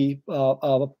of the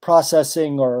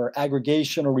processing or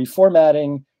aggregation or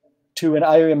reformatting to an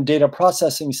IOM data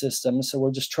processing system. So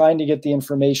we're just trying to get the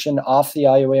information off the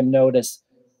IOM node as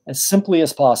simply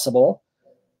as possible.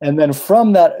 And then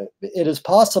from that, it is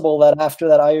possible that after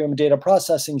that IOM data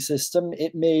processing system,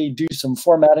 it may do some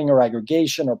formatting or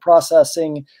aggregation or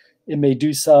processing. It may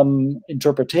do some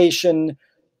interpretation.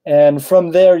 And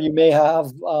from there, you may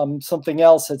have something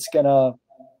else that's going to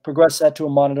progress that to a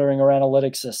monitoring or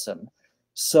analytics system.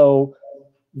 So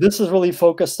this is really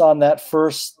focused on that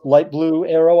first light blue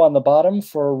arrow on the bottom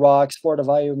for raw export of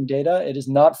IOM data. It is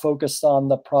not focused on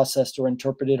the processed or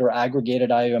interpreted or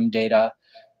aggregated IOM data,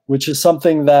 which is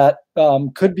something that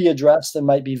could be addressed and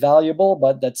might be valuable,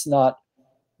 but that's not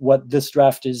what this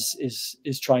draft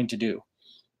is trying to do.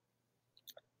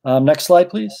 Next slide,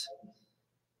 please.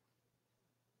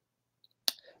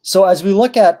 So as we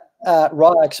look at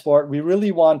raw export, we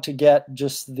really want to get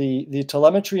just the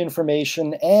telemetry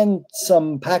information and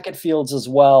some packet fields as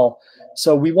well.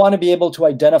 So we want to be able to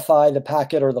identify the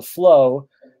packet or the flow.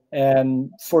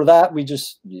 And for that,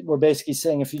 we're basically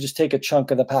saying if you just take a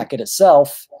chunk of the packet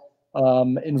itself,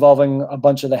 involving a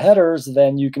bunch of the headers,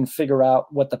 then you can figure out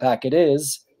what the packet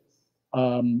is.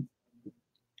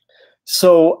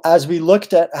 So as we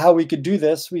looked at how we could do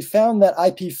this, we found that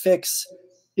IPFix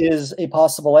is a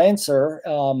possible answer.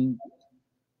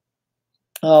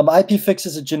 IPFix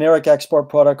is a generic export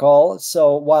protocol.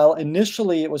 So while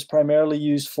initially it was primarily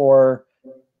used for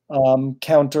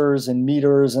counters and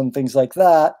meters and things like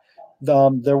that,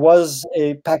 there was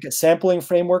a packet sampling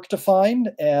framework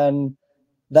defined, and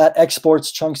that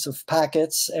exports chunks of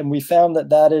packets. And we found that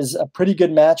that is a pretty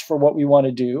good match for what we want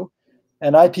to do.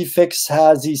 And IPFix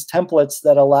has these templates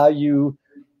that allow you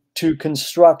to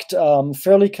construct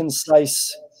fairly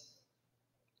concise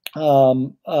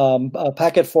packet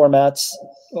formats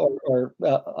or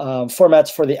formats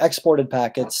for the exported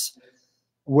packets,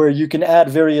 where you can add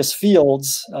various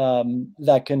fields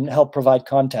that can help provide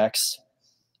context,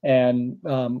 and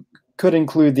could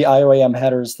include the IOAM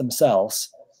headers themselves.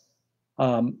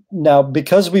 Now,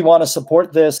 because we want to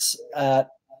support this at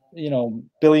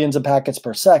billions of packets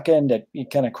per second at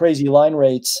kind of crazy line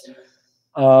rates,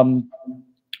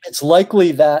 it's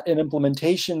likely that an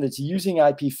implementation that's using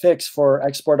IPFix for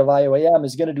export of IOAM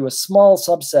is going to do a small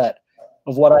subset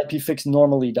of what IPFix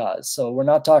normally does. So we're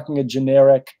not talking a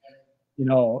generic,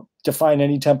 define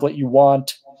any template you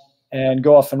want and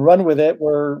go off and run with it.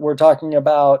 We're talking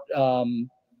about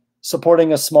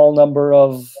supporting a small number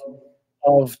of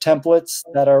templates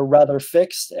that are rather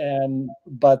fixed,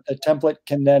 but the template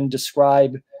can then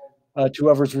describe to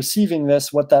whoever's receiving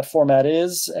this what that format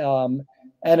is.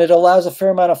 And it allows a fair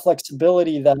amount of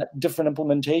flexibility that different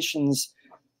implementations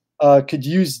could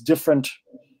use different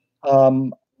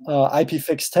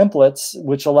IPFix templates,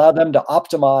 which allow them to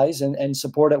optimize and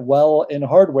support it well in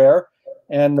hardware.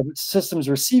 And the systems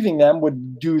receiving them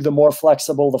would do the more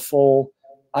flexible, the full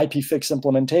IPFix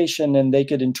implementation, and they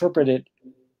could interpret it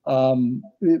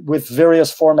with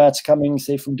various formats coming,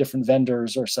 say, from different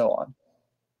vendors or so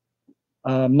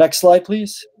on. Next slide,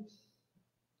 please.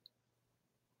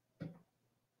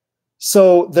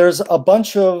 So there's a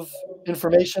bunch of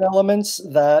information elements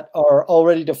that are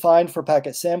already defined for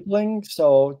packet sampling.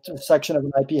 So a section of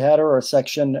an IP header or a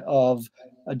section of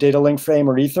a data link frame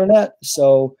or Ethernet.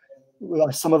 So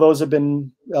some of those have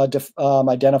been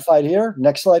identified here.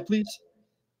 Next slide, please.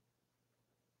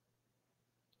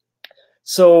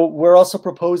 So we're also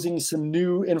proposing some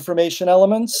new information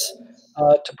elements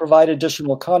to provide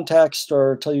additional context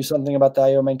or tell you something about the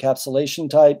IOM encapsulation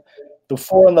type. The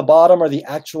 4 on the bottom are the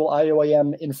actual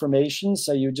IOAM information.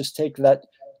 So you just take that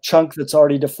chunk that's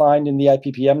already defined in the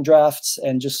IPPM drafts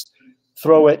and just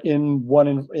throw it in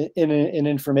an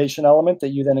information element that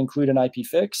you then include in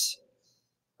IPFix.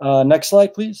 Next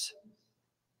slide, please.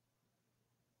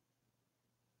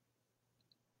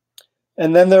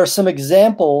 And then there are some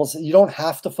examples. You don't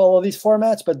have to follow these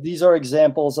formats, but these are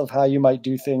examples of how you might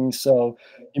do things. So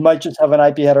you might just have an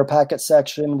IP header packet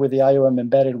section with the IOM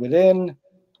embedded within.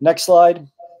 Next slide.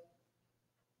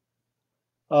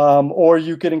 Or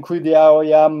you could include the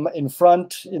IOM in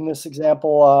front. In this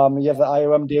example, you have the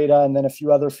IOM data and then a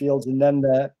few other fields and then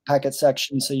the packet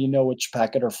section so you know which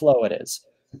packet or flow it is.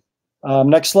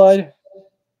 Next slide.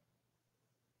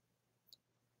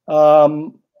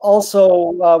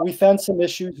 Also, we found some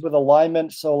issues with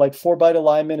alignment. So like 4-byte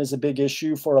alignment is a big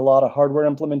issue for a lot of hardware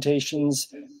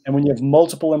implementations. And when you have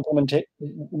multiple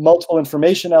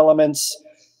information elements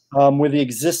with the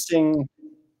existing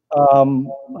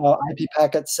IP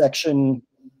packet section,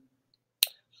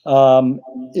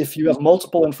 if you have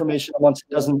multiple information at once,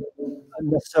 it doesn't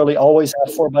necessarily always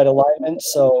have 4-byte alignment.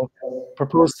 So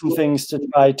propose some things to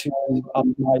try to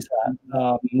optimize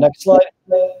that. Next slide.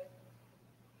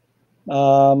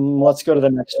 Let's go to the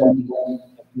next one.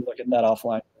 Look at that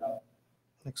offline.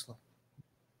 Next slide.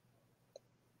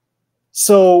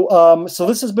 So, so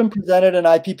this has been presented in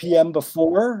IPPM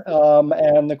before,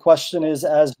 and the question is,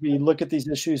 as we look at these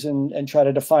issues and try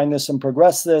to define this and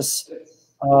progress this,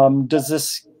 does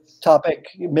this topic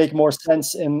make more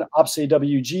sense in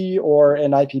OPSAWG or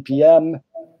in IPPM?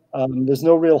 There's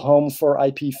no real home for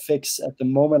IPFix at the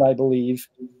moment, I believe.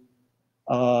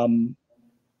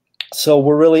 So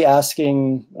we're really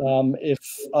asking if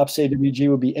OPSAWG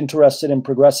would be interested in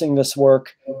progressing this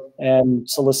work and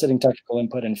soliciting technical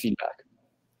input and feedback.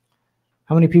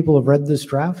 How many people have read this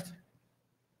draft?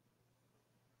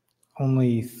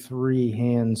 Only 3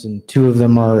 hands, and 2 of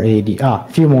them are AD. A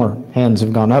few more hands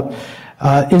have gone up.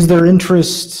 Is there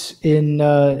interest in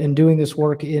doing this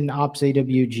work in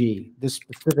OPSAWG, this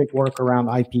specific work around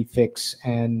IPFix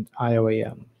and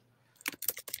IOAM?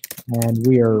 And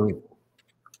we are,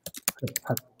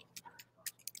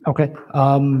 okay.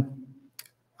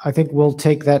 I think we'll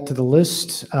take that to the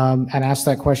list and ask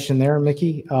that question there,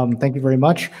 Mickey. Thank you very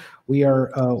much. We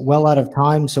are well out of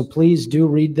time, so please do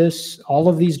read all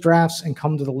of these drafts, and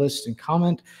come to the list and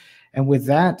comment. And with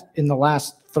that, in the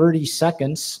last 30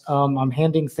 seconds, I'm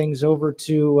handing things over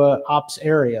to Ops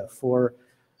Area for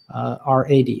our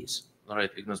ADs. All right,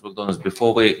 Ignas Bogdanas,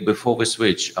 before we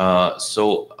switch,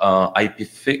 so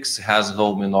IPFix has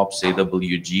home in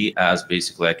OPSAWG as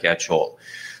basically a catch-all.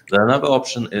 Another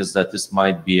option is that this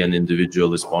might be an individual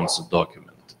responsive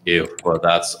document, if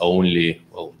that's only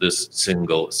this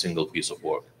single piece of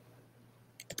work.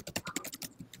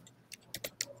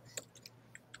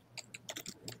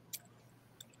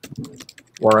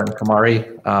 Warren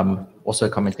Kamari, also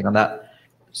commenting on that.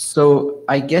 So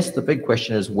I guess the big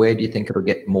question is, where do you think it'll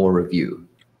get more review?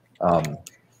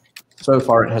 So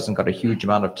far, it hasn't got a huge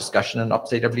amount of discussion in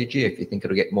OPSAWG. If you think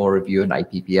it'll get more review in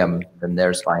IPPM, then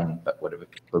there's fine, but whatever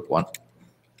people want.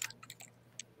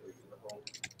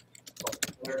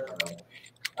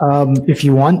 If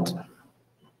you want.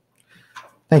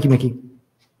 Thank you, Mickey.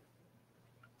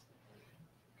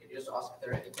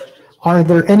 Are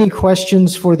there any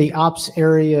questions for the Ops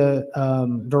Area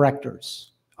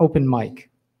directors? Open mic.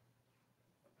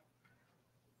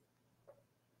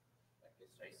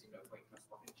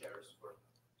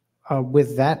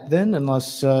 With that then,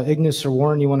 unless Ignas or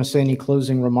Warren, you want to say any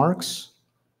closing remarks?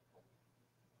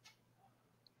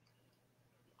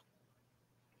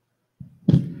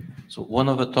 So one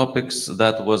of the topics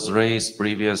that was raised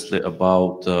previously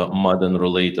about mud and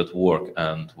related work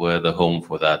and where the home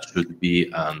for that should be,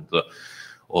 and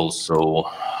also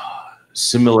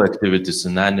similar activities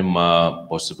in anima,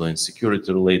 possibly in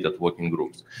security related working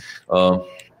groups.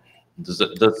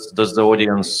 Does the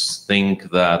audience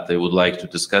think that they would like to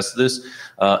discuss this?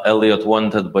 Elliot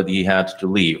wanted, but he had to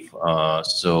leave.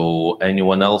 So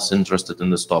anyone else interested in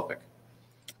this topic?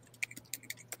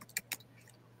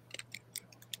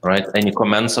 All right, any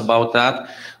comments about that?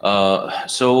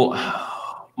 So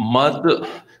mud,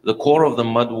 the core of the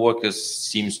mud work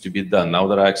seems to be done. Now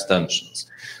there are extensions.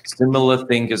 Similar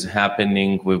thing is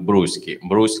happening with Brusky.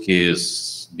 Brusky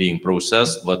is being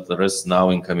processed, but there is now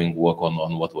incoming work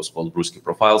on what was called Brusky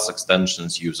profiles,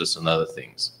 extensions, uses, and other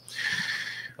things.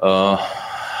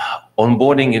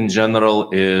 Onboarding in general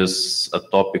is a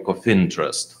topic of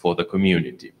interest for the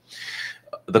community.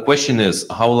 The question is,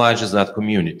 how large is that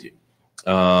community?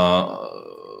 Do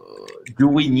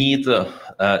we need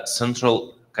a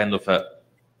central kind of a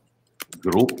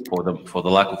group, for the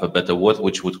lack of a better word,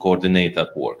 which would coordinate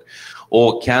that work?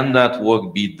 Or can that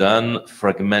work be done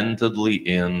fragmentedly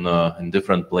in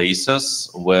different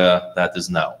places where that is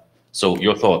now? So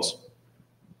your thoughts?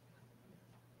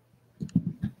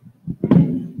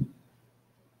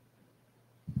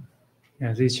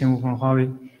 Yeah, this is Chen from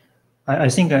Huawei. I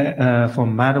think for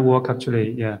mad work,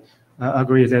 actually, yeah, I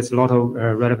agree there's a lot of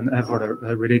relevant effort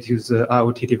related to the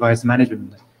IoT device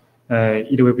management.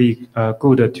 It will be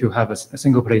good to have a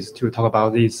single place to talk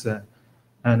about this.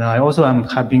 And I also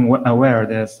have been aware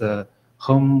there's a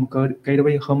home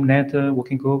gateway, home net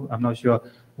working group. I'm not sure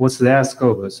what's their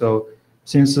scope. So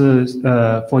since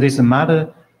for this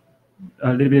matter,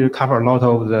 a little bit cover a lot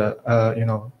of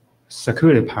the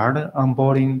security part,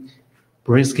 onboarding,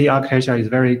 Brusky architecture is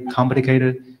very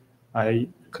complicated. I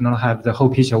cannot have the whole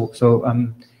picture, so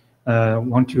I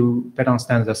want to better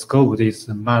understand the scope of this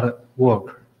matter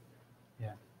work.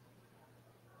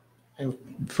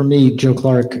 For me, Joe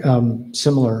Clark,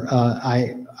 similar.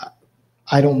 I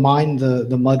don't mind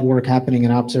the mud work happening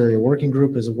in Ops Area Working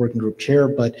Group as a working group chair,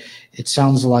 but it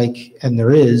sounds like, and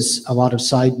there is a lot of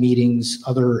side meetings,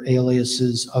 other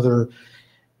aliases, other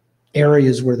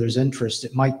areas where there's interest.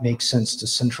 It might make sense to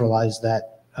centralize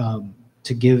that,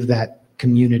 to give that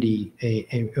community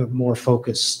a more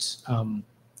focused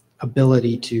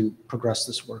ability to progress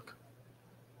this work.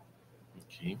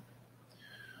 Okay.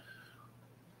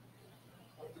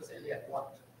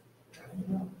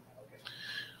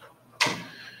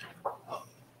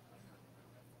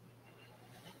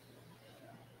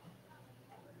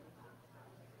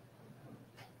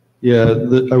 Yeah,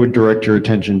 I would direct your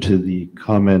attention to the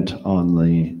comment on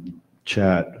the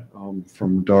chat.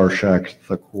 from Darshak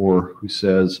Thakur, who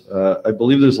says, I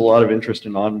believe there's a lot of interest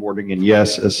in onboarding, and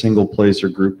yes, a single place or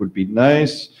group would be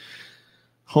nice.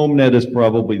 HomeNet is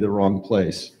probably the wrong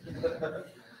place.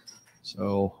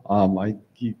 So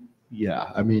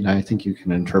yeah, I mean, I think you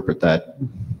can interpret that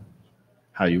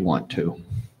how you want to.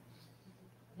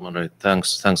 All right,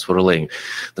 thanks for relaying.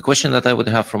 The question that I would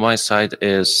have from my side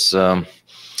is,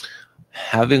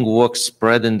 having work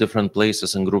spread in different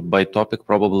places and grouped by topic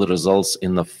probably results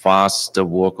in a faster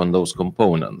work on those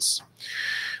components.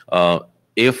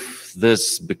 If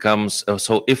this becomes,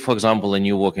 so if, for example, a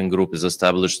new working group is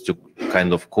established to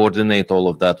kind of coordinate all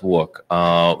of that work,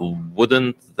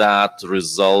 wouldn't that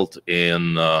result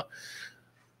in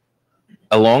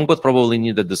a long but probably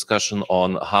needed discussion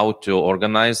on how to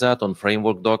organize that, on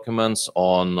framework documents,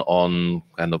 on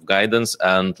kind of guidance,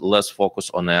 and less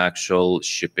focus on the actual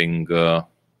shipping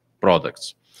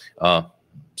products,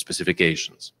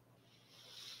 specifications?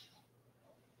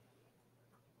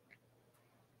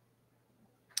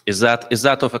 Is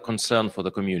that of a concern for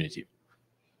the community?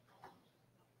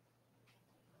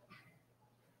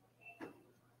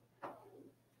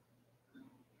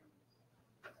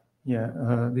 Yeah,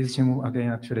 this is Jim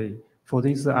again, actually. For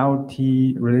this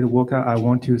IoT related work, I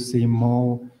want to see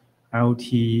more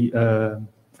IoT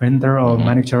vendor or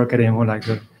manufacturer getting involved like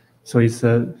that. So it's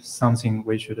something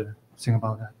we should think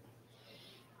about that.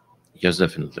 Yes,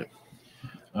 definitely.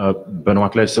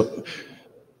 Benoit Clay, so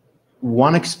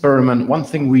one experiment, one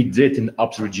thing we did in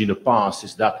OPSAWG in the past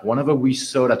is that whenever we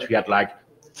saw that we had like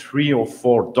 3 or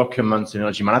 4 documents in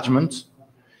energy management,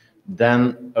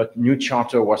 then a new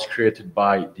charter was created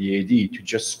by the AD to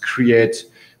just create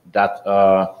that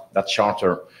that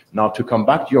charter. Now, to come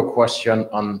back to your question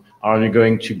on are you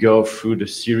going to go through the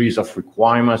series of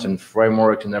requirements and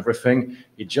framework and everything,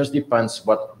 it just depends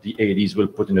what the ADs will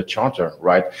put in the charter,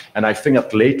 right? And I think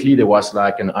that lately there was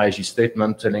like an IG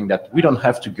statement telling that we don't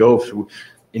have to go through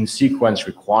in sequence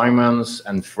requirements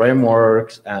and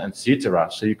frameworks and etc.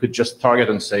 So you could just target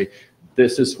and say,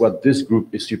 this is what this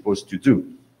group is supposed to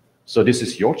do. So this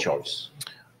is your choice.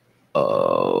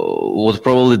 Would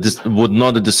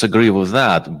not disagree with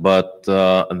that, but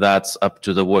that's up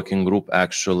to the working group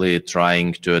actually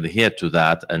trying to adhere to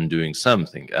that and doing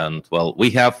something. And well, we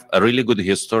have a really good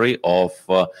history of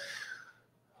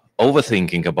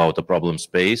overthinking about the problem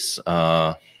space,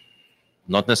 not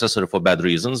necessarily for bad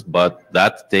reasons, but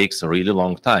that takes a really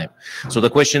long time. So the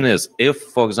question is, if,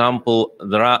 for example,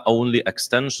 there are only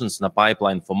extensions in a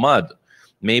pipeline for mud,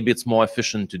 maybe it's more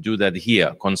efficient to do that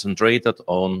here, concentrated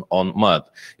on mud.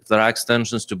 If there are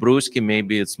extensions to Brewski,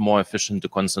 maybe it's more efficient to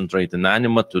concentrate in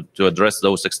Anima to address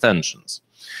those extensions.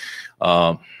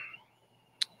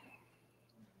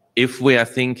 If we are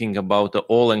thinking about the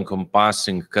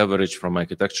all-encompassing coverage from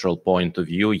architectural point of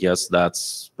view, yes,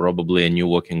 that's probably a new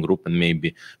working group and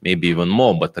maybe even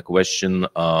more. But the question,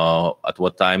 at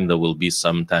what time there will be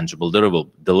some tangible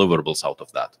deliverables out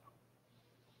of that?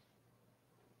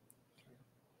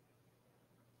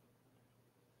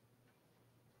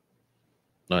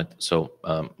 Right, so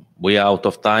we are out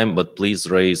of time, but please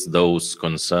raise those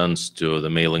concerns to the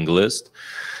mailing list.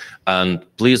 And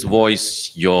please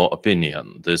voice your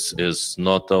opinion. This is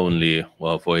not only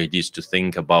for ADs to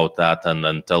think about that and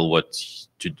then tell what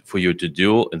for you to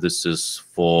do. This is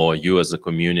for you as a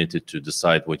community to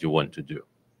decide what you want to do.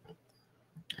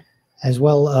 As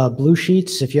well, blue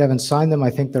sheets, if you haven't signed them, I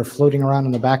think they're floating around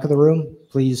in the back of the room.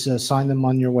 Please sign them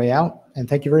on your way out. And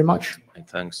thank you very much.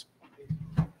 Thanks.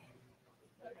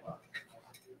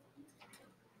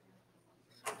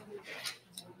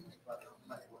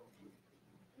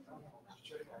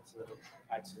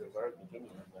 At the very beginning,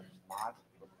 when Mark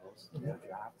proposed their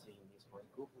draft in this one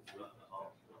group,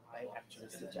 I actually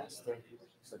suggested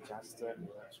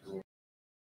to